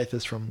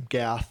is from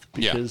Gath,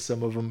 because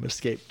some of them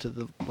escaped to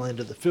the land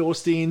of the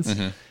Philistines,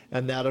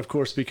 and that of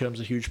course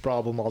becomes a huge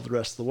problem all the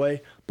rest of the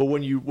way. But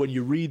when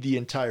you read the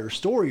entire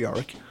story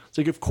arc, it's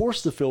like, of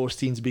course the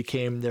Philistines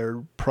became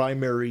their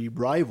primary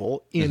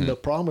rival in the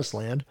Promised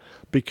Land,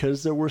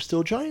 because there were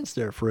still giants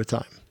there for a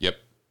time. Yep.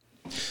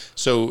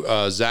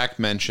 So Zach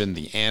mentioned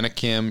the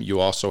Anakim. You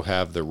also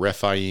have the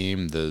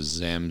Rephaim, the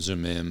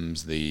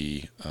Zamzumims.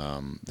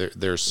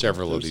 There's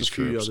several of these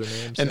groups.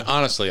 Names, and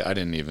honestly, I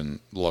didn't even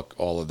look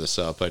all of this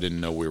up. I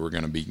didn't know we were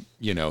going to be,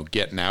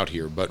 getting out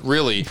here. But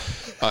really,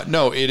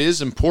 no, it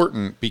is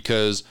important,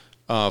 because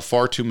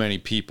far too many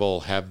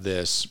people have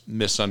this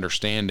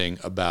misunderstanding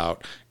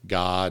about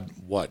God.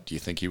 What do you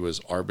think? He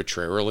was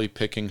arbitrarily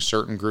picking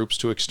certain groups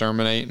to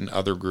exterminate, and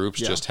other groups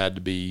just had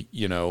to be,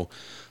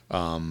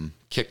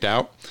 kicked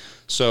out.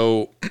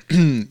 So,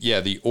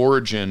 the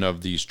origin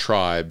of these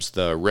tribes,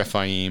 the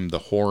Rephaim, the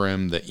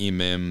Horim, the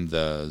Emim,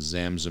 the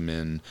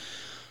Zamzumin,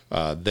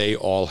 they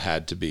all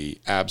had to be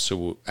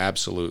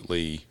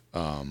absolutely,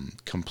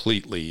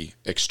 completely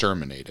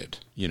exterminated,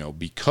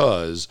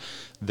 because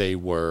they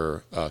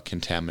were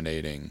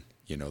contaminating,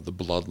 the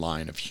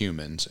bloodline of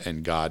humans,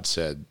 and God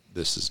said,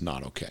 this is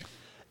not okay.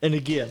 And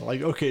again,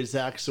 like, okay,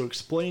 Zach, so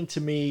explain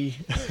to me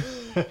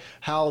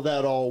how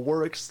that all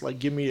works. Like,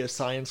 give me a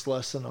science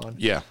lesson on,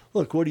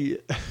 look, what do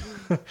you,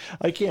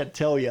 I can't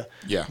tell you.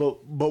 Yeah.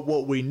 But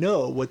what we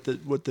know, what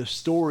the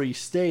story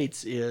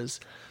states is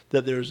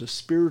that there's a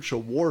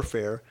spiritual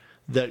warfare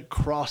that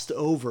crossed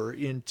over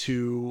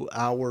into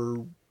our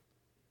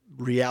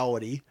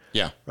reality.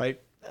 Yeah. Right?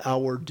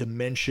 Our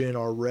dimension,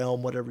 our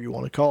realm, whatever you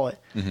want to call it.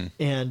 Mm-hmm.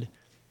 And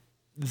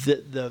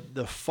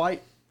the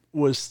fight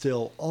was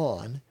still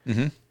on,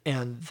 mm-hmm.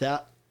 and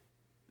that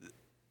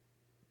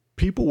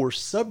people were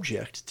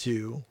subject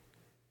to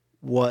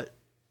what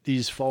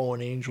these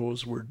fallen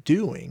angels were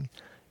doing,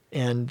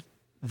 and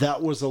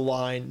that was a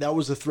line, that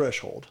was a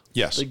threshold.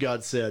 Yes. That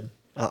God said,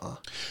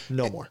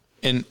 no more.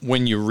 And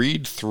when you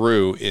read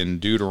through in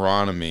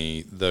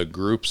Deuteronomy the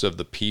groups of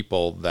the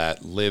people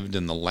that lived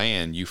in the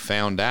land, you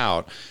found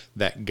out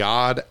that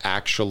God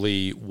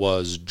actually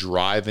was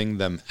driving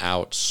them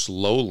out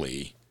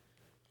slowly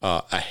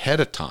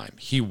ahead of time.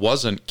 He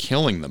wasn't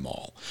killing them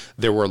all.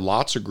 There were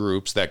lots of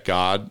groups that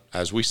God,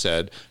 as we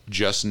said,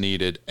 just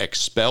needed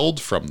expelled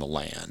from the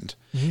land.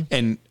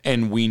 Mm-hmm.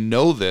 And we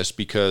know this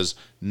because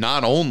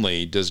not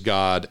only does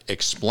God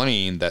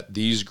explain that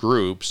these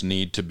groups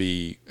need to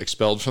be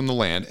expelled from the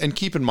land, and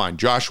keep in mind,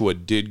 Joshua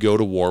did go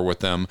to war with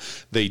them.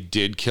 They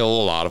did kill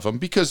a lot of them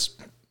because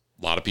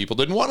a lot of people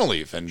didn't want to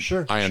leave, and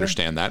I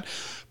understand that.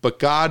 But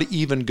God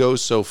even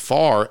goes so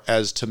far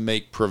as to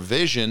make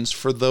provisions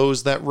for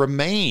those that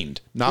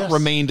remained, not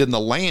remained in the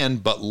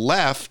land, but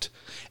left,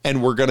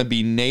 and were going to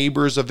be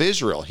neighbors of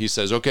Israel. He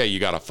says, okay,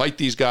 you got to fight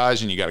these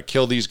guys, and you got to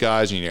kill these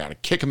guys, and you got to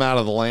kick them out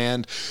of the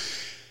land.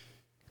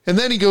 And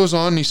then he goes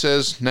on and he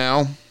says,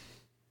 now,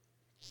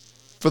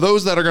 for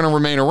those that are going to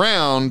remain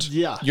around,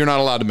 you're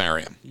not allowed to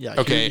marry them. Yeah,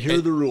 okay. Here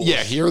are the rules.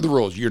 Yeah, here are the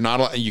rules. You're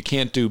not. You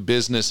can't do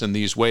business in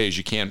these ways.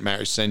 You can't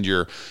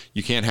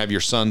you can't have your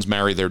sons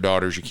marry their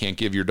daughters. You can't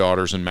give your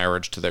daughters in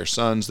marriage to their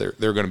sons. There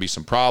are going to be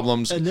some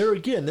problems. And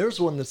there's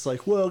one that's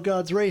like, well,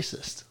 God's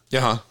racist.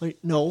 Yeah. Like,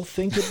 no,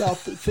 think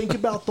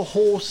about the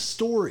whole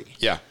story.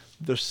 Yeah.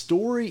 The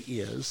story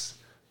is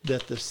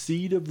that the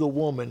seed of the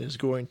woman is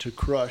going to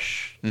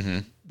crush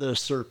the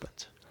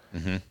serpent.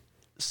 Mm-hmm.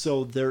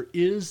 So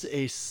there's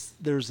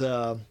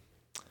a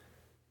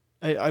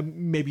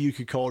maybe you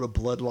could call it a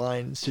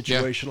bloodline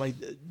situation. Like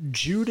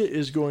Judah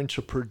is going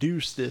to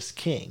produce this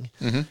king,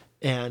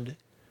 and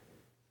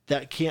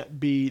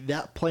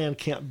that plan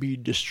can't be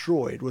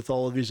destroyed with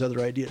all of these other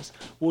ideas.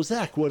 Well,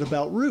 Zach, what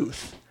about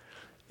Ruth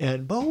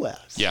and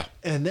Boaz? Yeah,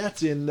 and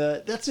that's in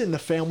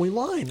the family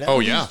line. That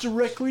leads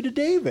directly to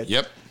David.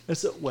 Yep. And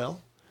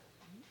so,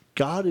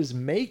 God is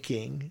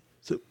making.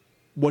 So,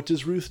 what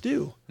does Ruth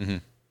do? Mm-hmm.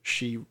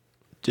 She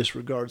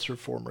disregards her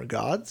former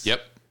gods. Yep.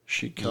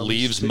 She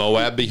leaves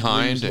Moab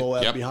behind.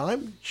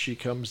 Behind. She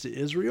comes to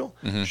Israel.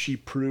 Mm-hmm. She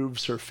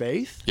proves her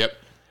faith. Yep.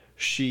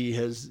 She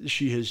has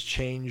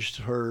changed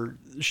her.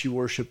 She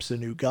worships a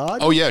new god.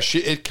 Oh yeah,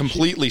 it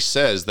completely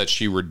says that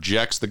she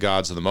rejects the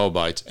gods of the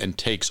Moabites and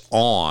takes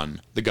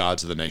on the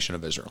gods of the nation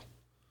of Israel.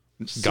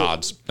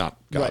 Gods, not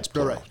gods.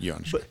 Plural. Right. You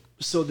understand?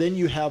 So then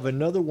you have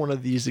another one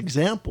of these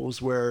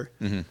examples where,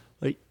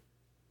 like,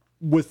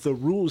 with the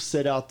rules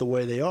set out the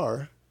way they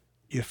are.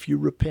 If you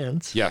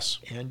repent,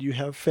 and you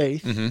have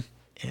faith,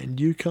 and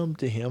you come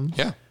to Him,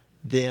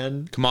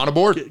 then come on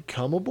aboard.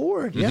 Come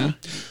aboard,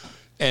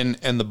 And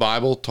the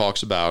Bible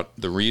talks about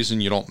the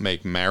reason you don't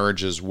make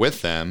marriages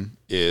with them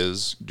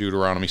is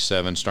Deuteronomy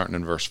 7, starting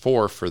in verse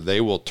 4, for they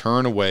will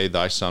turn away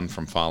thy son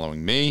from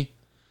following me,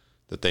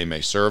 that they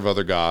may serve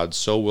other gods.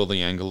 So will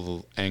the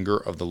anger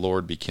of the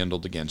Lord be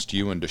kindled against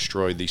you and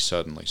destroy thee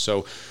suddenly.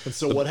 So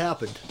what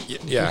happened?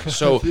 Yeah.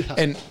 So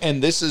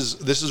and this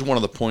is one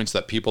of the points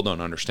that people don't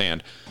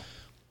understand.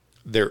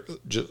 There,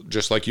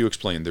 just like you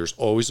explained, there's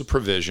always a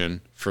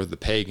provision for the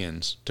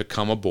pagans to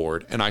come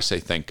aboard, and I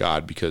say thank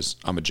God because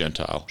I'm a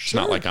Gentile. It's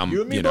not like I'm,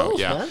 both,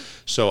 man.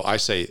 So I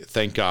say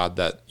thank God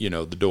that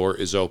the door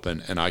is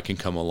open and I can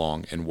come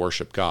along and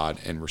worship God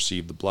and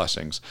receive the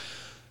blessings.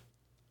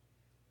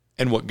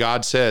 And what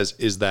God says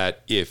is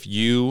that if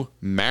you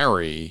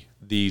marry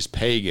these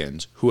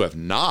pagans who have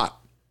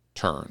not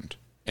turned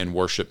and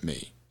worship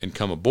me and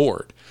come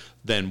aboard,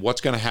 then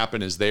what's going to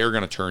happen is they are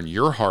going to turn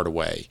your heart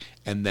away,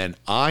 and then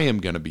I am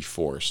going to be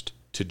forced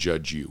to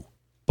judge you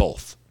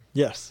both.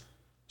 Yes.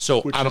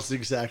 So which is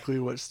exactly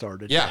what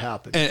started to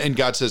happen. And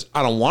God says,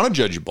 I don't want to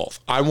judge you both.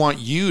 I want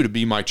you to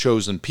be my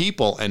chosen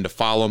people and to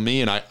follow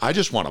me, and I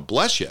just want to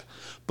bless you.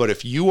 But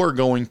if you are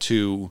going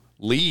to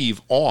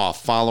leave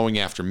off following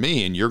after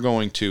me and you're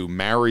going to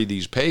marry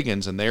these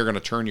pagans and they're going to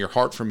turn your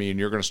heart from me and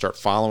you're going to start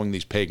following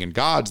these pagan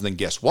gods, then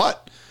guess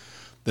what?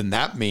 then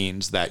that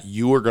means that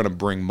you are going to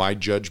bring my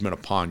judgment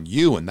upon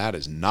you, and that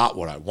is not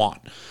what I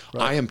want.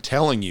 Right. I am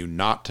telling you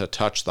not to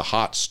touch the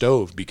hot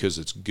stove because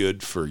it's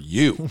good for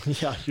you.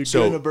 Yeah, you're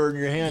going to burn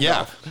your hand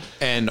off.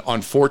 And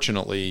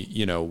unfortunately,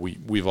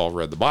 we've all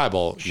read the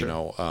Bible.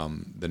 Sure.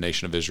 The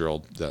nation of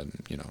Israel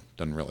doesn't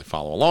really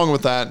follow along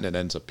with that, and it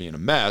ends up being a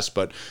mess.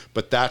 But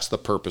that's the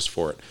purpose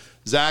for it.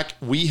 Zach,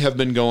 we have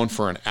been going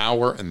for an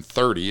hour and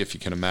 30, if you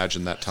can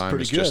imagine that time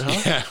is good,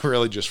 huh?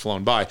 really just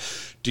flown by.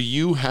 Do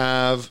you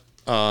have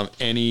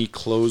any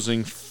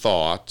closing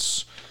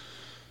thoughts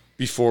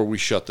before we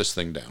shut this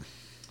thing down? I'm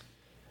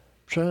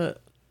trying to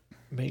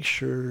make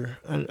sure.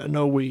 I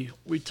know we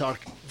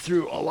talked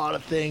through a lot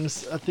of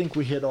things. I think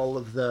we hit all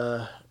of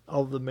the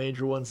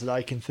major ones that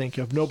I can think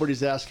of.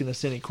 Nobody's asking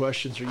us any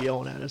questions or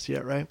yelling at us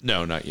yet, right?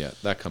 No, not yet.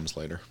 That comes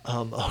later.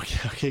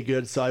 Okay,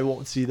 good. So I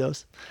won't see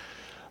those.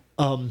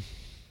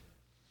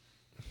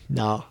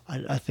 No,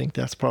 I think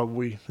that's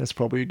probably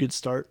a good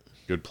start.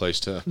 Good place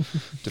to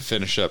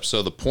finish up.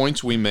 So the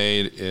points we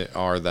made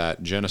are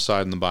that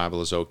genocide in the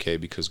Bible is okay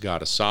because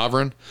God is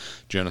sovereign.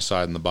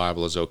 Genocide in the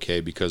Bible is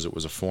okay because it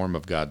was a form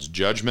of God's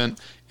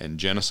judgment. And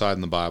genocide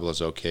in the Bible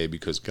is okay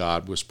because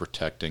God was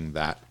protecting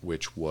that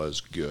which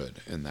was good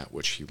and that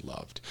which he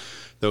loved.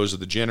 Those are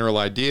the general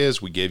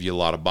ideas. We gave you a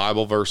lot of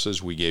Bible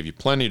verses. We gave you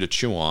plenty to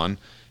chew on.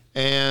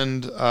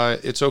 And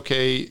it's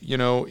okay,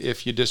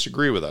 if you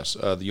disagree with us.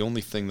 The only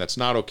thing that's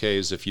not okay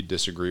is if you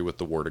disagree with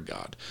the Word of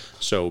God.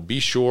 So be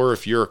sure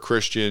if you're a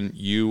Christian,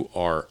 you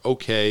are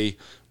okay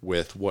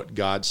with what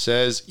God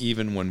says,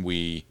 even when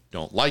we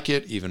don't like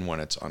it, even when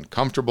it's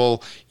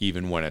uncomfortable,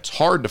 even when it's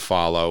hard to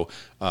follow.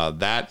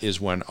 That is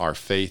when our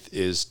faith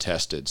is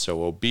tested.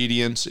 So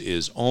obedience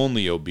is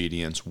only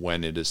obedience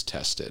when it is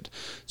tested.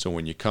 So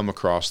when you come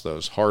across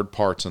those hard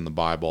parts in the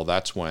Bible,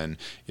 that's when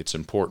it's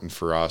important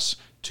for us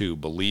to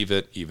believe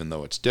it, even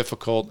though it's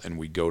difficult, and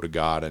we go to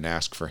God and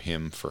ask for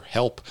him for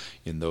help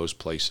in those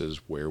places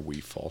where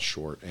we fall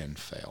short and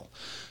fail.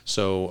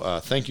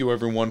 So thank you,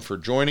 everyone, for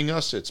joining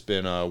us. It's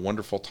been a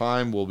wonderful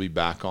time. We'll be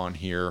back on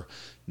here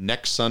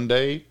next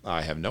Sunday.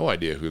 I have no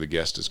idea who the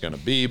guest is going to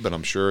be, but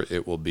I'm sure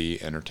it will be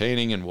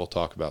entertaining, and we'll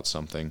talk about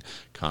something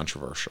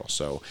controversial.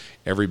 So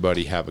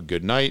everybody have a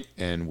good night,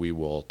 and we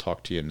will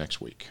talk to you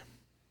next week.